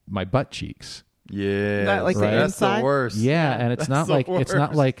my butt cheeks. Yeah, That, like, the that's inside? the worst. Yeah, and it's not like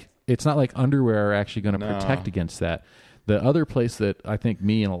it's not like underwear are actually going to protect against that. The other place that I think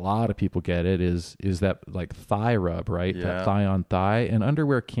me and a lot of people get it is that like thigh rub, right? Yeah. That thigh on thigh, and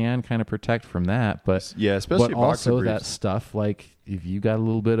underwear can kind of protect from that, but especially but boxer also briefs. that stuff, like if you got a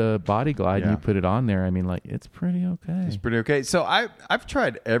little bit of Body Glide and you put it on there, I mean, like it's pretty okay. It's pretty okay. So I've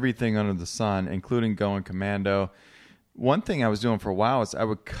tried everything under the sun, including going commando. One thing I was doing for a while is I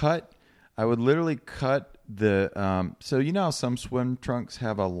would literally cut the so you know how some swim trunks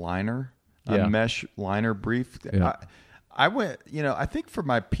have a liner, a mesh liner brief. Yeah. I went, I think for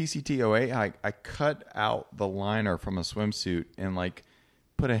my PCT 08, I cut out the liner from a swimsuit and like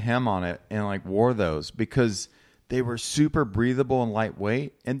put a hem on it and like wore those because they were super breathable and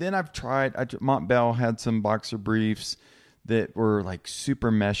lightweight. And then I've tried, Montbell had some boxer briefs that were like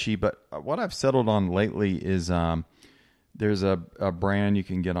super meshy. But what I've settled on lately is there's a brand you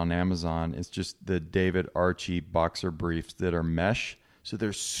can get on Amazon. It's just the David Archie boxer briefs that are mesh. So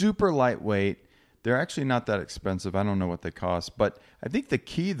they're super lightweight. They're actually not that expensive. I don't know what they cost. But I think the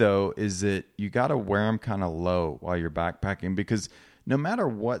key, though, is that you got to wear them kind of low while you're backpacking because no matter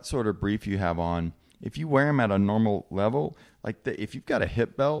what sort of brief you have on, if you wear them at a normal level, like if you've got a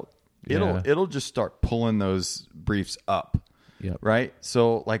hip belt, it'll just start pulling those briefs up. Yep. Right?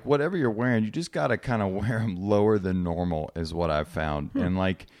 So, like, whatever you're wearing, you just got to kind of wear them lower than normal is what I've found. And,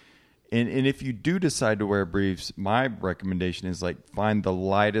 like, and if you do decide to wear briefs, my recommendation is, like, find the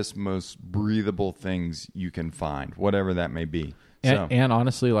lightest, most breathable things you can find, whatever that may be. And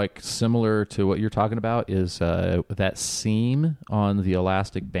honestly, like similar to what you're talking about is that seam on the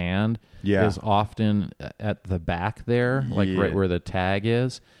elastic band is often at the back there, like right where the tag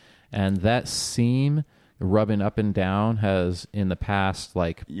is. And that seam rubbing up and down has in the past,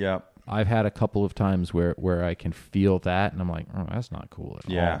 like, I've had a couple of times where I can feel that, and I'm like, oh, that's not cool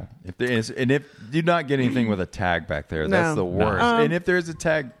at all. If you not get anything with a tag back there, that's the worst. And if there's a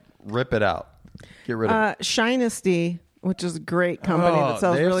tag, rip it out. Get rid of it. Shinesty, which is a great company that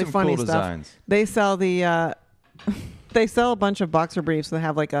sells they have really some funny cool stuff. designs. They sell they sell a bunch of boxer briefs that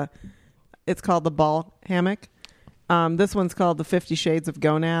have like it's called the ball hammock. This one's called the 50 Shades of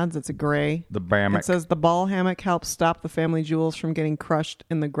Gonads. It's a gray. The Bammock. It says the ball hammock helps stop the family jewels from getting crushed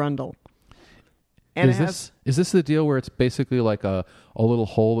in the grundle. And is this the deal where it's basically like a little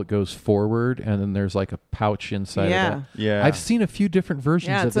hole that goes forward and then there's like a pouch inside of that? Yeah. I've seen a few different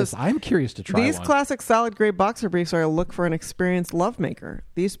versions of this. I'm curious to try These one. classic solid gray boxer briefs are a look for an experienced lovemaker.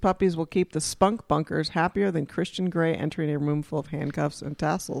 These puppies will keep the spunk bunkers happier than Christian Grey entering a room full of handcuffs and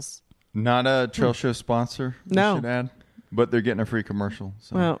tassels. Not a trail show sponsor, No. I should add. But they're getting a free commercial.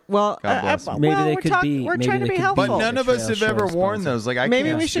 So Well, God bless them. Maybe they could be. We're maybe trying to they be could helpful. But none of us have ever worn those. Like I Maybe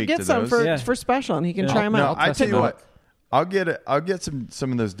can't we should speak get to some those. for special, and he can try them No, out. I tell you what. I'll get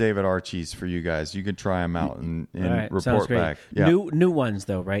some of those David Archies for you guys. You can try them out and All right, sounds report great. back. Yeah. New ones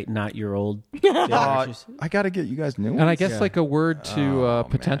though, right? Not your old. I got to get you guys new ones. And I guess like a word to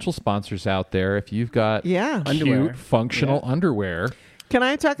potential sponsors out there, if you've got Yeah. cute, Underwear. functional underwear. Can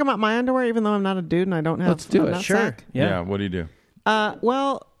I talk about my underwear, even though I'm not a dude and I don't have? Let's do I'm it. not Sure. sack? Yeah. What do you do?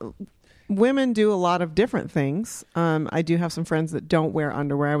 Well, women do a lot of different things. I do have some friends that don't wear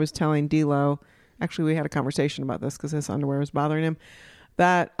underwear. I was telling D-Lo, actually we had a conversation about this because his underwear was bothering him,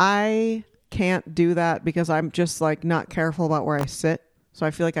 that I can't do that because I'm just like not careful about where I sit. So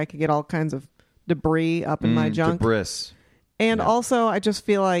I feel like I could get all kinds of debris up in my junk. Debris. And also I just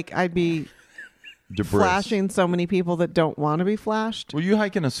feel like I'd be Debris. flashing so many people that don't want to be flashed. Well, you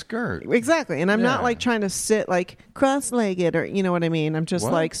hike in a skirt. Exactly. And I'm not Yeah. like trying to sit like cross-legged or you know what I mean. I'm just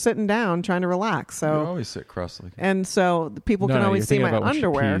What? like sitting down trying to relax. You So always sit cross-legged. and so the people No, can no, always you're see thinking my about when she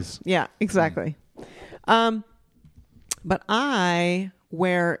underwear. pees. Yeah, exactly. But I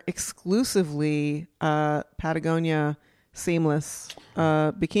wear exclusively Patagonia seamless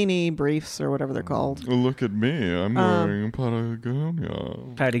bikini briefs or whatever they're called. Well, look at me. I'm wearing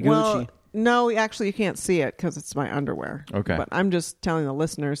Patagonia. Patty Gucci. Well, no, actually, you can't see it because it's my underwear. Okay. But I'm just telling the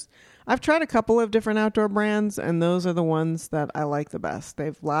listeners. I've tried a couple of different outdoor brands, and those are the ones that I like the best.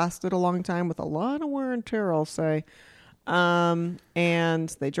 They've lasted a long time with a lot of wear and tear, I'll say. And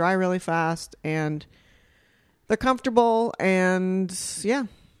they dry really fast, and they're comfortable, and yeah.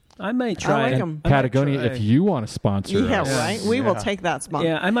 I might I try. like it. 'em. Patagonia, I might try. if you want to sponsor Yeah, us. right? We will take that sponsor.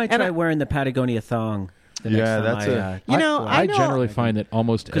 Yeah, I might And try wearing the Patagonia thong. The next Yeah, time that's I, a- I know- generally find that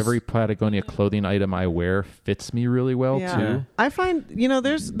almost every Patagonia clothing item I wear fits me really well too. I find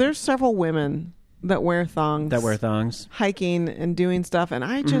there's several women that wear thongs, hiking and doing stuff, and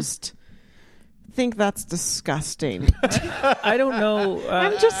I just think that's disgusting. I don't know.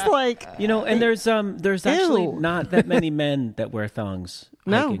 I'm just like and there's actually Ew. not that many men that wear thongs.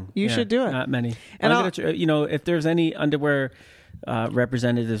 No, hiking. you should do it. Not many. And And if there's any underwear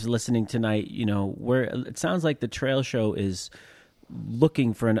representatives listening tonight, where it sounds like the Trail Show is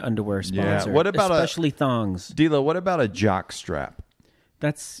looking for an underwear sponsor. Yeah. What about especially thongs? Dilo, what about a jock strap?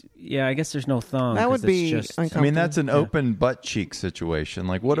 I guess there's no thong. That 'cause would be it's just, I mean, that's an open butt cheek situation.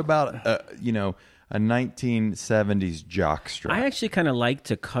 Like, what about a 1970s jock strap? I actually kind of like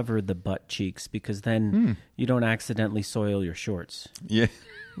to cover the butt cheeks because then you don't accidentally soil your shorts. Yeah.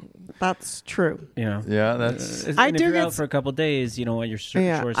 That's true. Yeah, that's. And I if do you're get out for a couple days, you don't want your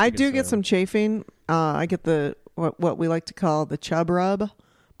Yeah, shorts. I to do get soiled. some chafing. I get the what we like to call the chub rub,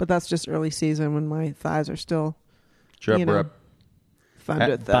 but that's just early season when my thighs are still Chub rub.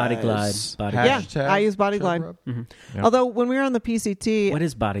 Thunder Body thighs. Glide. Yeah, I use Body Glide. Yeah. Although when we were on the PCT, What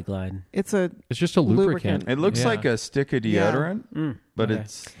is Body Glide? it's just a lubricant. It looks like a stick of Yeah. deodorant, but okay.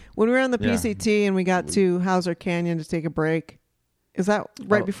 it's. When we were on the Yeah. PCT and we got to Hauser Canyon to take a break, is that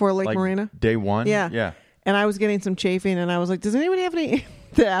right before Lake like Morena? Day one? Yeah. Yeah. And I was getting some chafing, and I was like, "Does anybody have any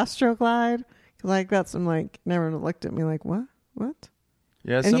the Astroglide?" Because I got some everyone looked at me like, "What? What?"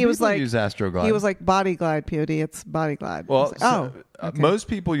 Yeah, And some he was people like, use Astroglide. He was like, "Body Glide, POD. It's Body Glide." I well, was like, okay. most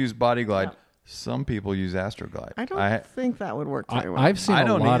people use Body Glide. Some people use Astroglide. I don't think that would work very well. I've seen I a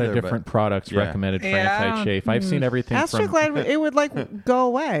don't lot either, of different but- products yeah. recommended for Yeah. anti-chafe. I've seen everything from... Astroglide, it would go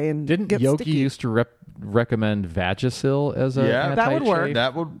away and Didn't get Yogi sticky. used to recommend Vagisil as a Yeah, That would work.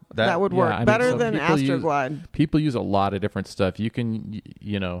 anti-chafe? That would work I mean, better so than people Astroglide. People use a lot of different stuff. You can,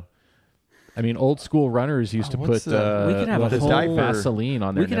 I mean, old school runners used to put we could have a whole Vaseline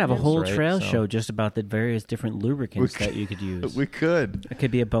on their We could have a nipples, whole right? trail So- show just about the various different lubricants that you could use. We could. It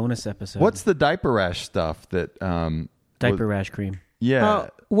could be a bonus episode. What's the diaper rash stuff that? Diaper rash cream? Yeah. Oh,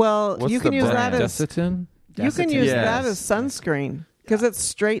 well, What's you can the use brand? that as Desitin? you can use Yes. that as sunscreen because it's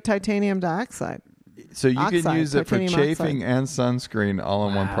straight titanium dioxide. So you can Oxide, use it for titanium chafing and sunscreen all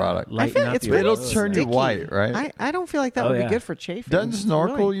in one product. I feel it's It'll pretty turn you sticky. white, right? I don't feel like that Oh, would yeah. be good for chafing. Doesn't It's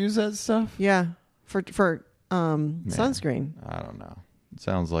Snorkel really- use that stuff? Yeah, for sunscreen. I don't know. It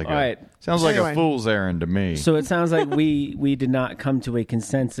sounds like All right. sounds like Anyway. a fool's errand to me. So it sounds like we did not come to a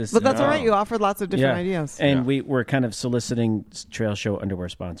consensus. But that's all right. You offered lots of different ideas. and we're kind of soliciting trail show underwear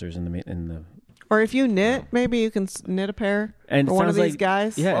sponsors in the. Or if you knit, maybe you can knit a pair And for it one of sounds these like-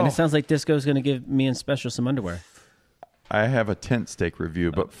 guys. Yeah, and it sounds like Disco's going to give me and Special some underwear. I have a tent stake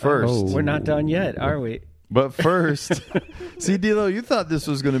review, but first We're not done yet, are we? But first, see, Dilo, you thought this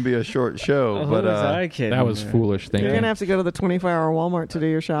was going to be a short show, Oh, but who was I kidding? That was foolish You're thinking. gonna have to go to the 24-hour Walmart to do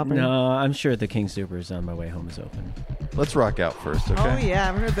your shopping. No, I'm sure the King Supers on my way home is open. let's rock out first, okay? Oh yeah, I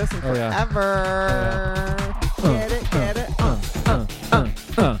haven't heard this in Oh, yeah. forever. Get it, get it.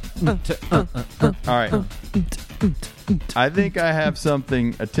 All right. I think I have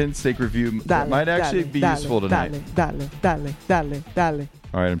something, a tent stake review that might actually be useful tonight. Dale.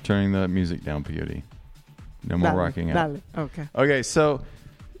 All right, I'm turning the music down, Peyote. No more rocking out. Okay. Okay, so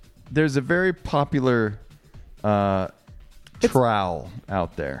there's a very popular trowel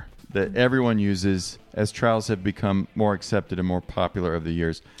out there that everyone uses as trowels have become more accepted and more popular over the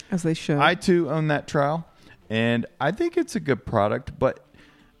years. As they should. I, too, own that trowel, and I think it's a good product, but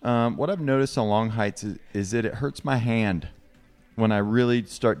what I've noticed on long hikes is that it hurts my hand when I really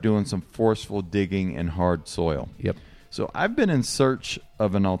start doing some forceful digging in hard soil. Yep. So I've been in search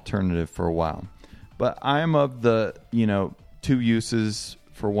of an alternative for a while. But I'm of the, two uses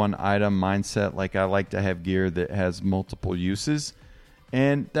for one item mindset. Like I like to have gear that has multiple uses.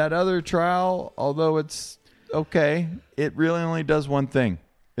 And that other trowel, although it's okay, it really only does one thing.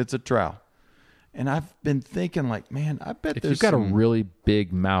 It's a trowel. And I've been thinking, like, man, I bet If there's you've got a really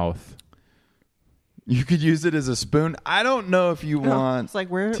big mouth, you could use it as a spoon. I don't know if you want it's like,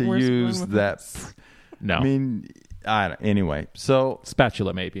 where's to spoon use with that. No. I mean, anyway. So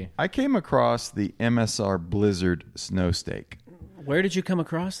spatula maybe. I came across the MSR Blizzard Snow Steak. Where did you come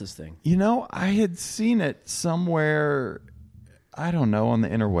across this thing? You know, I had seen it somewhere, I don't know, on the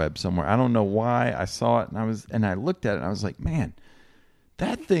interweb somewhere. I don't know why I saw it, and I looked at it and I was like, man,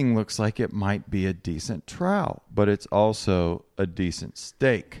 that thing looks like it might be a decent trowel, but it's also a decent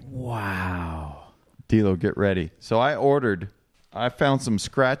steak. Wow. D'Lo, get ready. So I found some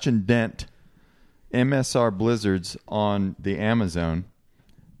scratch and dent MSR Blizzards on the Amazon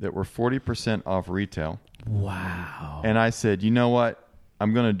that were 40% off retail. Wow. And I said, you know what?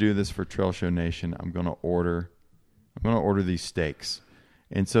 I'm going to do this for Trail Show Nation. I'm going to order these steaks.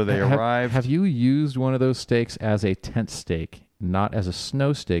 And so they arrived. Have you used one of those steaks as a tent steak? Not as a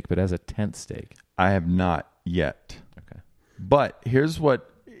snow steak, but as a tent steak? I have not yet. Okay. But here's what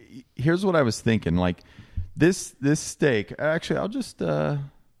I was thinking. Like this steak, actually,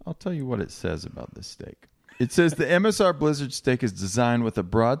 I'll tell you what it says about this steak. It says the MSR Blizzard steak is designed with a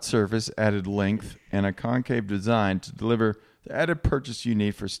broad surface, added length, and a concave design to deliver the added purchase you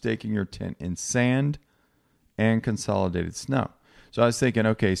need for staking your tent in sand and consolidated snow. So I was thinking,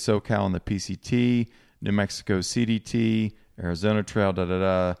 okay, SoCal and the PCT, New Mexico CDT, Arizona Trail,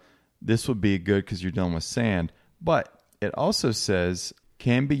 this would be good because you're dealing with sand. But it also says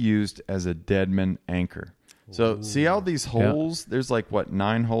can be used as a Deadman anchor. So see all these holes? There's like,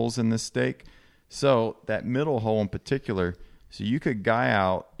 9 holes in this steak? So that middle hole in particular, so you could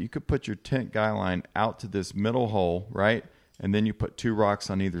put your tent guy line out to this middle hole, right? And then you put 2 rocks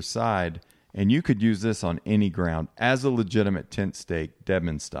on either side, and you could use this on any ground as a legitimate tent stake,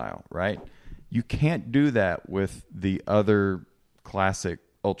 Deadman style, right? You can't do that with the other classic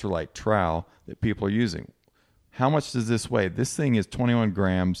ultralight trowel that people are using. How much does this weigh? This thing is 21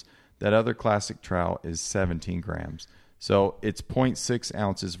 grams. That other classic trowel is 17 grams. So it's 0.6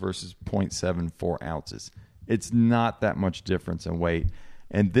 ounces versus 0.74 ounces. It's not that much difference in weight.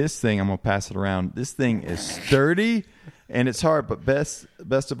 And this thing, I'm going to pass it around. This thing is sturdy and it's hard, but best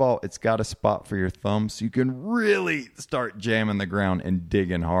of all, it's got a spot for your thumb so you can really start jamming the ground and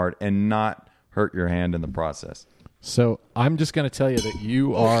digging hard and not hurt your hand in the process. So I'm just going to tell you that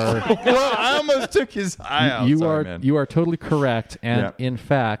you are. Well, I almost took his eye out. You are totally correct, and in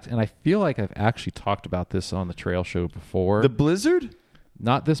fact, and I feel like I've actually talked about this on the Trail Show before. The Blizzard?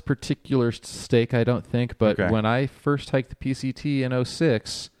 Not this particular steak, I don't think, but when I first hiked the PCT in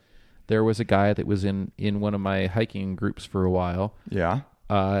 2006, there was a guy that was in one of my hiking groups for a while. Yeah.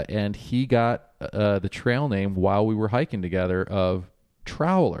 And he got the trail name while we were hiking together of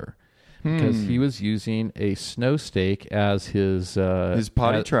Troweler. Because he was using a snow steak as his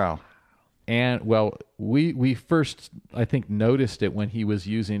potty trowel. And, well, we first, I think, noticed it when he was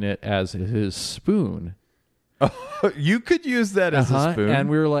using it as his spoon. You could use that as a spoon. And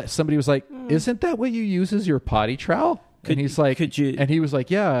we were like, somebody was like, isn't that what you use as your potty trowel? And he's like, and he was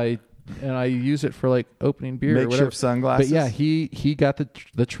like, yeah, I use it for like opening beer or whatever. Makeshift sunglasses. But yeah, he got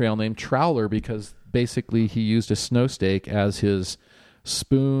the trail name Troweler because basically he used a snow steak as his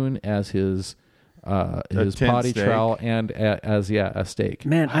spoon, as his potty steak. trowel, and as a steak.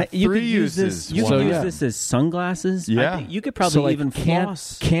 Man, you could use this. You could use this as sunglasses. Yeah, you could probably even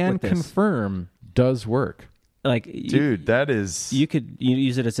floss. Can with this. confirm does work. Like, dude, that is. You could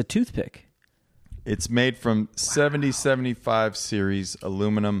use it as a toothpick. It's made from 7075 series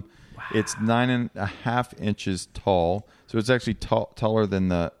aluminum. Wow. It's 9.5 inches tall, so it's actually taller than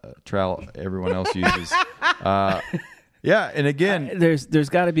the trowel everyone else uses. Yeah, and again, there's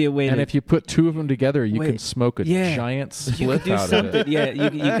got to be a way. And if you put 2 of them together, you can smoke a giant split out of it. Yeah,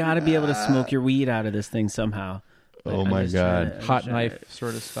 you got to be able to smoke your weed out of this thing somehow. Oh my God! Hot knife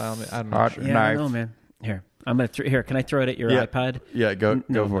sort of style. I don't know. Hot knife. I know, man. Here, I'm gonna. Here, can I throw it at your iPod? Yeah, go I'm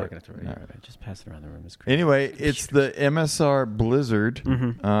for not it. Gonna throw it at your iPod. Just pass it around the room. It's crazy. Anyway, it's the MSR Blizzard.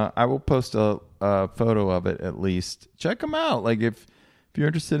 Mm-hmm. I will post a photo of it at least. Check them out. Like if you're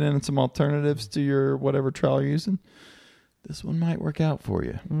interested in some alternatives to your whatever trowel you're using, this one might work out for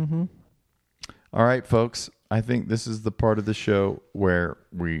you. Mm-hmm. All right, folks. I think this is the part of the show where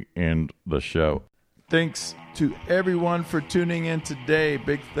we end the show. Thanks to everyone for tuning in today.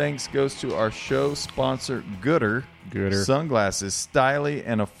 Big thanks goes to our show sponsor, Gooder Sunglasses. Stylish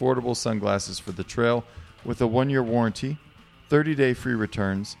and affordable sunglasses for the trail with a 1-year warranty, 30-day free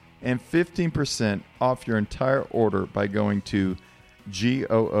returns, and 15% off your entire order by going to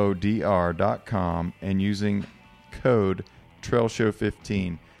goodr.com and using code Trail Show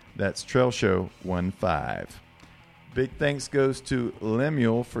 15. That's Trail Show 15. Big thanks goes to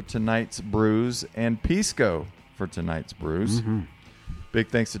Lemuel for tonight's brews and Pisco for tonight's brews. Mm-hmm. Big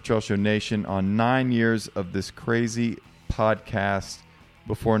thanks to Trail Show Nation on 9 years of this crazy podcast.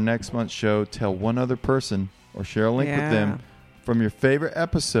 Before next month's show, tell one other person or share a link with them from your favorite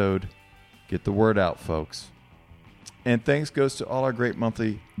episode. Get the word out, folks. And thanks goes to all our great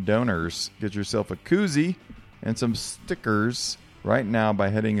monthly donors. Get yourself a koozie and some stickers right now by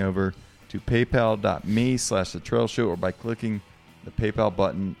heading over to paypal.me/The Trail Show or by clicking the PayPal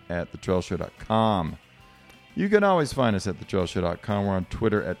button at thetrailshow.com. You can always find us at thetrailshow.com. We're on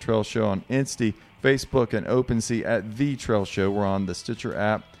Twitter at Trail Show, on Insta, Facebook, and OpenSea at The Trail Show. We're on the Stitcher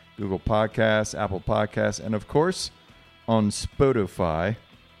app, Google Podcasts, Apple Podcasts, and of course on Spotify.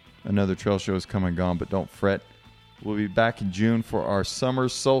 Another Trail Show is come and gone, but don't fret. We'll be back in June for our summer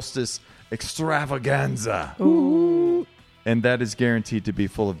solstice extravaganza. Ooh. And that is guaranteed to be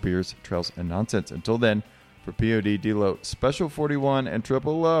full of beers, trails, and nonsense. Until then, for POD, D-Lo, Special 41, and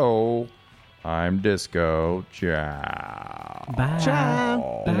Triple O, I'm Disco. Ciao. Bye.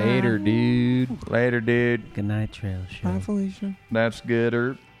 Ciao. Bye. Later, dude. Later, dude. Good night, Trail Show. Bye, Felicia. That's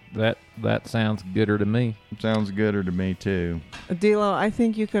gooder. That sounds gooder to me. Sounds gooder to me, too. D'Lo, I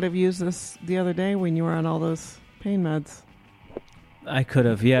think you could have used this the other day when you were on all those pain meds. I could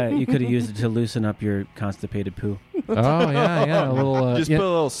have, yeah. You could have used it to loosen up your constipated poo. Oh, yeah. A little. Just put a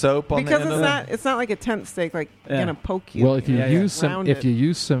little soap on because the end of it. it's not like a tent steak, like gonna poke you. Well, if you use Round if it. you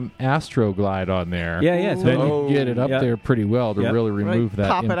use some Astroglide on there, Yeah, then totally. you get it up there pretty well to really remove that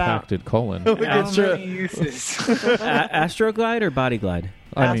pop it out. impacted colon. Look at you. Astroglide or Body Glide?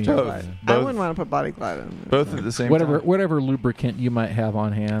 I mean, Astroglide. I wouldn't want to put Body Glide in. Both at the same whatever time. whatever lubricant you might have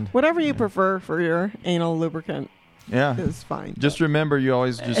on hand. Whatever you prefer for your anal lubricant Yeah. is fine. Just remember, you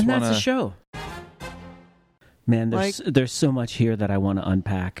always just And want that's the show. Man, there's so much here that I want to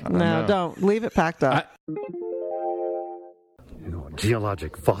unpack. No, don't. Leave it packed up.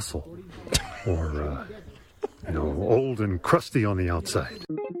 Geologic fossil, or old and crusty on the outside.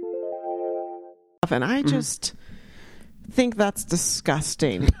 And I just think that's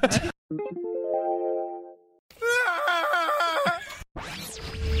disgusting.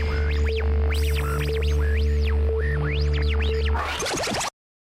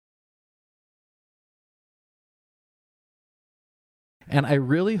 And I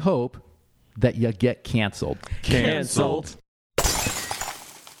really hope that you get canceled. Canceled.